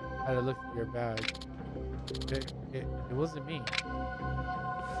had a look at your bag? It wasn't me.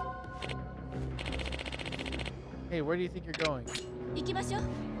 Hey, where do you think you're going? 行きましょう。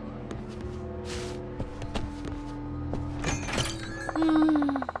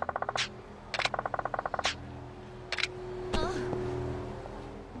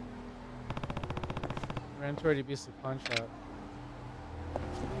Ran toward the abusive pawn shop.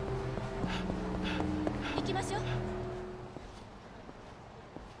 行きましょう。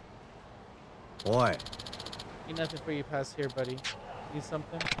おい。 Ain't nothing for you past here, buddy. Need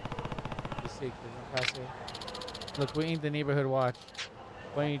something? You see, kid, don't pass here. Look, we ain't the neighborhood watch.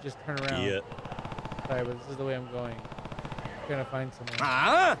 Why don't you just turn around? Yeah. Sorry, but this is the way I'm going. I'm trying to find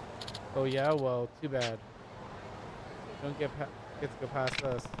someone. Oh yeah? Well, too bad. Don't get to go past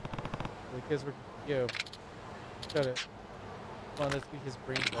us. The kids working for you. Shut it. Come on, let's get his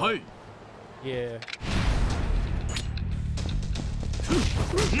brain back. Hey. Yeah.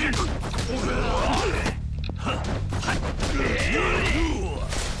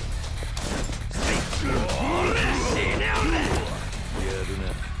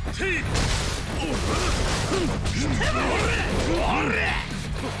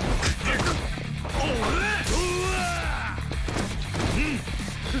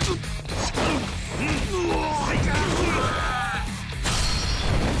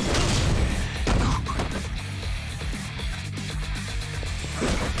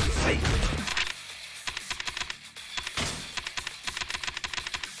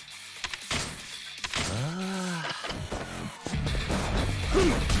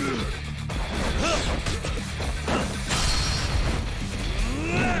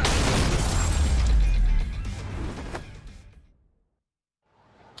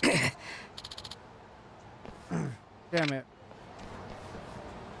 Damn it.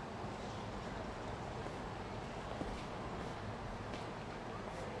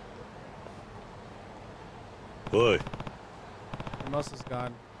 Oi. The muscle's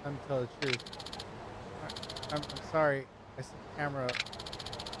gone. Time to tell the truth. I'm sorry. I set the camera up.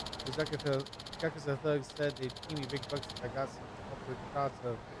 The Yakuza thugs said they'd pay me big bucks if I got some upward shots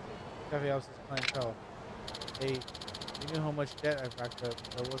of Cafe House's clientele. They knew how much debt I've racked up,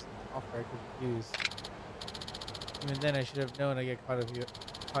 so it wasn't an offer I could refuse. Even then, I should have known I'd get caught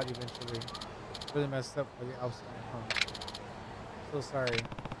eventually. Really messed up by the outside home. So sorry.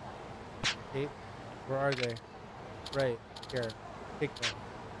 Kate, where are they? Right, here. Take them.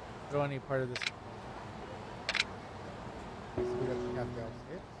 I don't want any part of this. So we got the cafe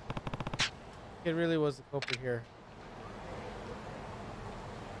upstairs. Kid really was the culprit here.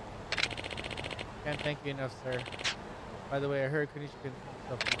 Can't thank you enough, sir. By the way, I heard Kunishi couldn't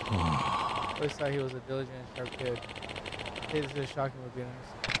help himself. I always thought he was a diligent and sharp kid. This is shocking would be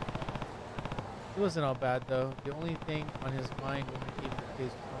honest. He wasn't all bad though. The only thing on his mind when he came to the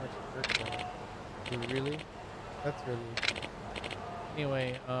case was how much he hurt him. Really? That's really.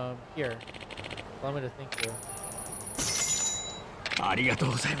 Anyway, here. Allow me to thank you. ありがと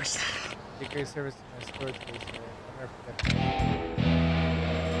うございました。 Take great service to my storage space, sir. I'll never forget that.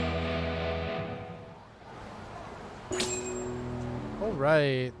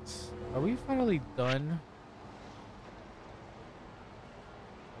 Alright. Are we finally done?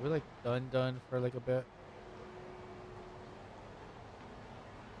 We're like done for like a bit.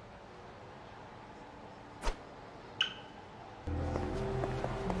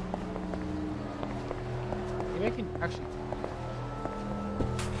 Maybe I can actually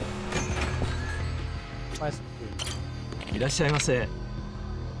buy some food. いらっしゃいませ。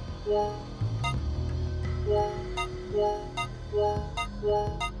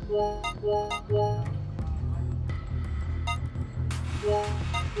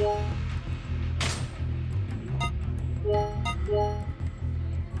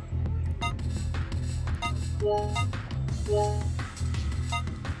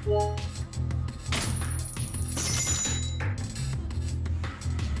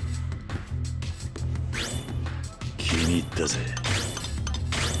気に入ったぜ。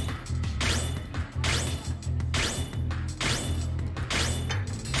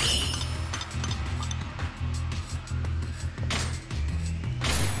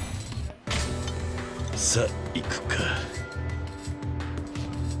さあ行くか。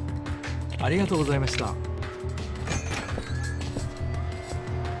ありがとうございました。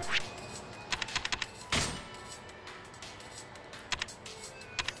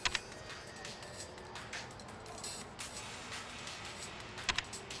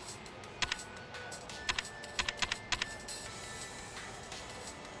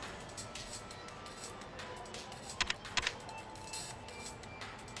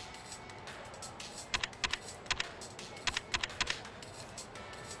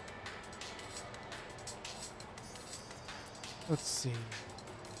Let's see.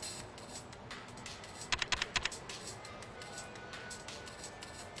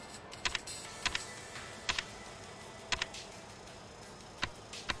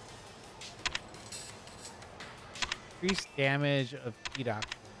 Increased damage of heat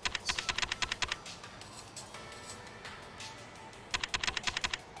actions.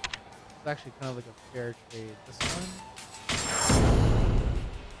 It's actually kind of like a fair trade. This one?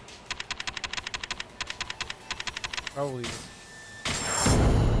 Probably this.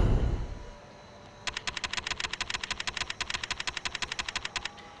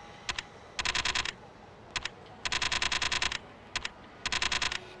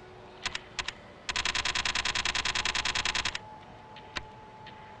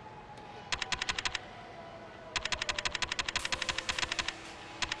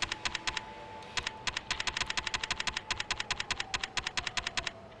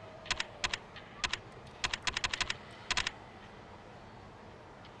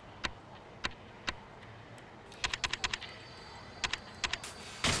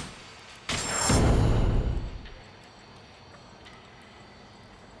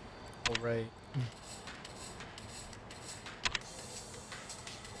 Right.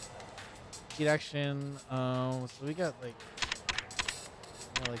 Heat action. So we got like,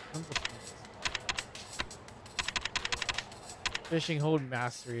 like tons of things. Fishing hold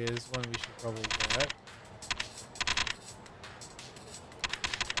mastery is one we should probably get.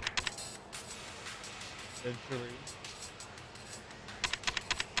 Eventually.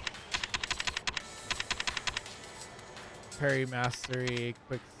 Parry mastery,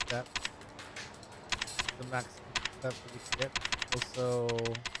 quick step. The max step that we can get. Also,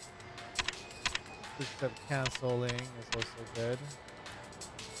 quick step canceling is also good.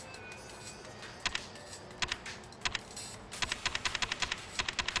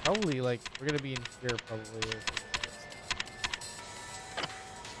 Probably like we're gonna be in here probably.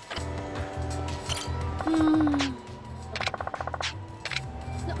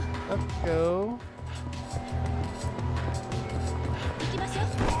 Let's go.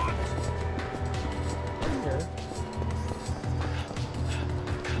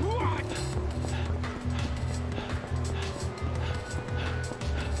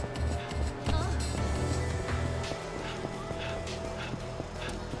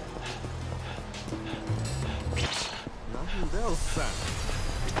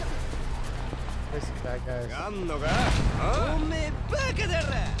 There's some bad guys.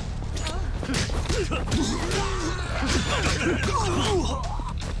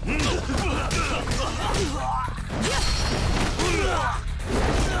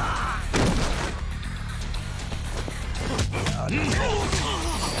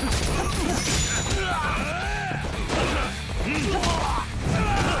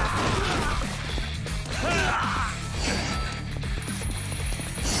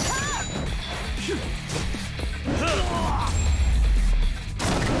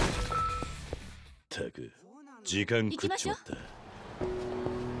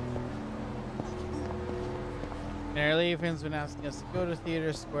 Apparently, fans been asking us to go to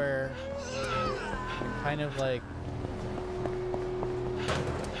Theater Square. Kind of like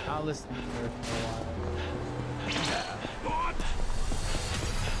not listening to her for a while.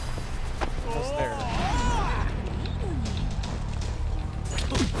 Almost there.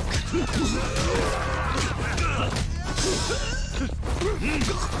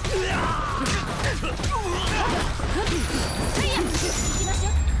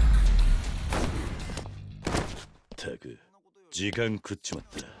ったく時間食っちまっ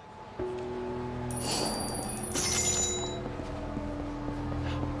た。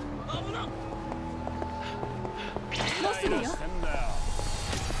もうすぐよ。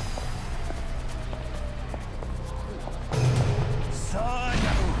さあや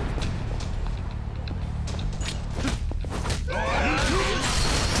ろう。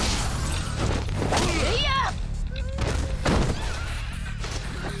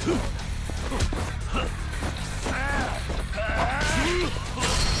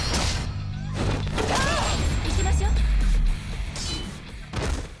行きましょう。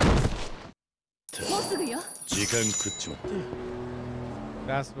もうすぐよ。時間食っちまった。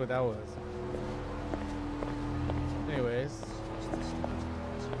 That's what that was. Anyways,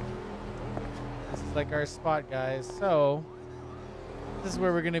 this is like our spot, guys. So this is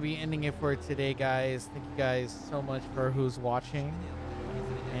where we're gonna be ending it for today, guys. Thank you guys so much for who's watching.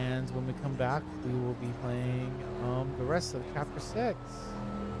 And when we come back, we will be playing the rest of chapter 6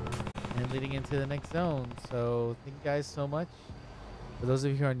 and leading into the next zone. So thank you guys so much for those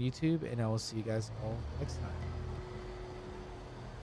of you here on YouTube, and I will see you guys all next time.